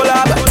biggest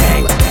collab.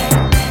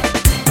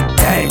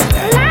 Dang.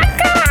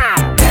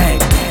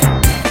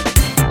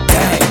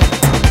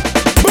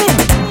 Boom.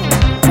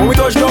 When we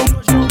touch down,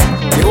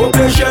 the whole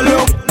place shell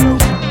down.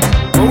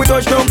 When we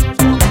touch down,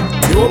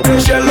 the whole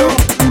place shell down.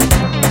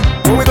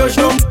 When we touch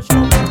down,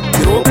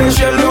 the whole place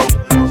shell down.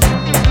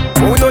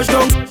 When we touch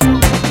down,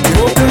 the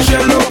whole place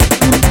shell down.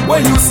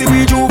 When you see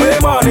we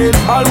Juve morning,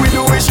 all we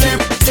do is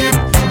chip.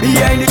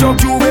 Behind the truck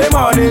Juve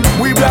morning,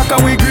 we black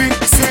and we green,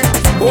 sick.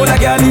 All a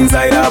girl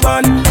inside a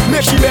van,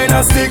 make she bend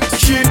and stick,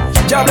 shit.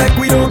 Job like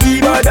we don't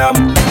give a damn,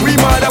 we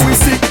mad and we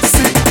sick.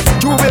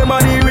 Juve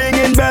money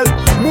ringing bell,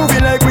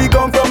 moving like we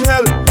come from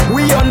hell.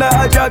 We under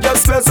a jab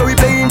spell, so we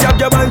playing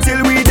jab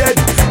until we dead.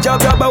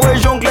 Jab away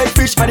junk like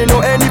fish, and you know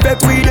any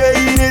bet we dey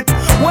in it.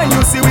 When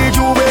you see we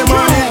Juve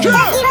morning,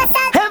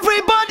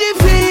 Everybody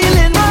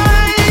feeling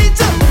right.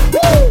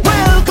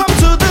 Welcome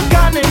to the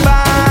carnival.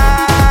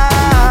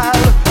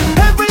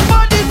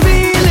 Everybody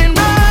feeling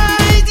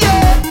right,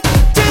 yeah.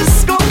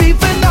 This gon' be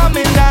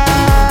phenomenal.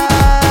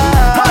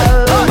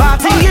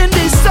 Party in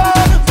the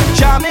sun,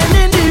 jamming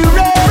in the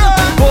rain,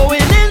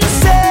 going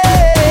insane.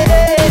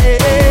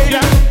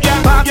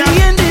 Party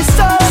in the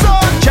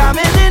sun,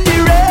 jamming in the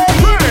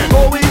rain,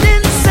 going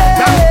insane.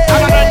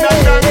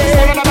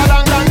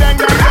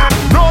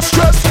 No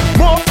stress,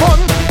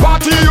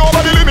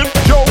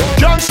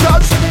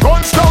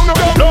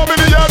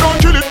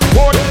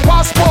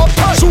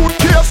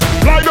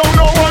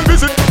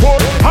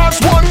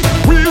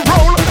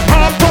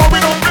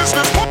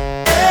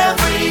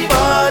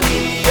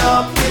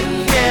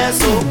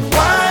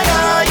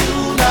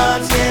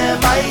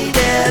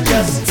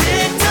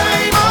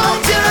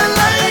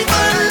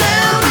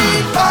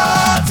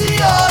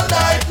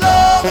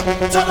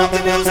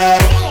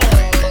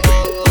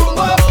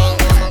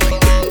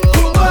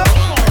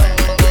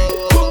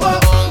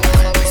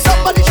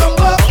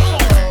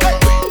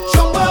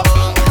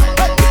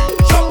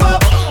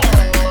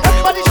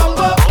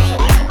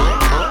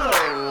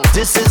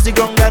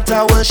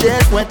 will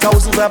shake when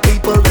thousands of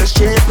people will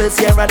shake. Let's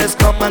hear I just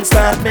come and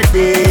start me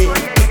day.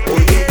 Oh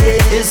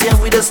yeah, is here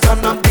we just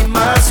turn up the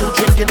mass, who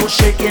drinking, who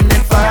shaking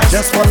and fast.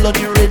 Just follow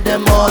the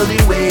rhythm all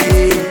the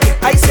way.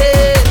 I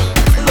say,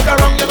 look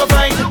around you go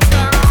find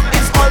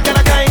it's all kind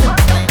of kind.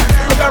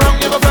 Look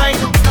around you go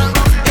find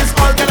it's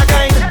all kind of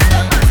kind.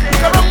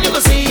 Look around you go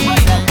see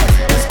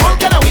it's all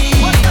kind of we.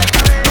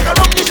 Look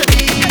around you should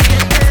be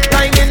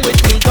climbing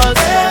with me, cause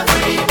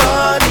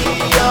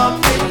everybody up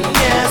in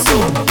here. So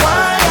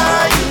why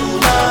are you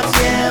not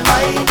here,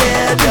 my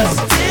dear? Just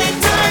take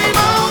time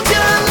out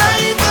your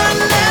life and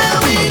let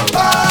me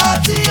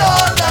party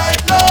all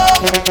night long.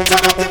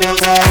 Turn up the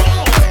music.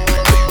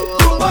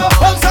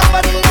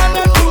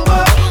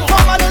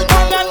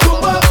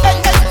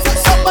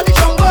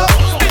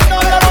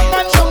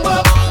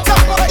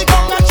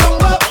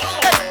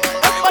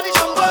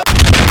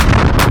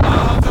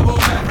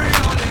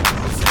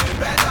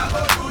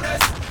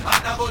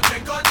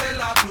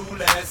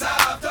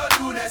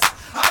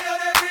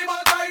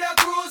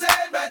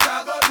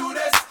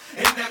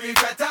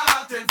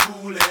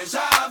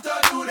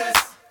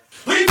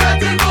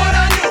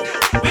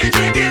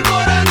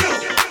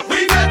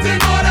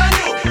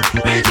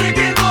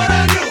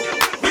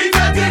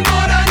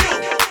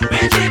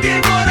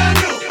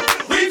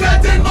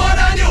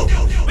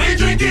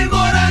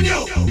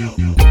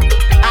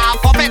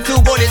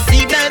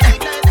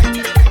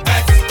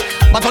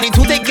 But only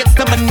 2 tickets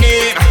to my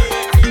name.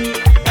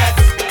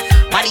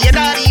 By the end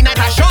of the night,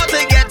 I sure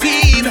to get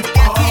in. And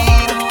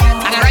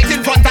I'm right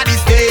in front of the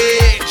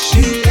stage.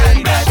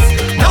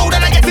 Now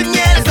that I get in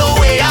here, there's no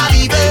way I'm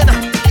leaving.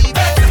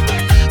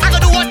 I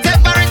gotta do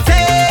whatever it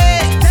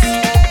takes.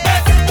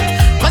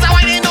 Cause I'm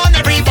whining on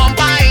every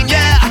bumper in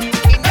here.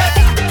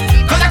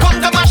 Cause I come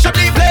to mash up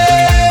the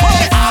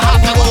place. I have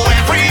to go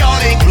every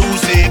all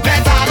inclusive.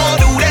 Better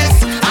go do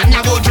this. And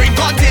I go drink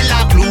until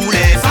I'm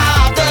clueless.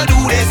 I have to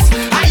do this.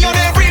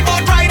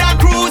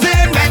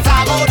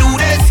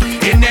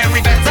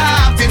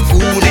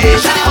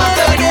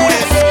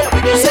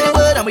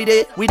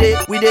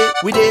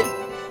 We did,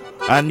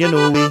 and you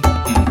know we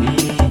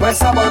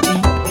press a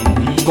button,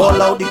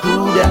 call out the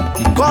crew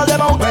them, call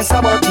them out, press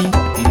a button,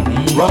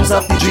 runs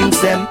up the drinks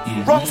them,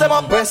 runs them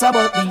up, press a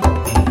button,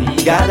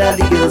 gather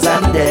the girls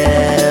and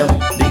them,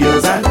 the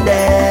girls and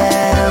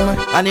them,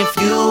 and if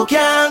you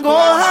can't go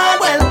hard,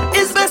 well,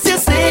 it's best you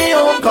stay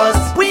home, cause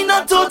we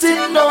not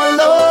toting no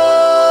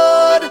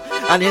load,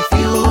 and if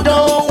you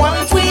don't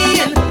want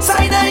we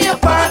inside of your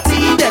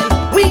party, then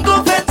we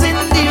go vet in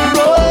the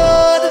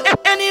road,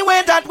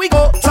 anywhere that we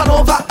go. Turn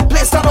over,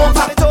 place turn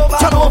over,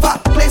 turn over,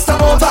 place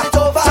turn over,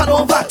 turn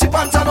over, tip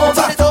and turn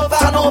over,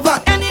 turn over.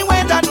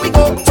 Anywhere that we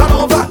go, turn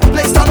over,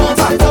 place turn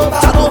over,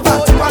 turn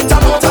over, tip and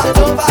turn over,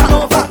 turn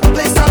over,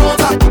 place turn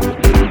over.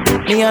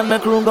 Me and my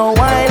crew go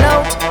wild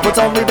out, put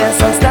on the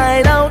best of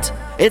style out.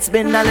 It's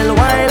been a little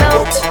while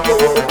out.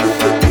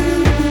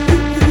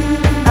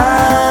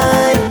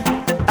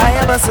 I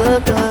have a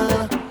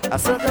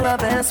circle of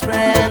best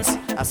friends,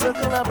 a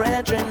circle of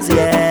brethren,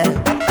 yeah.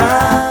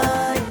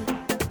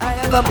 I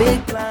have a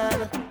big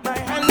plan. My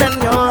hand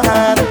in your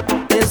hand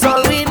is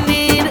all we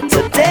need.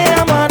 Today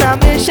I'm on a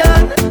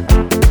mission.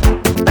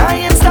 I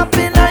ain't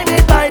stopping, I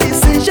made my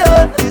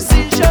decision.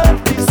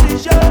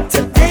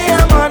 Today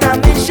I'm on a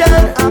mission,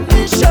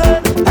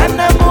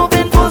 and I'm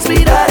moving full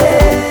speed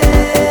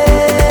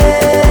ahead.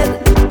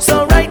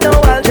 So right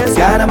now I'll just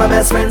gather my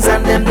best friends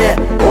and them there.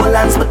 Hold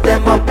hands, put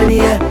them up in the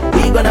air.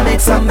 We gonna make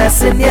some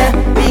mess in here.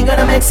 We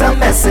gonna make some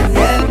mess in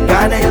here.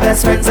 Gather your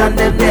best friends and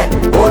them there.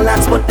 Hold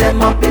hands, put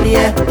them up in the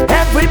air.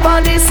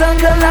 Everybody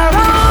circle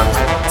around.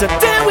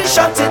 Today we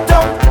shut it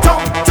down.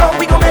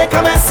 We gon' make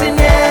a mess in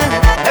here.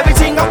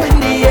 Everything up in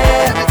the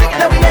air.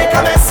 Then we make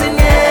a mess in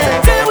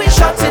here. Today we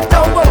shut it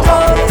down.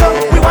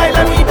 We wild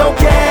and we don't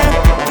care.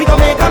 We gon'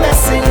 make a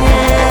mess in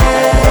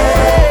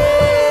here.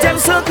 Them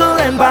circle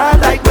and ball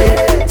like we.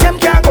 Them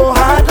can't go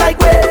hard like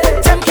we.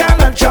 Them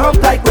cannot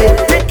jump like we.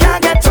 They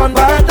can't get on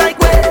bad like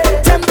we.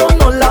 Them don't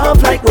know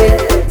love like we.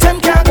 Them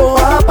can't go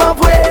up of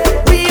way.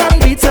 We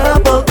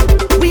unbeatable.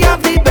 We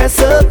have the best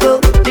circle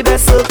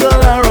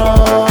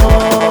around.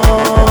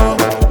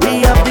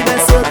 We have the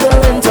best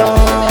circle in town.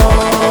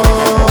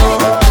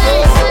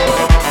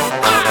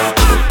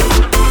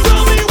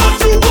 Tell me what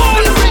you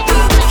want.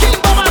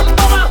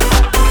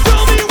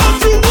 Tell me what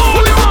you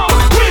want.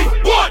 We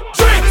want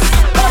drinks.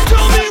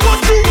 Tell me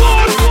what you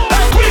want.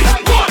 We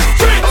want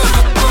drinks.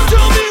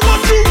 Tell me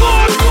what you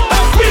want.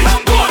 We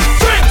want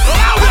drinks.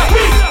 Louder.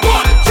 We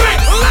want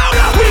drinks.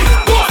 Louder. We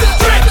want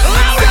drinks.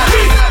 Louder.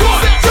 We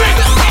want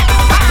drinks.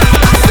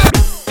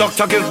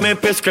 Doctor give me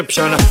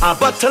prescription. A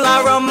bottle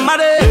of rum a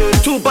day,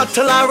 2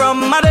 bottle of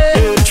rum a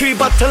day, 3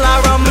 bottle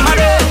of rum a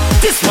day.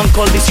 This one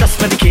called distress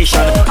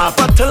medication. A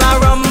bottle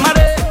of rum a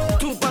day,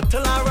 2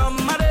 bottle of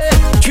rum a day,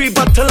 3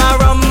 bottle of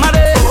rum a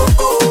day.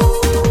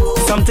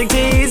 Something to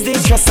ease the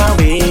stress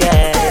away,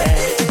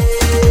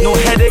 yeah. No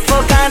headache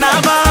for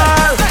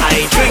carnival.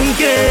 I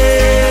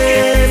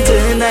drinking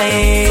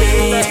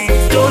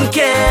tonight. Don't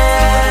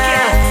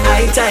care,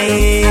 I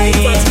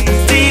tight.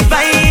 The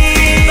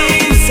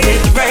vibes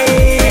hit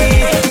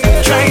right.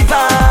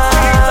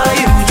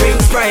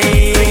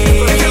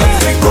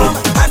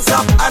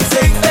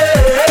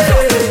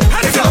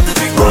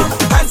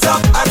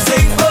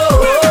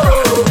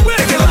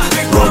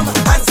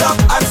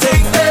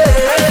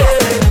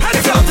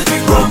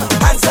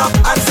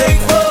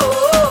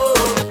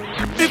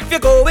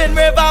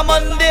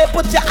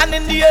 put your hand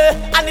in the air,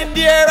 hand in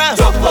the air.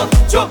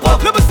 Jump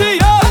up, let me see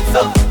ya.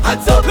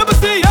 Hands up, let me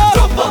see ya.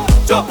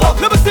 Jump up,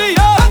 let me see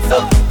ya.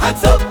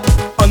 Hands up.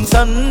 On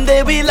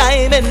Sunday we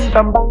liming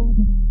from bar.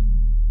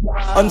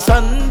 On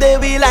Sunday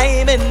we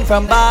liming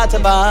from bar to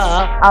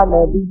bar. And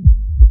every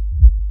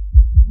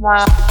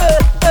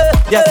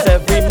yes,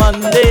 every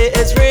Monday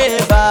is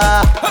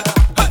river.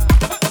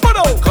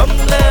 Come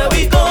let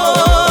we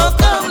go,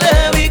 come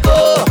let we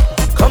go,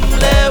 come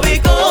let we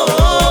go,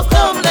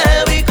 come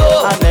let we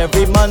go. And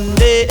every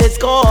Monday is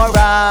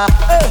Cora.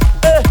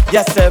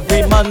 Yes,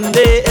 every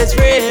Monday is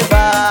river.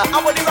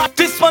 I want to rock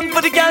this one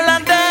for the girl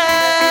and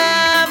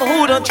them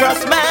who don't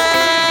trust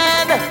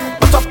man.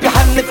 Put up your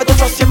hand if you don't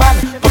trust your man.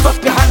 Put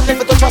up your hand if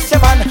you don't trust your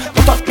man.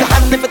 Put up your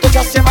hand if you don't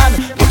trust your man.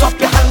 Put up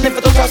your hand if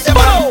you don't trust your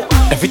man.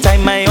 Every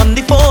time I on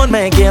the phone,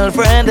 my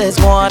girlfriend is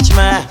watch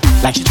me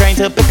like she trying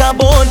to pick a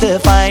bone to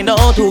find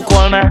out who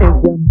call me.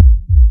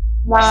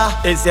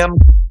 Is him?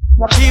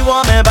 She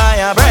want me buy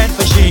a bread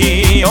for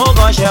she. Oh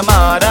gosh, your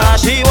mother.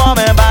 She want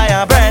me buy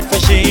a bread for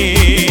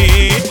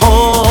she.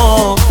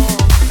 Oh,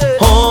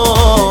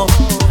 oh.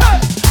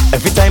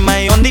 Every time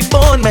I on the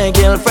phone, my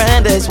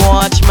girlfriend is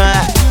watch me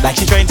like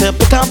she trying to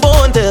pick a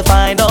bone to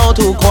find out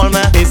who call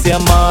me. Is your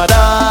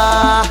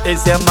mother?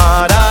 Is your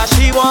mother?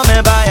 She want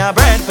me buy a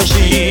bread for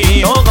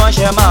she. Oh gosh,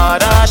 your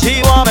mother.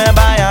 She want me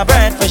buy a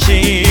bread for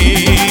she.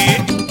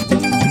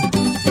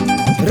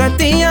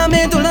 Ratia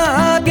में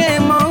दुल्हा के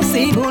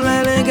मौसी भूल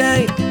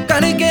गई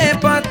करके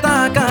पता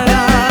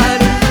करार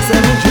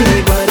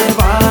समझी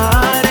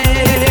बरबारे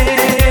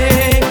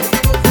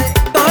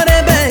तोरे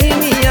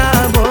बहनिया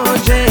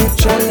बोझे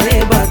चले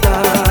बता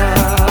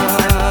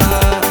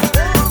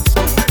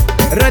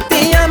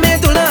रतिया में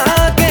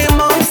दुल्हा के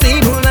मौसी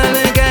भूल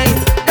गई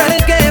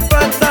करके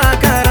पता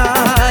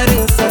करार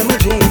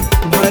समझी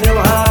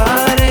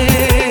बरबारे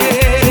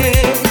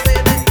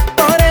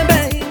तोरे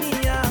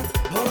बहनिया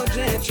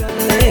बोझे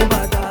चले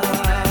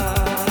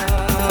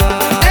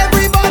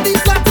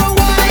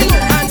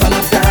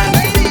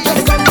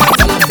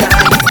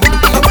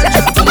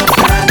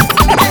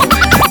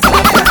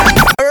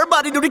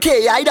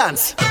I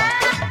dance.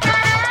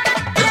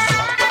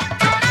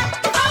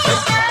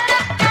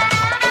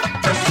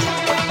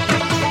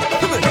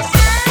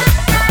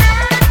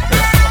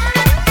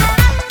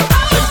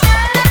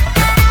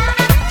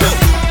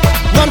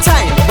 One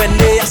time when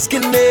they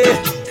asking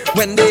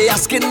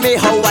me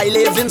how I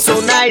living so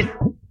nice.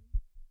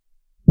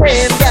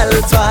 Same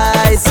girl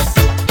twice.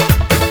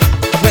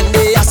 When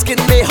they asking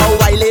me how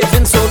I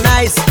living so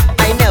nice,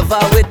 I never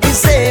with the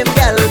same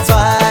girl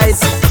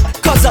twice.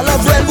 Cause I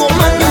love real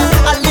woman,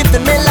 I live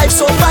in my life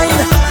so fine.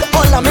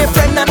 All of my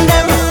friends and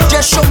them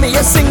just show me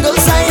a single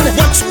sign.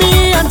 Watch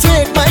me and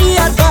take my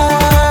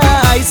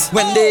advice.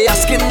 When they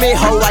asking me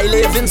how I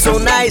living so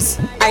nice,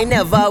 I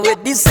never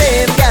with the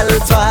same girl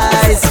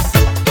twice.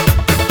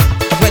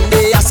 When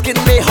they asking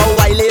me how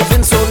I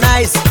living so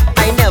nice,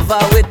 I never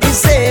with the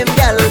same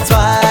girl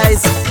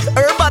twice.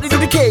 Everybody do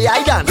the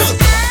K.I. dance.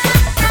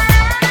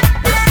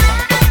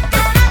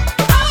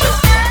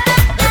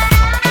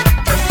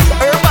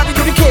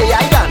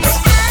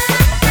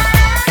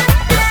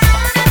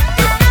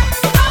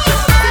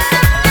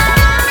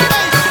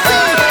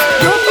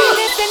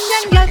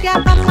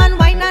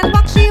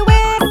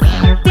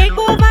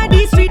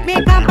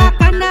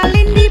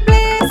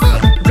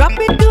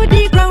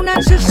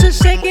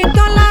 Shake it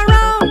all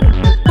around.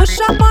 Push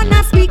up on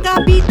a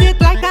speaker, beat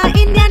it like an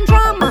Indian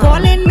drum.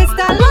 Calling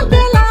Mr.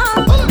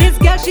 Lotella. This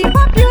girl she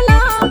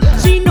popular.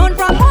 She known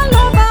from all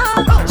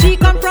over. She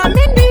come from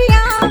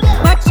India,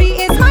 but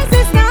she is my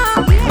sister,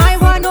 my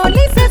one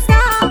only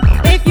sister.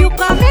 If you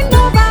coming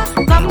over,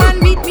 come and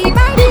meet me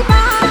by the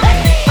bar.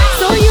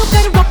 So you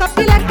can walk up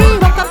the ladki,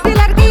 walk up the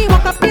ladki,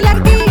 walk up the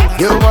ladki.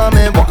 You want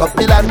me walk up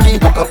the ladki,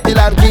 walk up the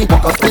ladki,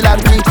 walk up the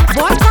ladki.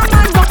 Boy, come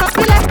and walk up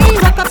the ladki,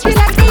 walk up the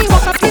ladki,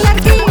 walk up the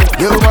ladki.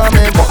 You want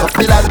me walk up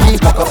the ladki,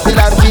 walk up the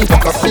ladki,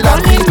 walk up the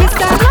ladki.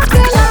 Mr.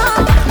 Lotella,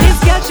 this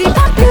girl she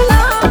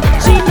popular.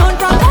 She known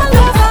from all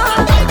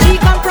over. She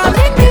come from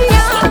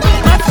India,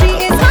 but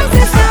she is my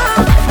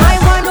sister,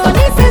 my one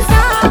only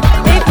sister.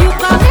 If you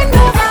coming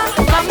over,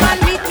 come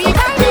and meet me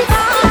by the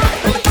bar.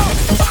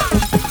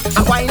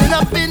 I'm winding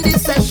up in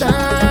this session.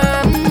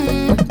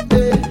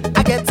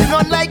 I getting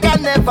on like I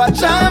never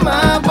jam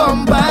a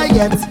bumper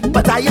yet,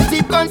 but I use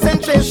deep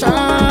concentration.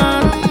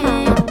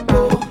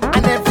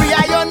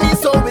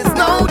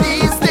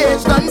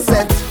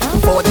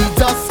 For the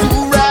dust to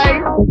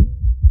rise.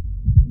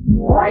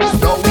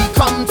 Now we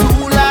come to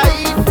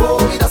life. Oh,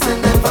 we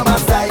doesn't end from our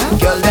side.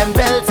 Girl, them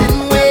belt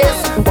in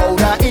waist,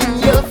 powder in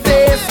your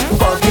face,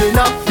 bugging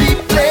up the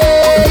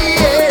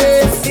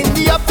place. In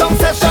the uptown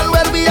session,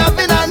 well, we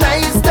having a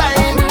nice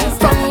time.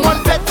 From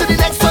one bed to the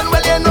next one,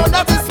 well, you know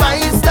that is my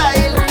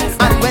style.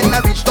 And when I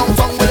reach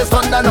downtown, well, it's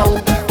thunder now.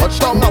 Touch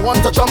down, I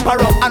want to jump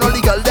around. And all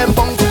the girl, them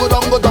bound to go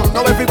down, go down.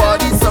 Now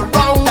everybody's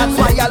around. That's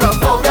why I love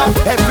powder.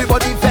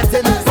 Everybody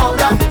fetting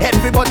powder.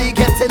 Everybody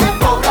getting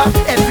powder.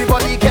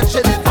 Everybody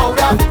catching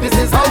powder. This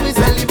is how we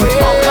celebrate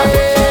powder.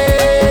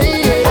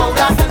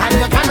 And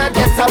you cannot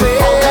get away.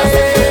 Powder.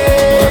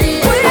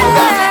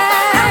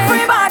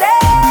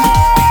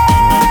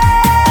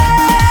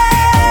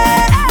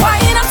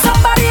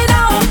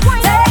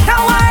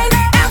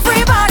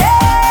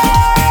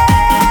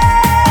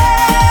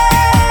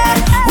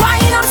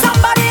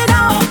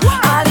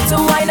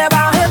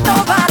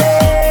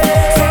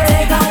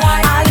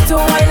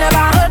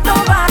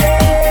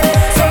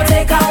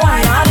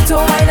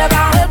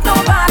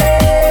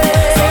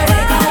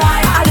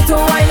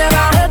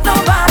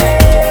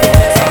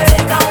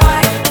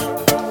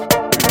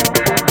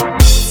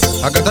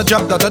 I got a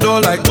job that I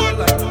don't like.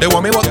 They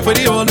want me work for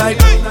the whole night.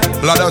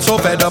 Lord, I'm so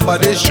fed up by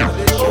this shit.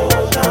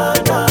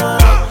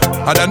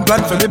 I done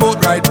plan for the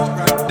boat ride.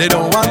 They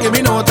don't want give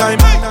me no time,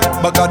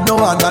 but God know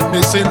I'm not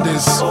missing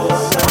this.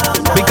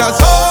 Because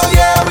oh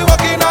yeah, we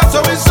working hard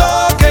so it's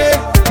okay.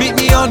 Meet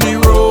me on the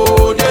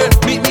road, yeah.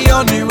 Meet me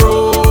on the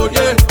road,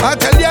 yeah. I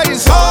tell ya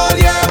it's all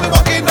yeah, we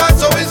working hard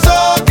so it's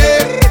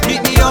okay.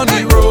 Meet me on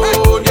the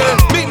road, yeah.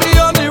 Meet me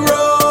on the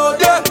road,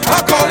 yeah.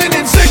 I'm calling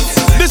in sick.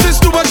 This is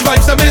too much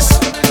vibes to miss.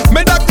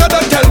 My doctor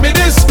don't tell me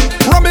this.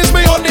 Promise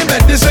me on the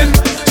medicine.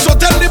 So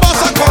tell the boss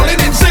I'm calling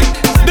in sick.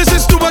 This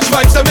is too much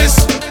vibes to miss.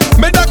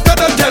 My doctor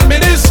don't tell me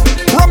this.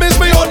 Promise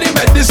me on the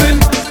medicine.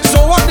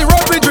 So on the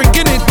road we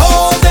drinking it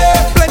all day.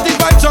 Plenty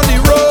vibes on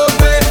the road,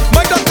 man.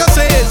 My doctor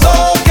say it's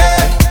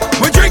okay.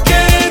 We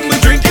drinking,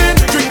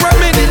 drink rum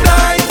in the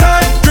night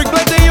time. Drink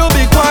plenty, you'll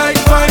be quite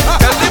fine.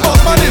 Tell the boss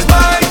man it's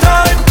my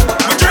time.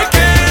 We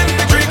drinking.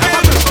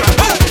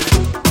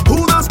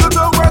 Who does go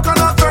to work on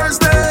a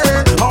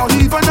Thursday or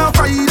even a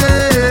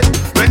Friday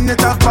when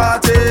it have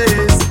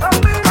parties?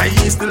 I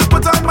still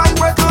put on my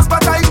work clothes,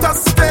 but I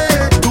just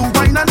stay to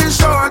wine and the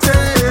shorty.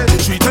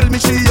 She tell me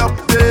she up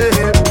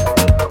there.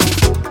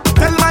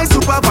 Tell my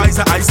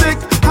supervisor I sick,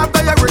 have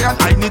diarrhea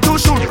and I need to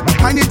shoot.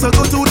 I need to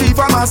go to the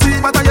pharmacy,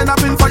 but I end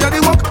up in fire the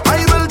work.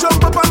 I will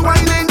jump up and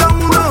whining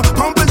down,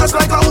 pumping just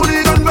like a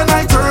hooligan when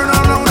I turn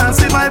around and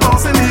see my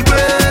boss in the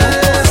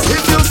place.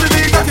 If you see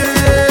me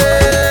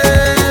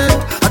again,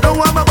 I don't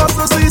want my boss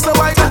to see, so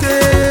I got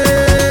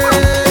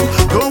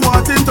it. Don't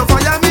want him to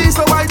fire me,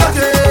 so I got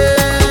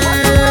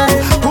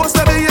it. Post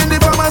to be in the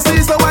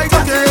pharmacy, so I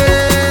got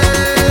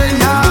it.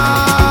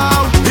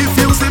 Now, if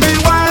you see me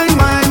wine,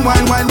 and I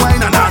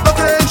got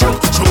it, choke,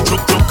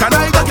 and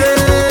I got it.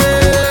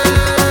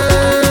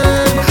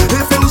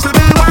 If you see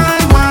me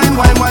wine,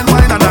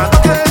 and I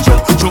got it,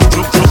 choke,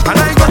 and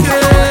I got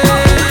it.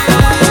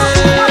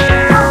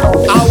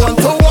 I want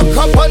to walk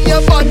up on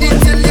your body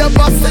till you're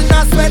busting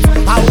a sweat.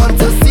 I want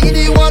to see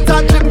the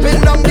water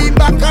dripping down the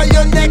back of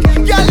your neck.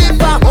 Girl,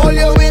 if I hold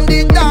you in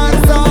the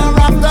dance or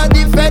after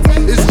the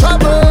fete, it's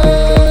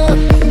trouble,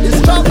 it's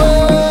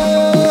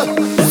trouble.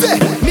 Say,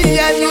 me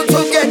and you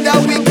together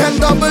we can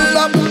double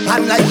up.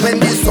 And like when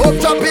the soap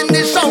drop in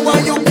the shower,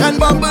 you can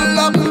bubble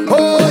up.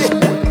 Oh,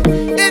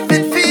 if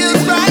it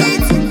feels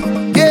right,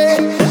 yeah,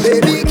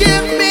 baby,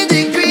 give me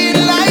the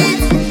green light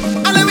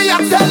and let me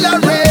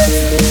accelerate.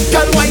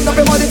 Girl, wind up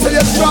your body till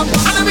you drop,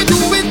 and let me do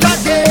it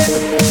again.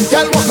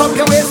 Girl, walk up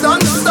your waist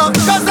non-stop,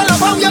 cause I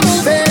love how you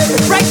move it.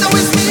 Right now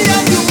it's me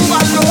and you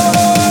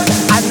alone.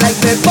 And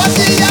like the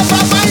body of a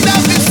mind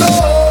of its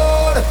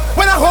own.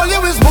 When I hold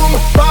you it's boom,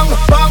 bang,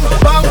 bang,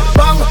 bang,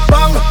 bang,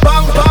 bang,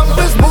 bang, bang.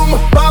 It's boom,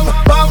 bang,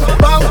 bang,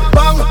 bang,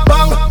 bang,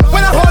 bang. When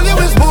I hold you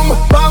it's boom,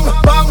 bang,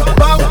 bang,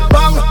 bang,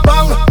 bang,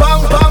 bang,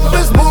 bang, bang.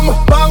 It's boom,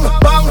 bang,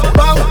 bang,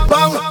 bang,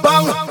 bang,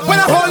 bang. When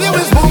I hold you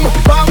it's boom,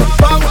 bang,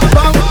 bang,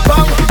 bang,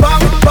 bang,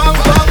 bang, bang,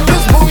 bang.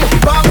 It's boom,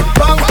 bang,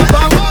 bang,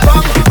 bang,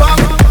 bang, bang.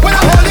 When I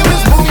hold you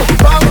it's boom,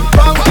 bang,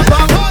 bang,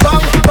 bang,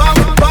 bang, bang,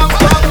 bang,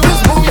 bang.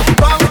 It's boom,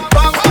 bang,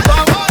 bang,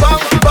 bang,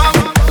 bang, bang.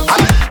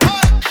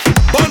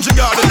 Bungee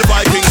guard in the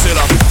Viking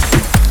setup.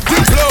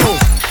 Diplo,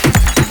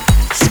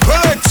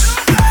 Skrillex.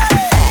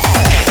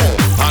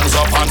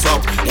 Hands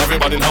up,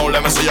 everybody in hole,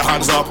 let me see your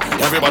hands up.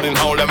 Everybody in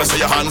hole, let me see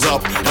your hands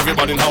up.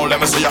 Everybody in hole, let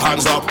me see your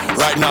hands up.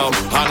 Right now,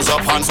 hands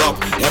up, hands up.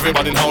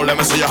 Everybody in hole, let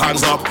me see your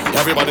hands up.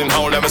 Everybody in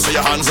hole, let me see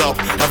your hands up.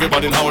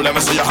 Everybody in hole, let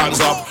me see your hands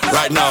up.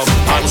 Right now,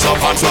 hands up,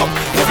 hands up.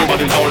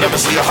 Everybody in hole, let me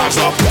see your hands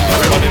up.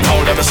 Everybody in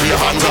hole, let me see your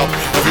hands up.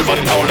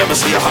 Everybody in hole, let me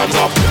see your hands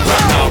up.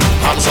 Right now,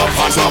 hands up,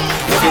 hands up.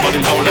 Everybody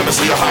in hole, let me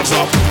see your hands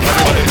up.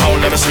 Everybody in hole,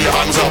 let me see your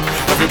hands up.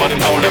 Everybody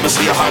in hole, let me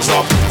see your hands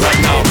up. Right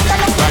now,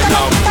 right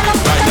now,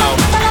 right now,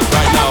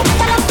 right now,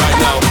 right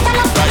now, right now,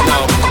 right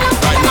now,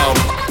 right now,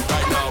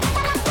 right now,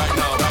 right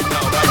now,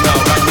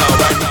 right now, right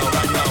now, right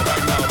now,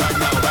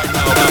 right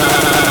now.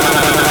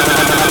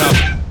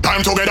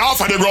 Time to get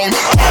off of the ground.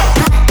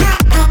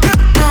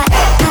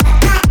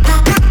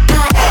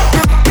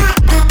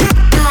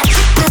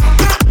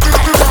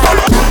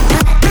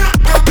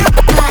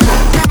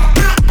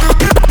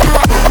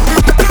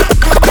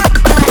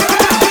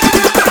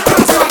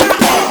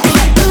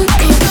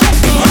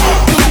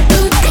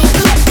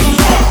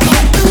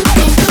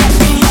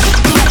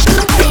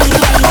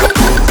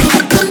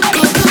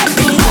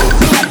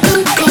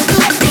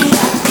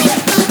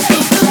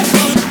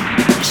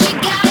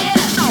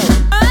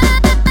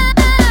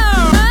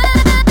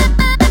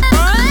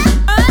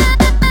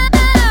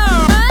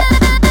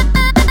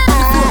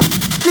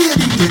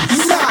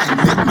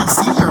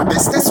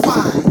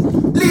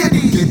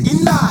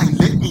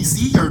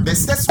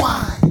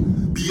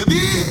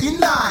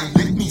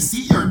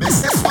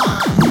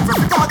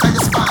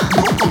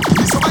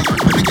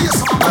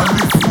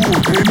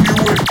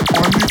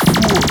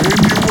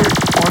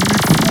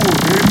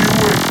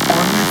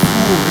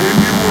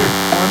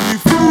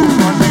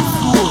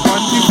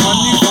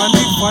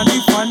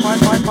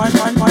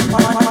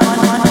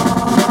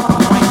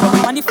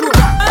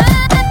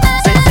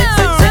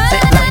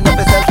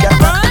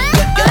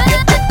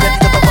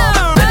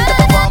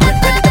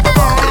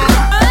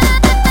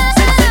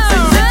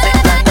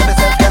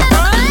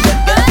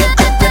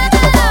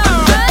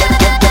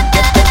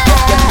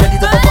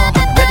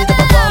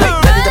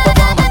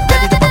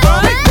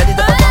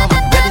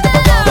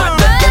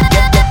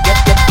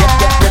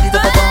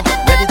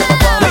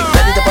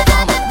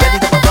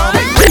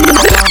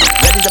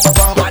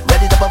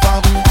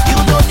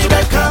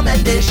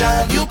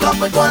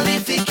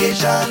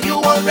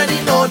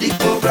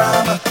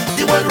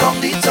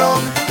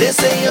 you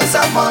say you're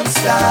a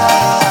monster,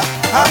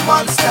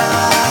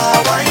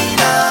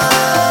 whiner.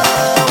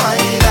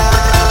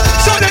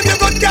 Show them you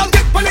good girl,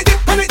 dip on it, dip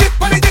on it,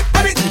 dip on it, dip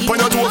on it. Dip on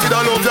your toe, feed a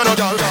love, you no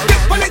girl.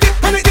 Dip on it,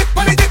 dip on it, dip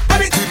on it, dip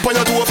on it. Dip on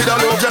your toe, feed a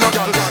love, you no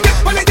girl.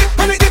 Dip on it, dip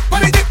on it, dip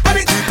on it, dip on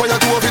it. Dip on your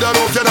toe, feed a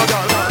love, you no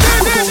girl.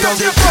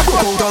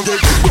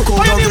 Rock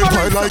out and get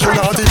wild like you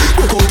naughty.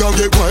 Rock out and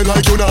get wild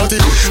like you naughty.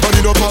 And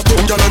in a pop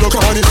down, girl, and no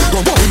carny. Go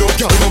wind up,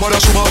 girl, no matter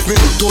show off me.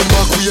 Turn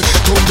back way,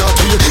 turn that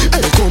way.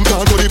 Hey, come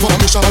down, go the palm,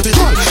 me shawty.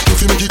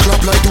 If you make it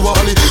clap like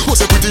Duali,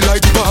 was a pretty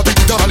like the Barbie,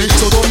 the dolly.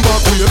 So turn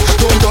back way,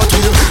 turn that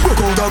way.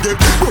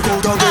 Rock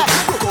out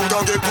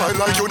and get wild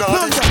like you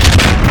naughty.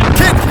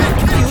 Kid,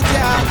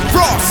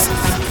 Frost.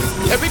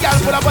 Every girl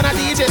pull up on a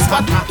DJ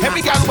spot.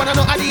 Every girl wanna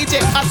know a DJ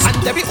hot. And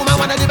every woman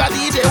wanna give a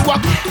DJ walk.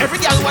 Every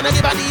girl wanna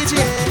give a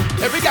DJ.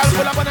 Every girl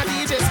pull up on a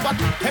DJ spot.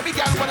 Every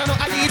girl wanna know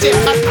a DJ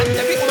hot. And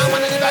every woman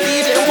wanna give a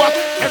DJ walk.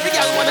 Every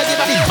girl wanna give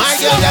a DJ. My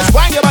girl, just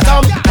wind your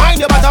bottom, wind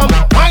your bottom,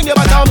 wind your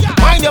bottom,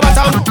 wind your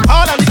bottom.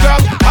 All on the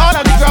ground, all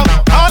on the ground,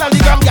 all on the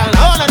ground, girl.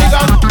 All on the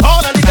ground,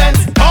 all on the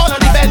fence, all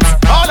on the fence,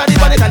 all on the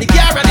bonnet and the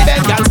car and the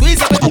bed. Girl,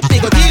 squeeze up with me,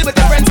 go deal with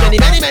your friends.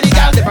 Many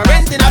girls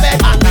different in a bed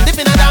and dip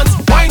in a dance.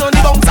 Wine on the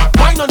bouncer,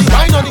 wine on the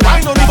bouncer.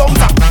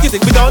 You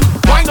think we done?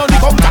 Wine on the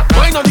counter,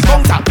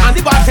 and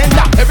the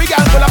bartender. Every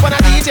girl pull up on a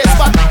DJ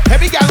spot.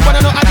 Every girl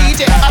wanna know a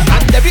DJ hot.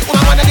 And every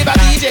woman wanna give a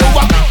DJ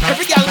walk.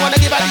 Every girl wanna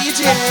give a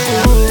DJ.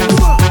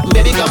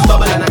 Baby come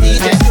bubble and a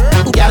DJ.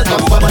 Girl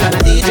come bubble and a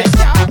DJ.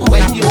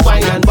 When you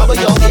wine and bubble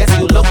your waist,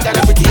 you look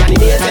kinda pretty and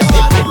amazing.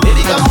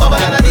 Baby come bubble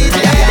and a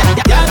DJ.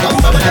 Girl come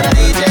bubble and a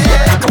DJ.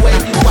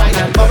 When you wine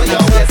and bubble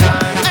your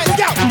waistline. Hey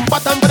girl,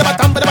 bottom for the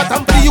bottom for the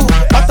bottom for you.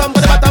 Bottom for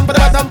the bottom for the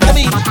bottom for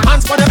me.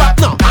 Hands for the back,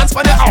 no hands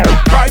for the out.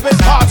 Private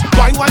parts,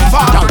 wine one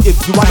far. Now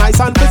if you are nice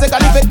and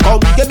physically fit, come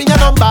give me your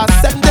number,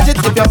 7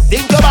 digits. If you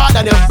think you're bad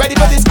and you're ready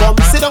for this, come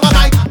sit down on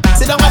mic,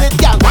 sit down on it,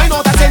 girl. Wine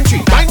out a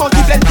century, wine out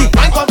the plenty,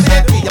 wine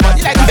confidently. Your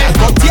body like a bed,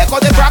 come take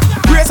out the crack,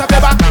 brace up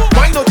your back.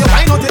 Wine out your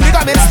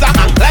ligaments slack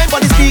and climb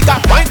on the speaker,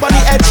 wine on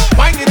the edge,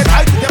 wine in the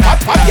tight with your hot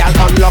pop, girl.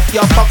 Unlock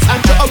your box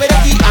and throw away the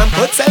key and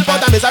put self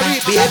out of misery,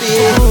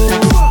 baby.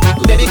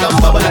 Baby come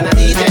bubble and a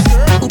DJ,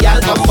 girl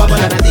come bubble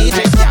and a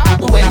DJ.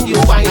 When you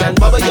wine and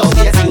bubble your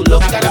waist, you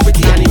look kinda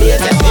pretty and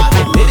amazing.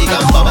 Baby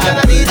come bubble and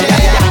a DJ,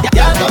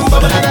 girl come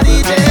bubble and a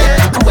DJ.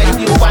 When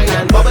you wine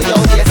and bubble your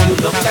waist, you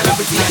look kinda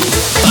pretty and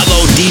amazing.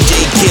 Follow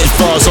DJ Kid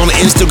Frost on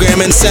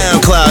Instagram and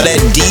SoundCloud at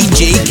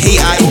DJ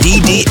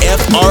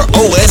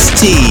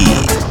KIDDFROST.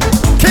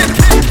 Kid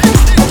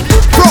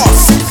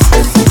Frost.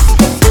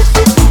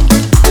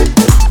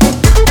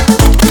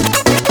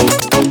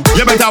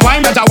 You better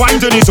wine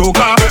to the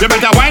soca. You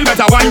better wine to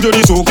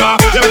the soca.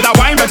 You better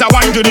wine to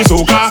the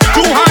soca.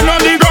 2 hands on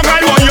the ground, I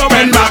want you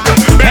bend back.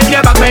 Bend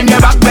your back, bend your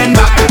back, bend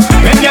back.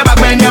 Bend your back,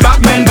 bend your back,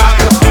 bend back.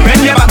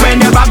 Bend your back,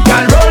 bend your back,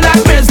 girl. Roll that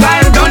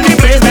baseline, down the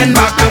place, bend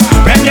back.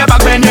 Bend your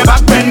back, bend your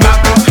back, bend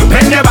back.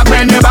 Bend your back,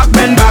 bend your back,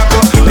 bend back.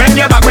 Bend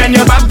your back, bend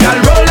your back,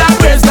 girl. Roll that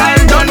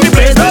baseline, down the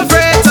place. Don't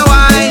afraid to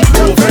whine.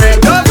 Don't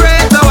afraid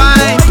to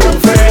whine. Don't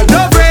afraid to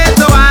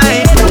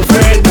whine. Don't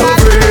afraid.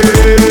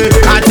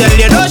 I tell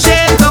you, no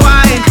shame to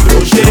whine. No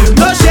shame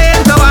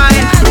to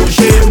whine. No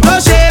shame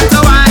to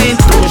whine.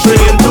 No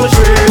shame to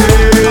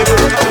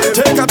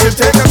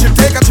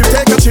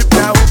Take a trip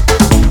now.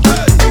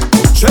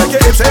 Shake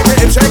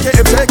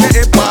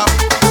it, pop.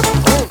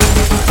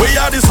 We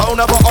are the sound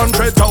of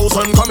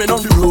 100,000 coming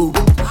on the road.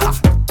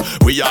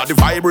 We are the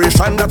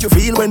vibration that you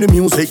feel when the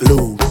music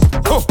loads.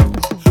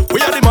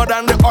 We are the mud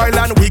and the oil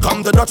and we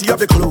come the dirty of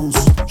the clothes.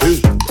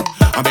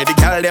 I made the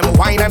girl them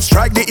wine and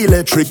strike the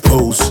electric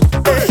pose.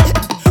 Hey.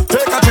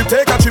 Take a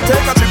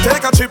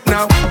trip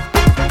now.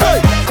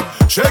 Hey.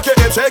 Shake it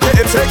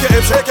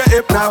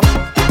hip now.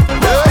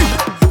 Hey.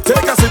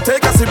 Take a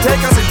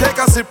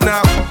sip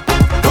now.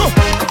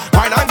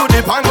 Wine and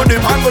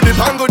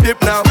go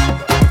dip now.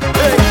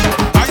 Hey.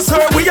 I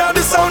swear we are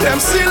the sound them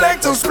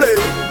selectors play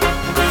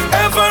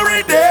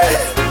every day,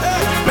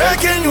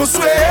 making you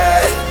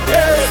sway.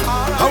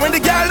 Yeah. And when the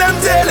girl them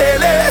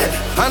telele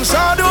and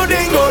shadow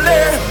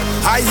dingole,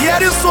 I hear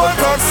the soul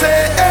God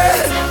say,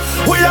 hey,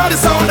 we are the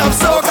sound of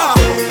soca.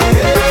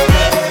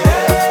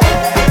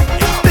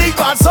 Big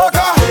bad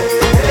soca.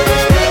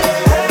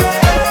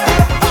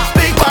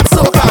 Big bad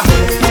soca.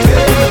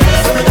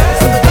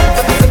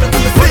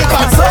 Big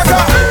bad soca.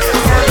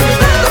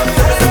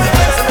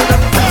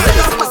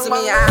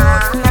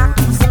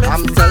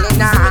 I'm telling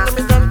you,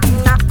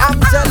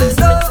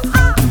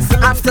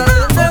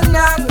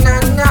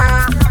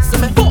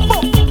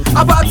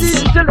 about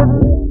it.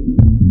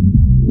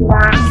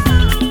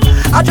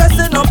 I'm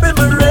dressing up in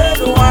my red,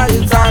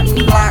 white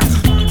and black.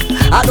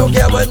 I don't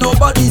care what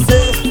nobody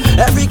say.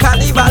 Every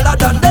carnival I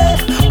done day.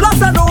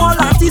 Plus I know all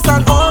artists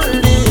and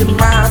only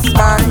mass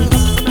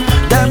bands.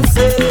 Them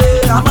say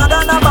I'm mad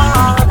and I'm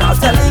mad. I'm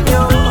telling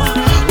you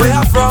where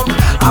I'm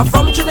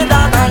from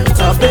Trinidad and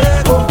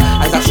Tobago.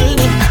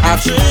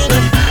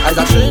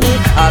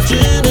 I'm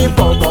Trini,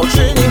 Popo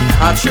Trini,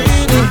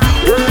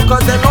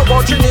 cause they know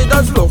about Trini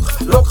does look.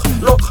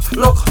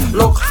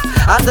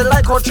 And they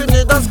like how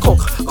Trini does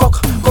cook.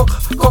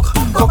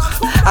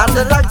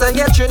 they like to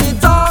hear Trini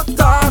talk,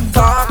 talk,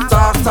 talk,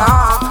 talk,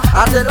 talk.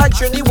 And they like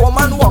Trini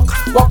woman walk,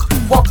 walk,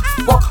 walk,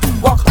 walk,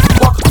 walk,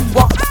 walk,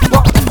 walk,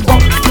 walk,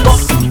 walk,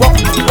 walk, walk,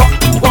 walk,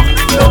 walk.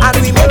 And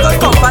we make good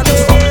company.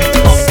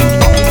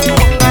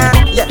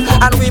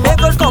 Yeah, and we make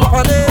good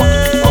company.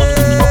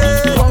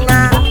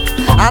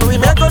 And we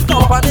make good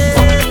company.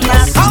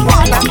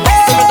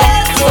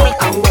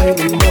 I'm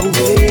winding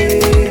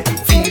away,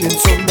 feeling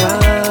so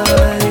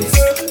nice,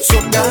 so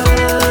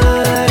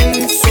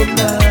nice, so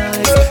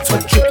nice. So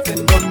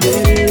dripping on me,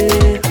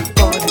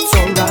 but it's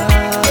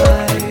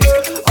alright,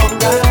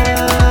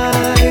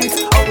 alright,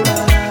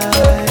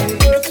 alright.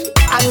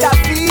 And I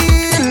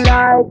feel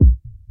like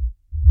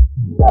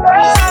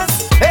yes,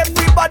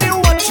 everybody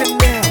watching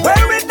me,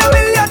 wearing a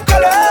million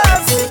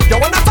colors. You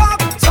wanna talk?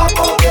 Talk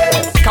okay.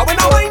 'Cause when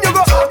I wind you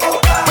go, talk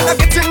okay. When I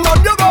get in on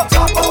you go,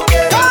 talk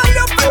okay. Call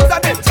your friends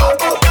and then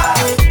talk okay.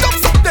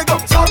 Thumbs up they go,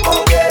 talk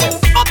okay.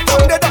 Up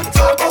down they don't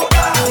talk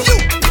okay. You,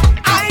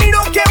 I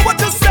don't care what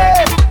you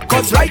say,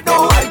 'cause right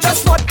now I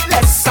just want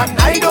less, and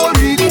I don't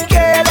really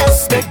care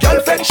less. My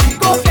girlfriend she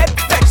go get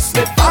vexed,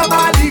 my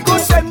family go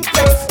send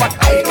text, but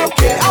I don't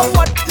care, I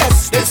want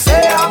less. They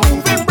say I'm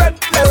moving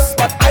breathless,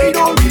 but I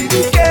don't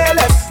really care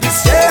less. They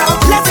say I'm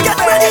let's get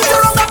ready to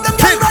roll up them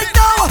guys right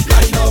now.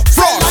 Line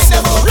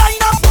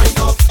up, line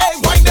up, hey,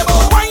 wind them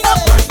up, wind up,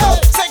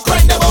 say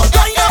grind them up,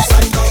 line up,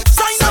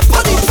 sign up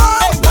for the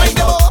vibe. Wind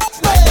them up,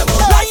 line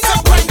up,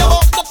 grind them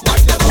up,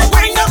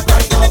 wind up,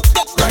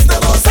 grind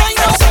them up, sign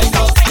up.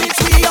 Meet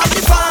we on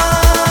the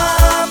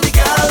farm, the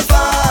girl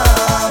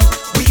farm.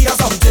 We are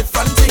some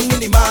different thing in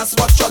the mass.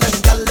 Watch all them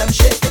girl them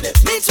shaking it.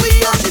 Meet we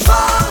on the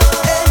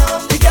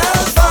farm, the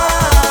girl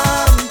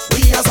farm.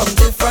 We are some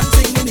different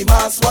thing in the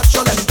mass. Watch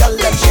all them girl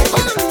them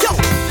shaking it. Yo.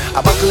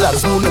 I buckle up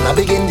smooth and I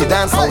begin to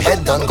dance. Now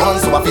head done gone,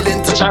 so I feel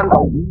into chant.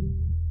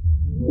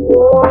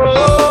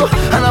 Oh,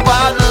 and a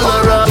bottle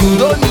of rum. You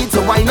don't need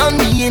to wine on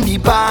me in the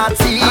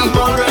party. I'm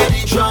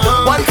already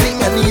drunk. One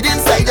thing I need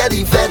inside of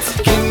the vet.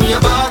 Give me a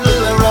bottle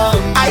of rum.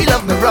 I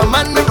love me rum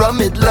and me rum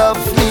it love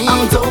me.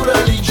 I'm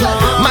totally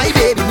drunk. My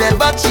baby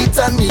never cheat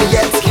on me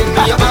yet. Give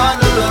me a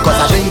bottle of rum.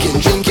 'Cause I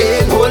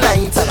drinking whole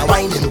night, and I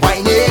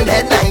whining,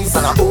 head nice,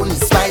 and I only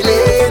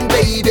smiling,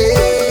 baby.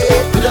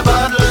 With a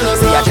bottle of rum.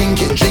 See I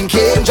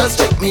drinking, just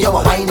check me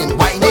out, whining.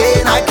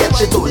 I catch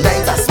you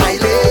tonight, I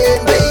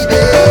smiling,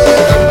 baby.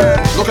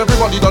 Look,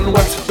 everybody done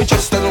wet, we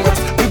chest done wet,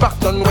 we back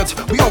done wet,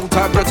 we out of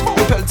breath,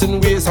 we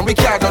pelting ways and we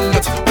can't done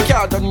yet, we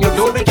can't done yet,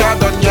 no we can't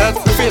done yet.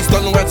 We face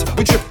done wet,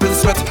 we dripping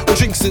sweat, we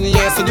drinks in the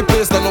air, so the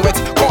place done wet.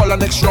 Call our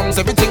next rounds,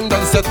 everything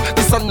done set.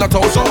 The sun not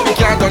out, so we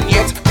can't done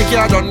yet, we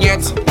can't done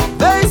yet.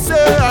 They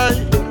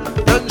say,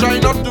 enjoy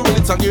not doing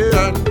it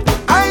again.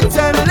 I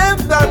tell them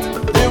that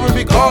they will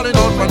be calling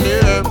out my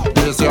name.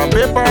 They say on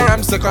paper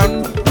I'm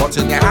second, but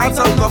in their hearts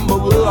I'm number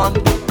one.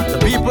 The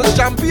people's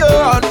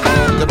champion,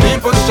 the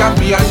people's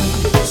champion.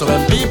 So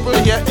when people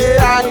hear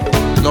AI,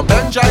 no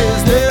Benja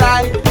is the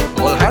eye.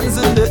 All hands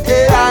in the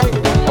AI,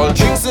 all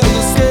drinks in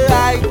the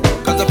sky.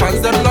 'Cause the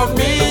fans them love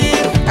me,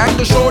 and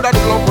the show that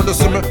love with the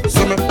simmer.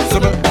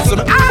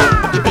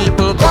 The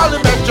people call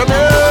him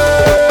Benjamin.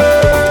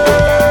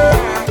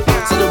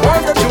 So the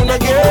ones that tune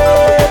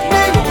again.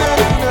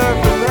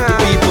 The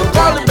people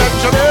call him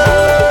Benjamin.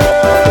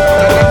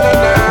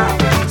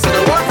 So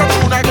the ones that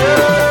tune again.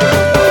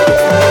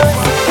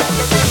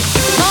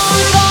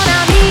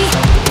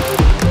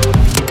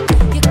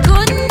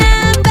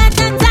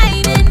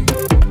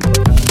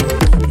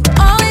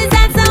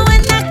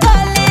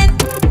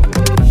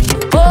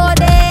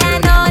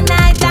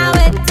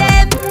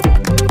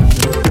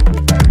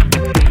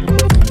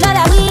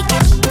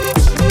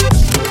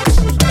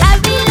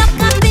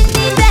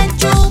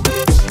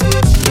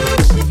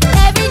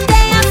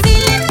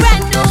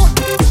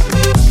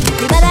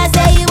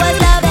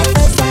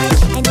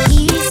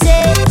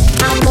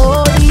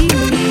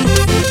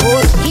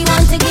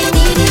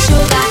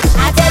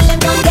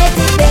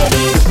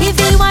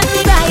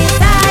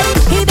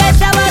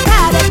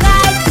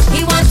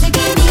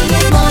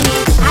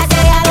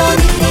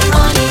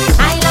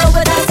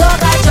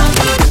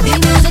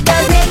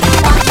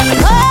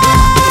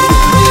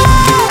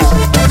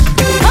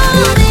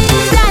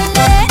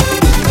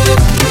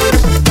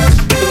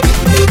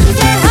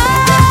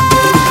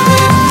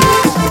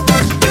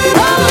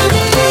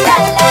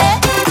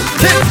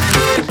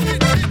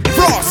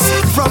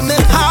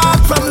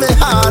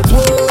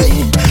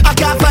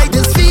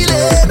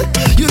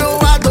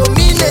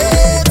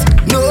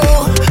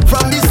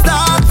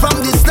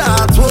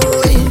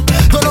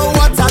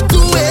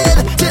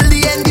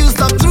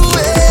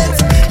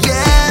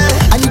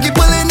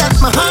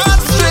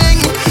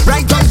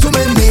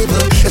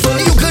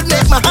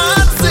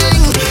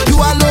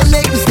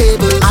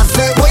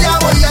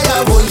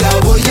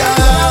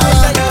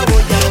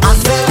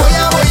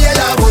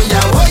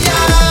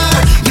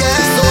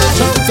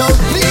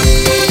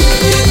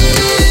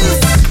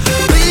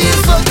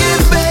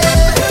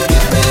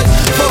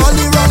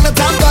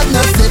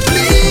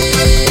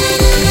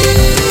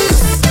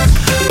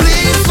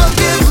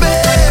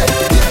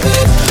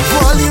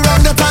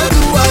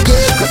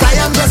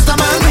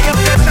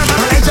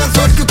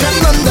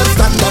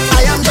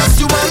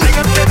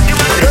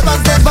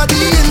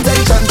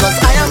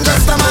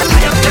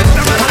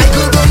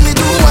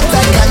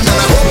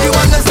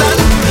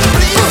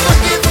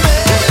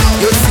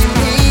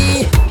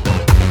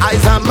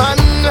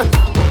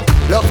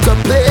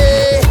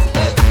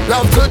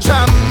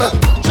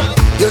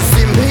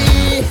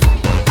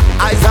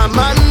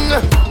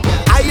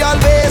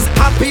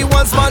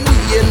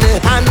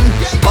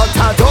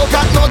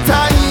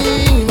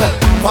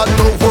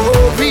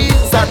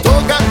 worries, I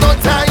don't got no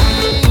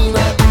time.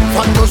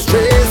 For no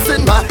stress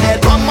in my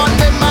head, I'm on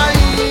my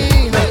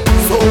mind.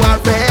 So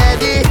I'm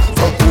ready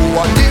to go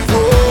on the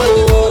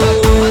road.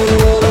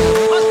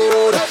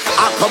 I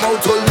come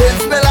out to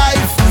live my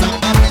life.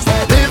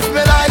 Live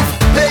my life,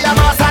 play a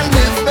mass and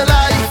live my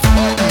life.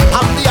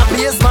 I'm the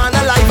happiest man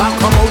alive. I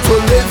come out to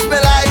live my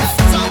life.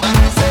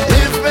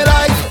 Live my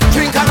life,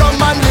 drink a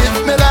rum and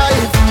live my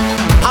life.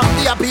 I'm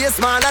the happiest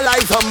man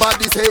alive.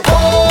 Somebody say, oh,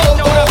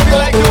 oh, oh,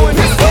 like doing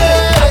this. Live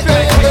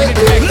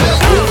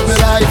my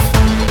life,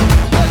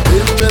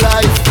 live my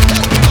life.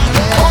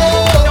 Oh,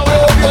 oh, oh,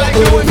 like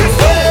doing this.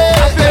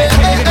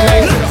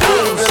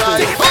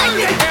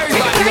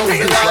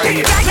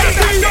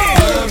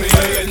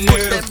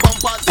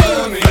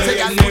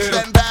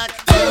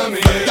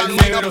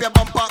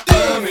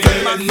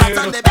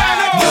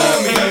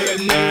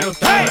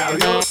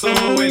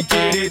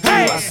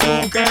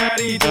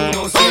 Y tú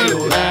no se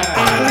lo das.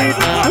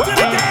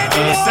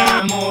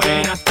 Esa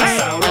morena está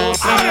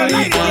sabrosa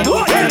y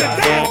cuando te la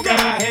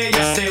tocas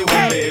ella se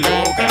vuelve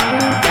loca.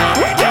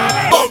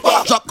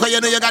 Drop 'cause you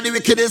know you got the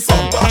wickedest.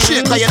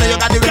 Shake 'cause you know you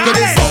got the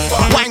wickedest.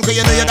 Wine 'cause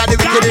you know you got the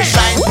wickedest.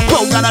 Shine,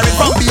 crowd gathering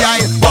from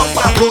behind.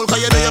 Roll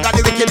 'cause you know you got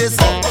the wickedest.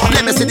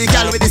 Let me see the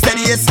girl with the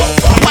steadiest.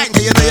 Wine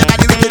 'cause you know you got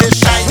the wickedest.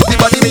 Shine, the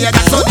body me you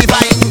got so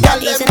divine. Girl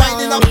them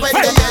winding up when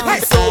they hear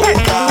the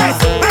soca.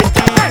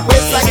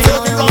 Waist like you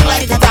the rock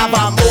like it have a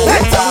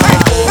motor.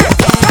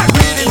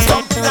 Reading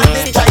something and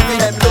they driving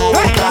them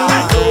loca.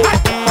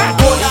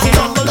 Hold and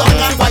tumble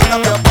down and wind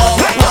up your bum.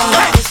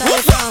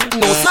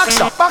 No snack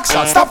shot, back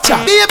shot, stop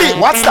chat. Baby,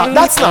 what's that?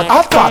 That's not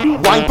hot pot.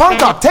 Wine pan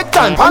top, take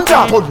time, pan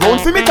top. Put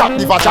round for me top,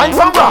 the vagina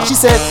from rock. She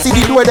said, see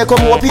the door they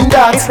come open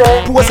that.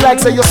 Pose like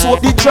say you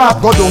soap the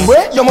trap. Go down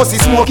way, you must be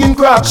smoking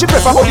crack. She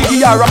prefer body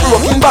gear a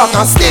broken back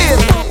and still.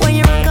 When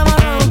you run come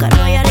around, I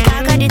know you're the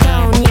talk of the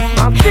town,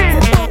 yeah.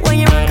 When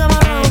you run come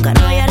around, I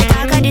know you're the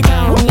talk of the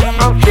town,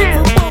 yeah.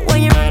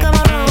 When you run come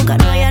around, I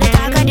know you're the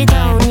talk of the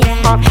town,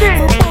 yeah.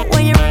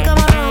 When you run come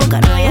around, I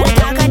know you're the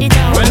talk of the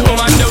town. Well, I'm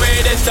on the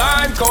way this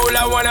time, cold,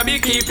 I wanna be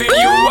keeping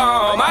you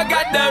warm. I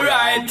got the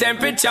right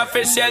temperature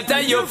for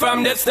shelter you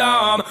from the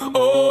storm.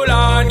 Hold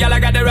on, girl, I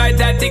got the right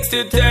tactics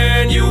to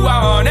turn you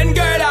on. And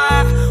girl,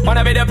 I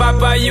wanna be the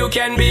papa, you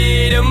can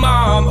be the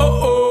mom.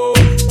 Oh.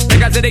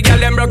 Because the girl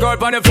them broke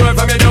out on the floor.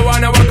 From you don't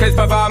wanna work as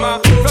performer.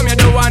 From you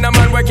don't wanna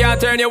man where can't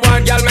turn you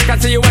on. Girl, make I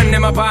see you when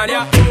them upon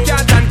ya.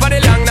 Can't stand for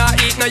the long, nah.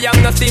 Eat no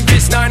yam, no steamed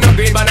fish, nah, no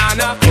green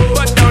banana.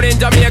 But down in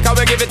Jamaica,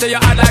 we give it to you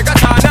hot like a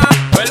sauna.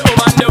 Well, I'm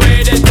on the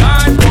way this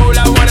time, cold,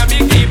 I wanna be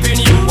keeping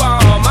you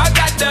warm. I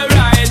got the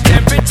right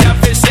temperature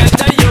for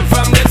shelter you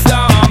from the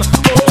storm.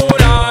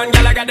 Hold on,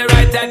 girl, I got the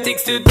right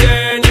tactics to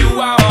turn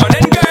you on.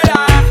 And girl,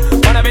 I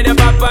wanna be the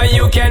papa,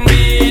 you can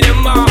be the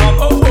mom.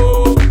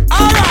 Oh.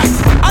 Alright,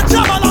 I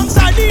jump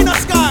alongside Nina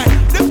Sky,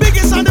 the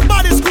biggest and the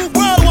baddest group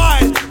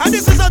worldwide. And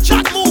this is a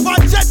track move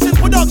on Jetson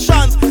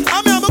Productions.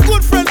 I'm here, my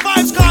good friend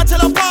Vibes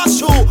Cartel and Pass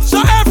Through.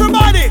 So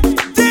everybody,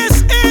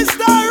 this is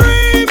the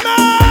remix.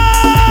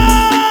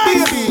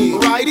 Baby,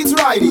 ride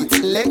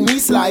it, let me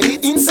slide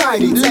it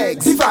inside it.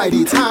 Legs divide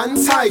it,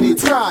 hands hide it,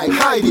 try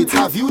hide it.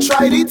 Have you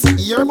tried it?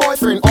 Your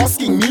boyfriend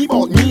asking me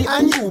about me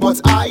and you,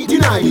 but I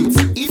denied it.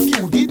 If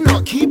you did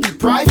not keep it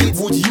private,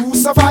 would you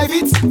survive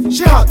it?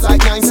 She hot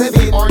like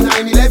 9/7 or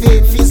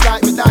 9/11. Feels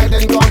like we died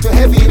and gone to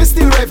heaven. We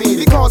still revving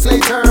because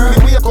later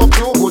we wake up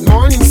to good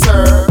morning,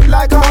 sir.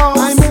 Like a house,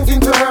 I move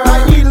into her.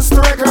 I needles to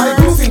record, I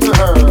move into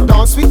her.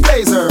 Dance with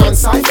Blazer and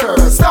Cypher.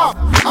 Stop.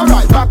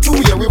 Alright, back to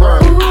where we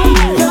were.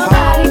 Your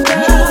body,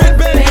 girl,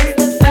 makes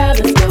the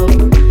fellas go.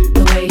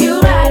 The way you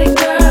ride it,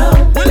 girl,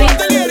 makes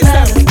the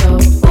fellas go.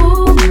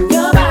 Ooh,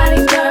 your body,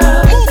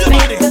 girl,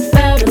 makes the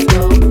fellas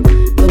go.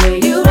 The way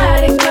you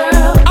ride it,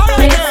 girl,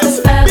 makes the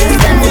fellas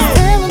go.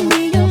 Telling me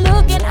you're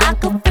looking, I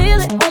can feel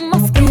it on my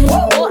skin. Oh,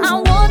 I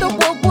wonder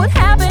what would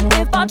happen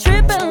if I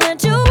trip and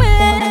let you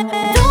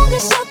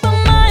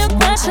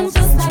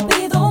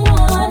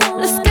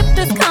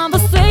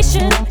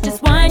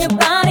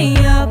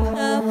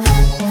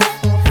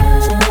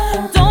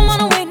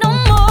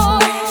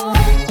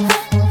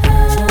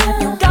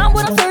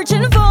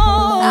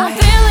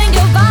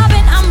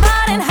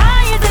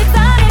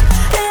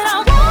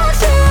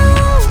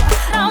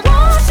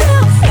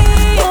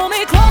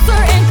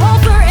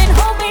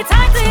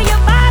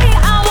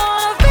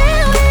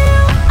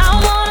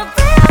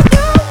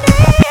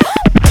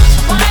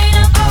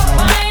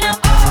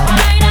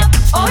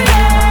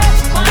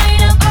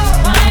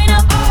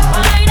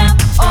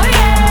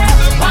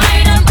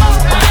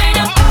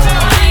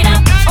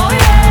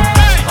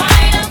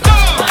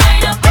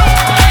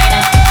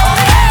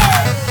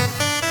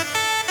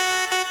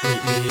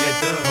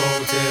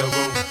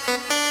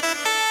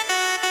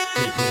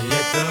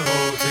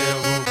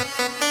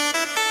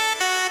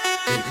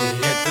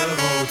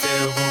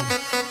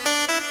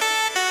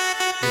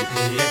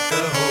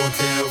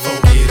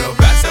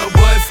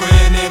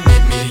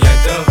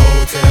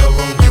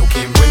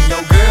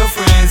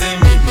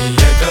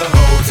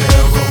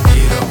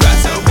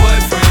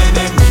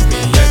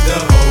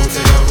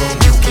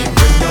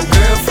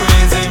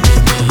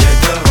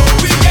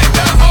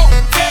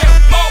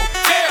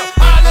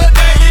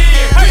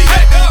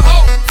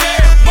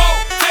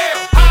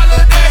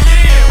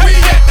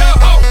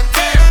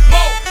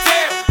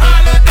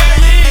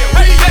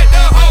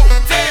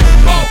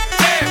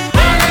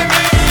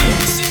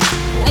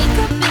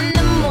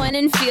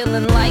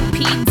feeling like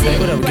P.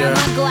 Diddy. Grab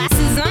my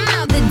glasses, I'm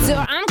out the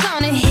door. I'm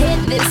gonna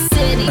hit this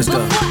city.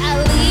 Before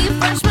I leave,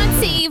 brush my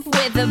teeth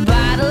with a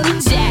bottle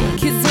of Jack.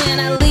 Cause when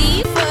I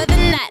leave for the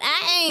night,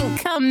 I ain't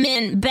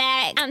coming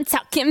back. I'm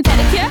talking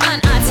pedicure on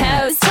our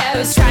toes,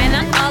 toes. Trying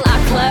on all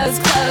our clothes,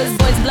 clothes.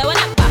 Boys blowing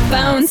up our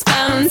phones,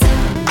 phones.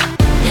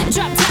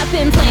 Dropped up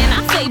and playing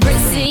our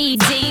favorite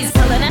CDs.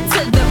 Pulling up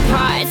to the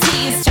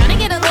parties. Trying to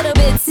get a little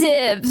bit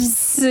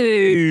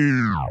tipsy.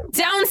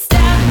 Don't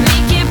stop,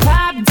 make it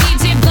pop.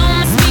 DJ blow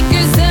my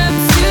speakers up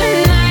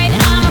tonight.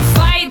 I'ma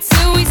fight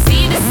till we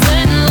see the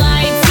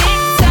sunlight.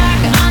 Tick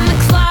tock on the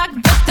clock,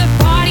 but the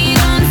party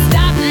don't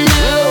stop.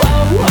 No.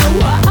 Oh, oh,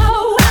 oh,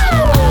 oh,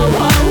 oh,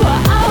 oh,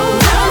 oh, oh.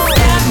 Don't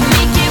stop,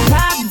 make it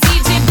pop.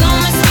 DJ blow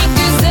my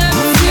speakers up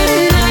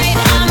tonight.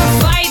 I'ma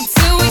fight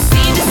till we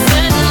see the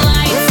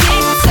sunlight.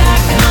 Tick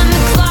tock on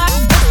the clock,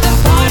 but the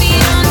party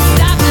don't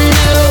stop.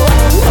 No.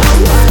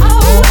 Oh, oh,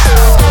 oh, oh.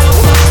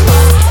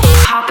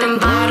 Popping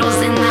bottles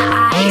in the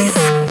ice,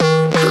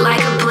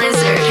 like a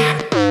blizzard.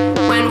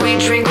 When we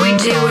drink, we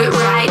do it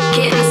right.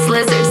 Getting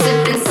slizzard,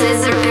 sipping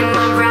scissor in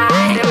my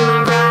ride,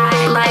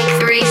 like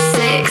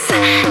 3-6.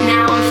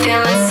 Now I'm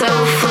feeling so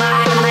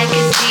fly, like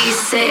a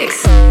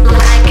G6,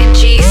 like a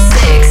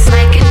G6,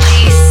 like a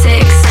G6.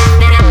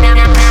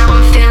 Now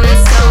I'm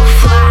feeling so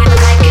fly,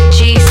 like a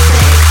G6,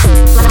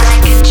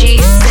 like a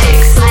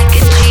G6, like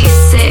a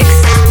G6.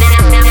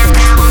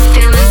 Now I'm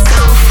feeling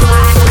so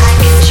fly,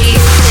 like a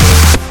G6.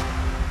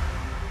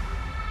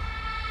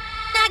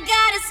 I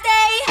gotta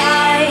stay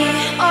high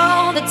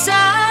all the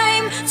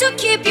time to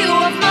keep you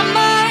off my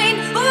mind.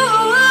 Ooh,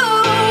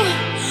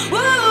 ooh,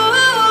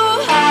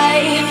 ooh,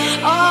 high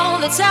all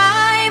the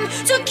time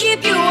to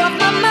keep you off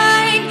my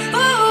mind. Ooh,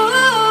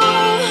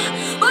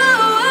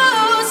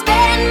 ooh,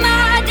 spend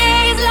my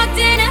days locked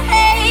in a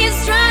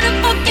haze, trying to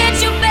forget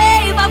you,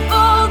 babe. I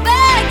fall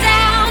back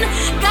down.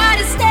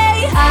 Gotta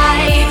stay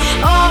high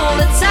all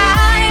the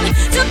time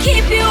to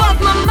keep you off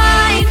my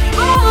mind.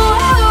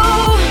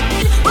 Ooh,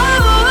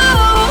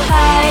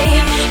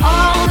 high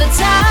all the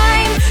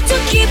time to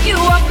keep you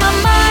off my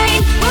mind.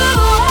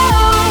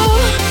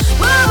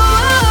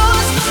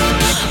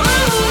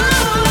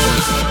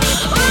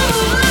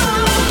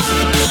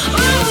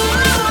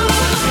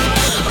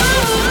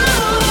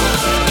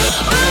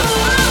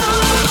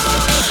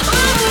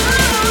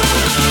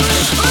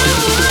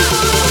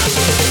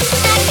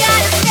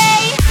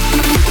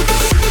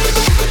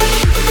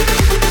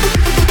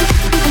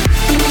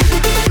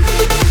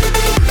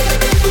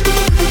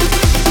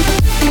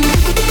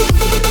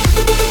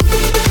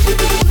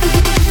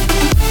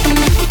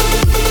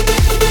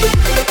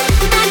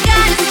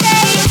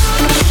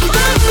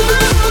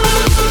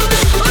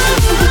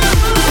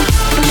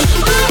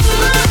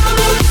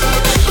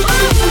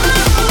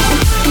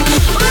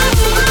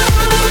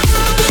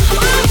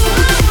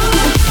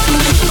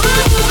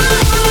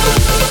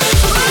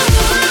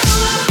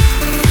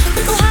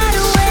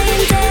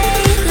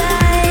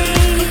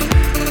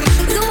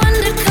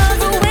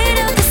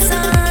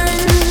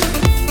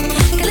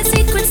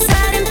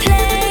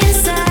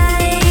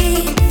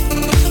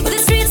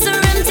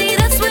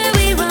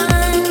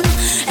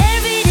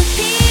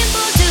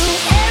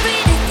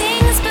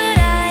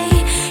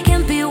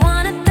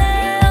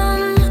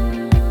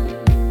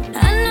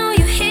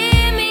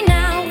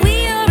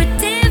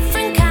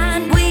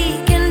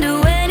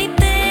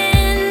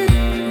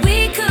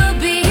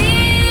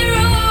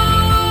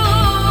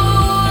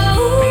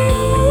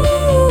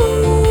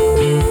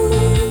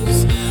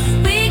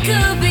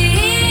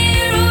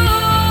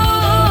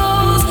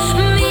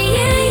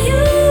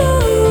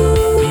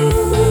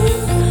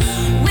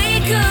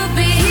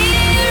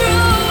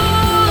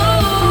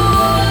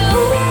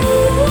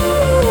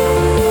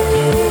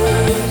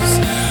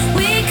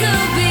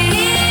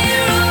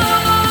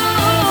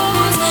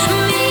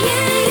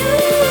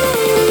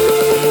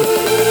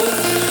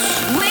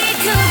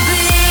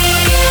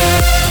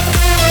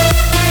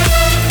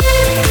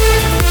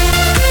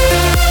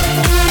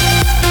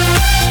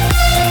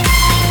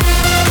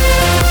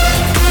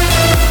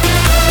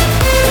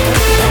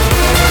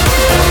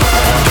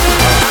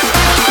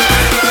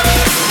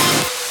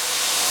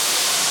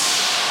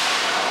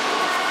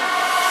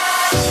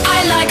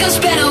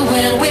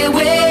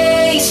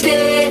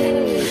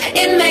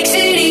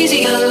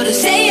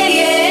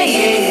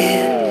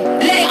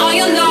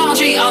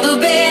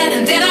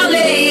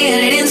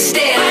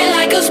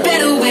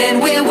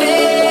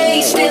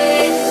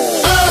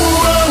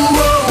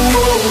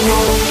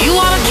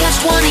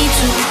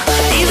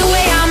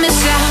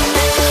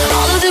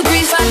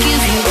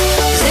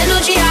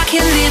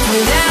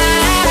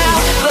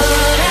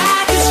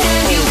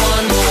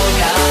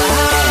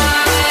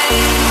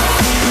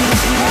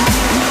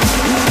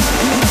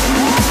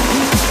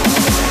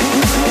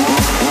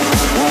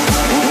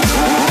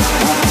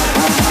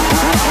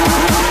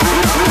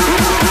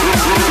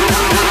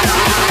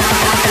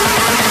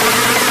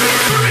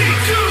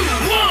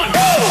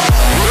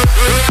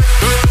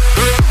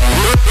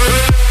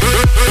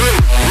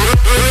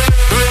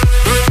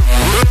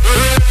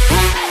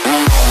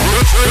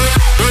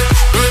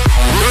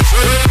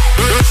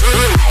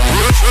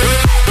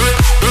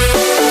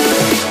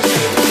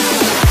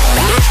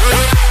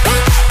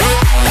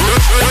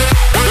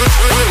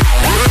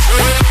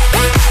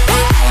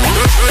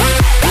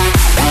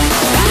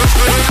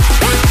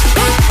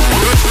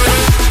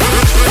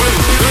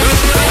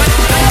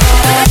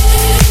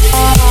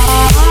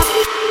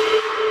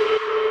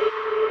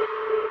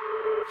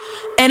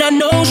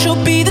 know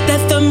she'll be the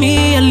death of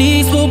me. At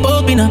least we'll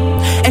both be numb.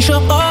 And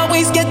she'll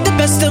always get the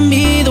best of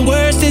me. The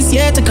worst is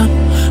yet to come.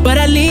 But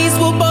at least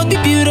we'll both be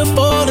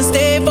beautiful and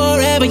stay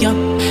forever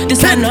young.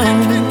 This I know.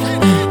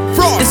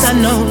 This I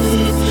know.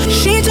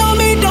 She told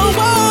me don't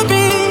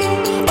worry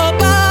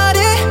about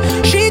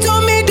it. She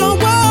told me don't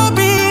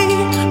worry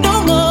no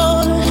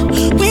more.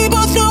 We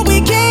both know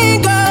we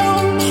can't go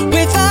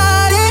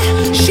without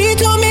it. She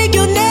told me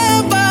you'll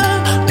never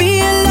be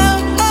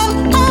alone.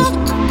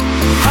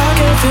 I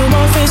can feel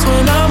my face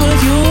when I'm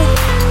with you,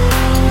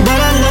 but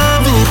I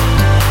love it,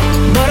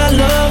 but I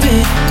love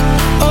it.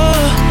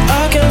 Oh,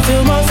 I can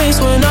feel my face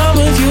when I'm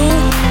with you,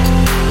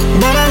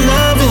 but I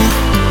love it,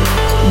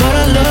 but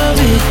I love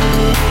it.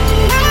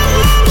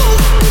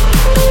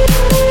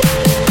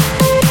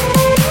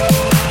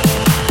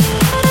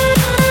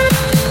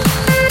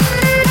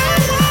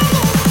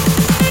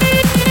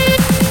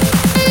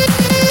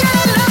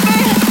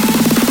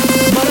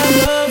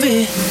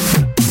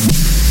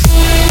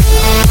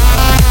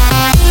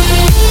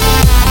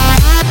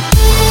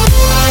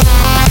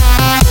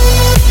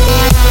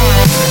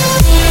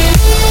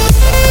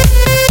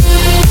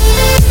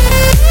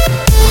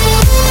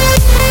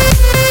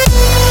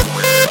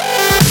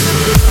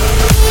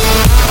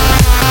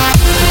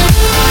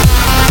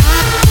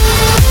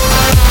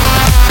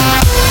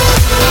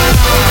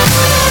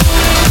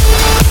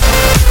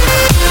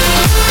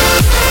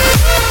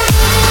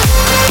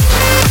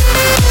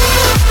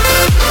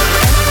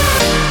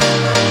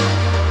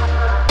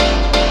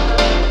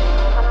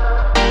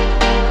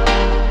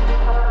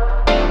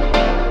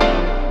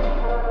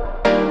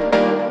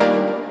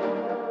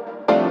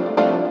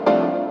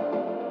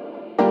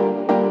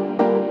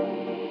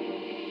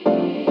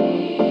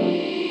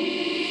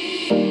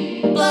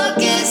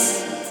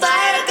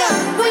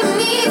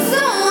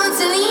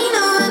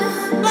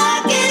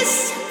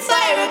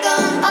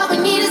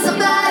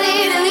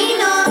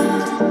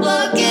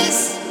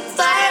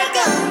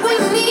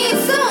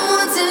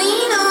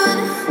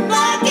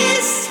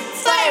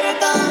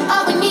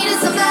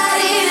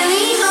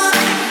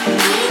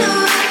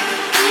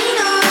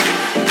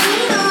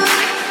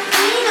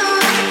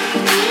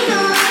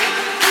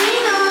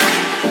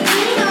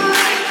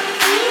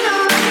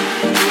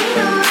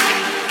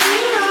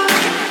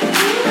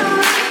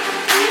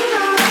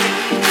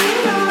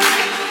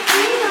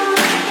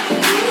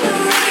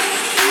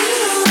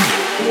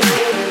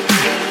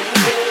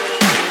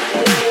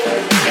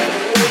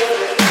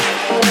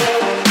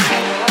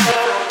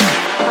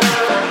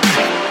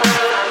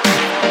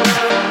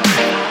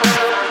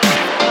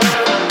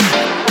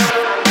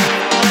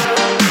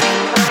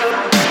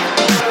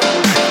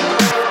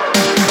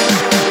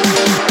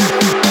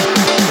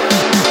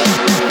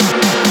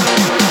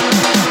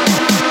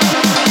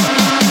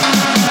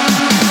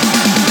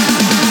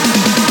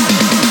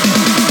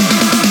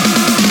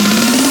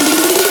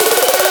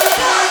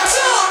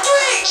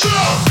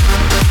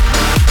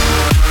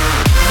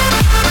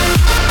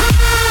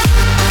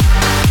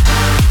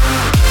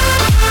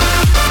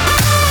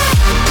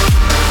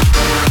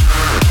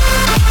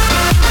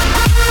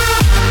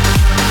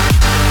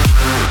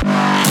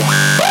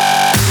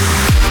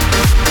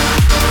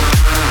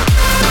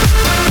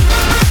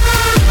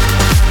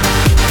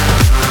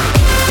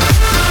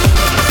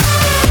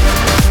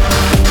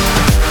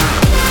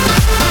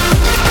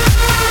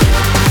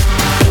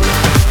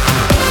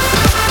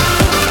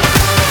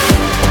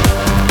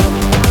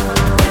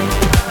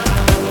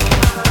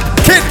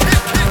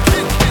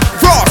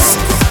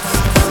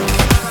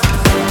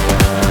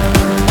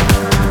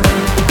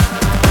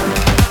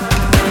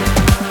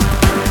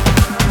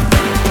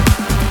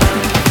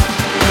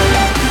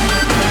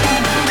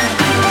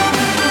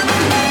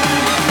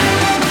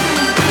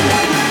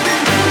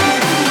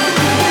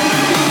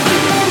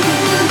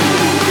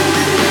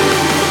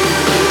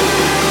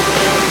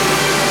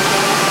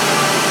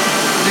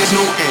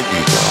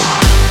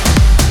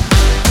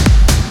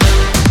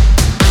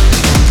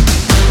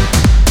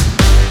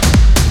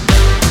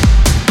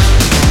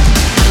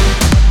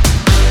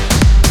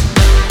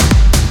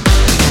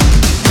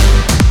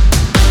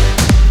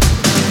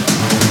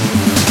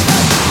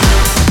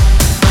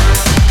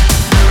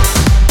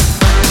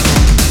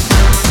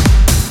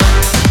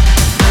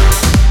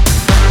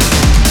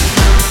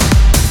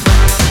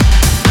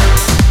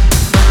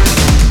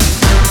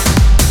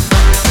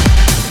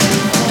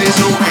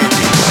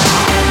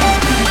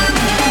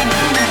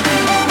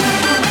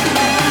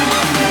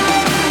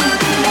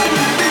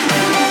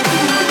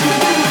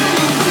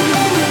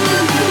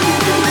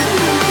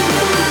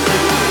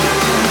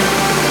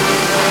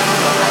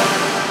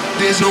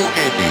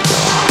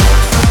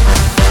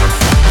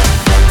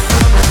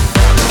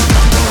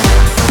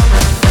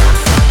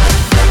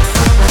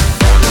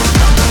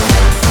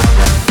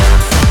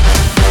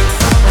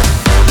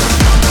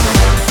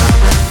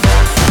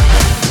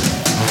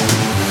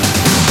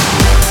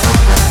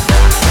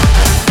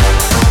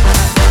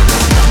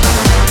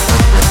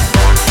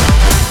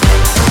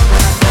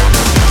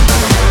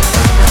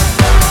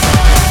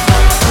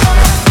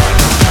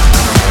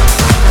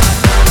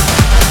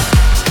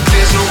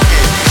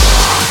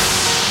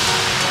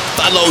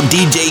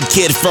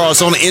 Kid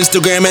Frost on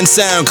Instagram and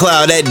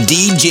SoundCloud at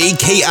DJ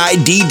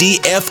KIDDFROST.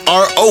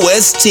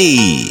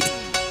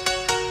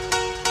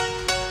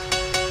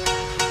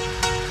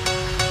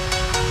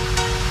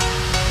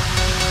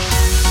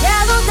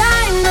 Yellow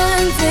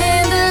diamonds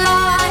in the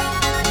light,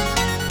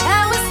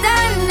 and we're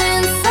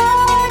standing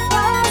side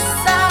by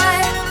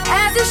side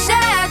as your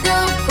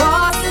shadow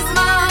crosses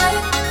mine.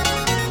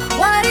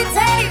 What it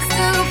takes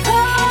to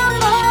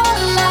come alive.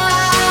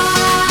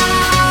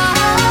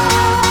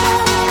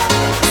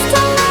 It's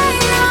the way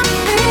I'm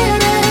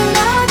feeling,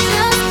 I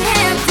just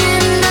can't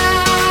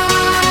deny.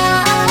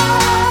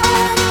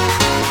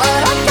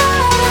 But I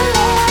gotta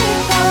let it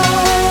go.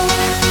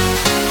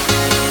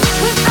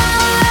 We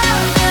found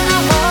love in a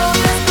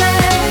hopeless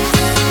place.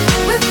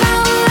 We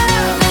found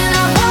love in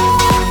a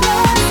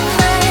hopeless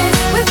place.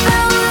 We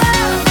found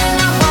love in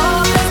a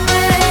hopeless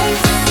place.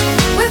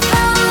 We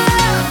found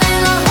love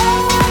in a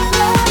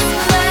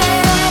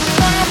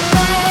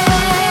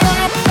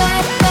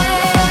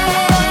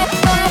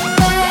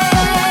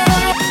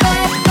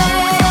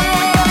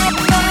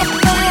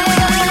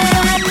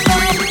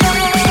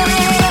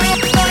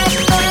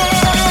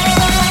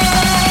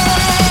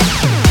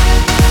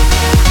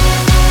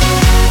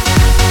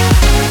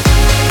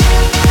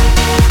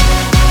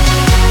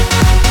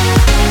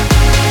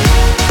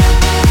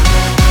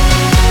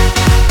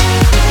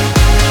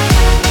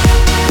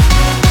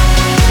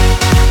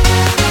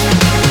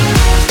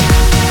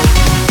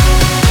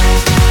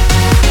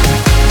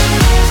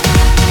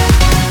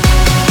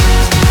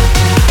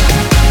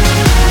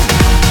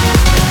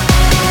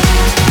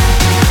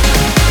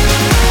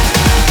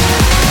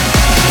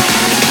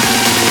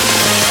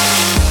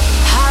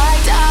I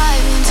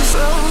dive into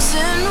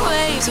frozen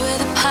waves where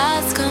the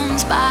past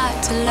comes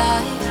back to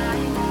life.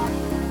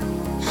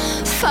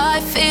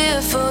 Fight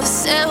fear for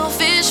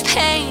selfish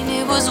pain,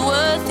 it was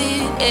worth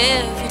it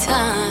every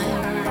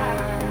time.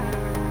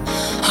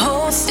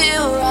 Hold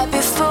still right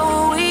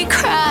before we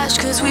crash,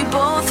 cause we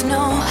both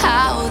know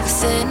how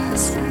this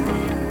ends.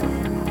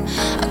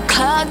 A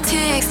clock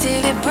ticks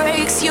till it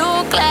breaks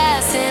your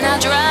glass, and I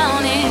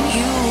drown in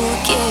you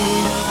again.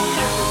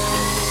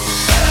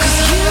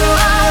 You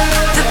are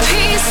the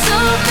piece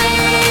of me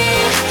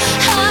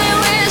I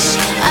wish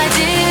I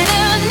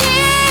didn't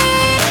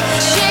need.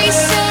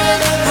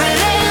 Chasing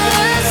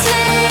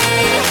relentlessly,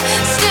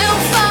 still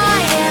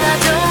fighting, I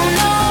don't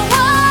know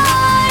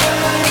why.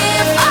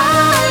 If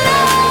our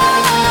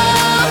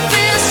love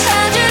is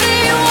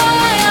tragedy,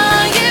 why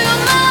are you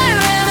my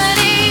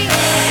remedy?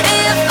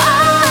 If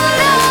our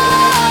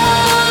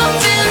love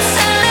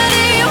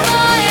insanity,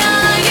 why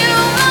are you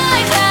my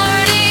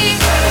clarity?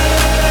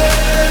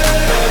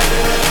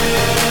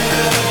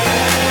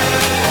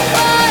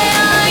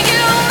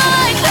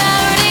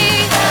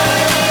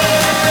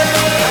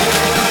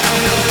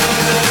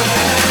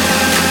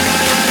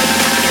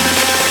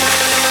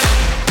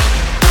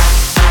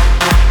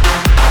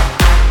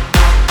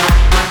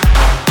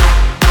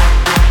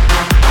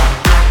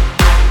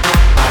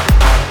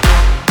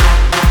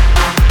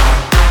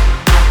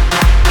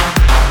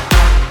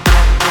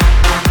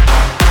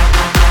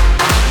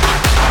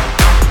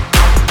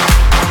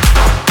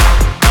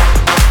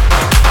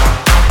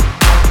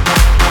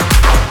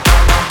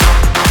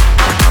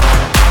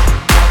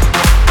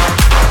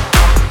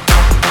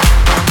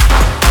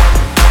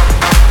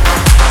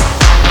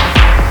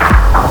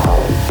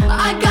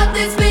 I got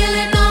this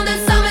feeling on the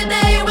summer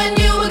day when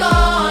you were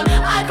gone.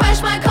 I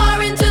crashed my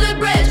car into the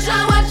bridge,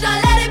 I watched, I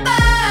let it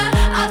burn.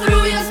 I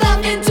threw your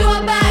stuff into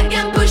a bag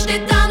and pushed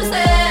it down the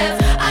stairs.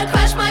 I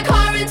crashed my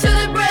car into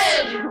the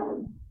bridge.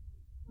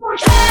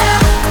 Yeah,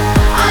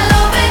 I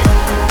love it,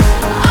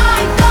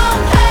 I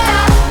don't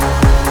care.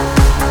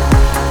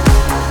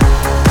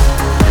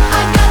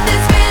 I got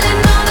this feeling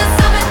on the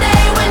summer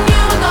day when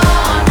you were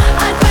gone.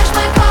 I crashed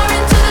my car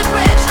into the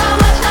bridge, I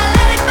watched, I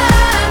let it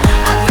burn.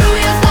 I threw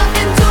your stuff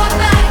into a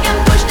bag and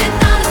pushed it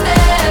down the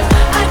stairs.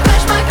 I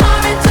crashed my car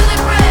into the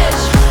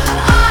bridge.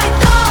 I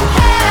don't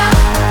care,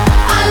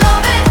 I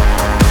love it,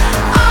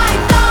 I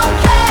don't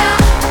care.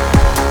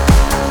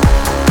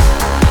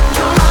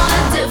 You're on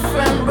a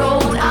different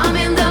road, I'm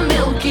in the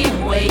Milky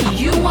Way.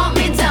 You want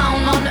me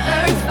down on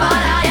Earth,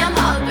 but I am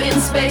up in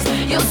space.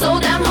 You're so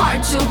damn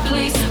hard to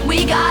please,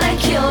 we gotta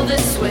kill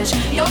this switch.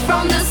 You're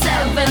from the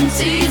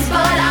 70s,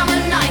 but I'm a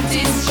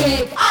 90s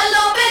chick.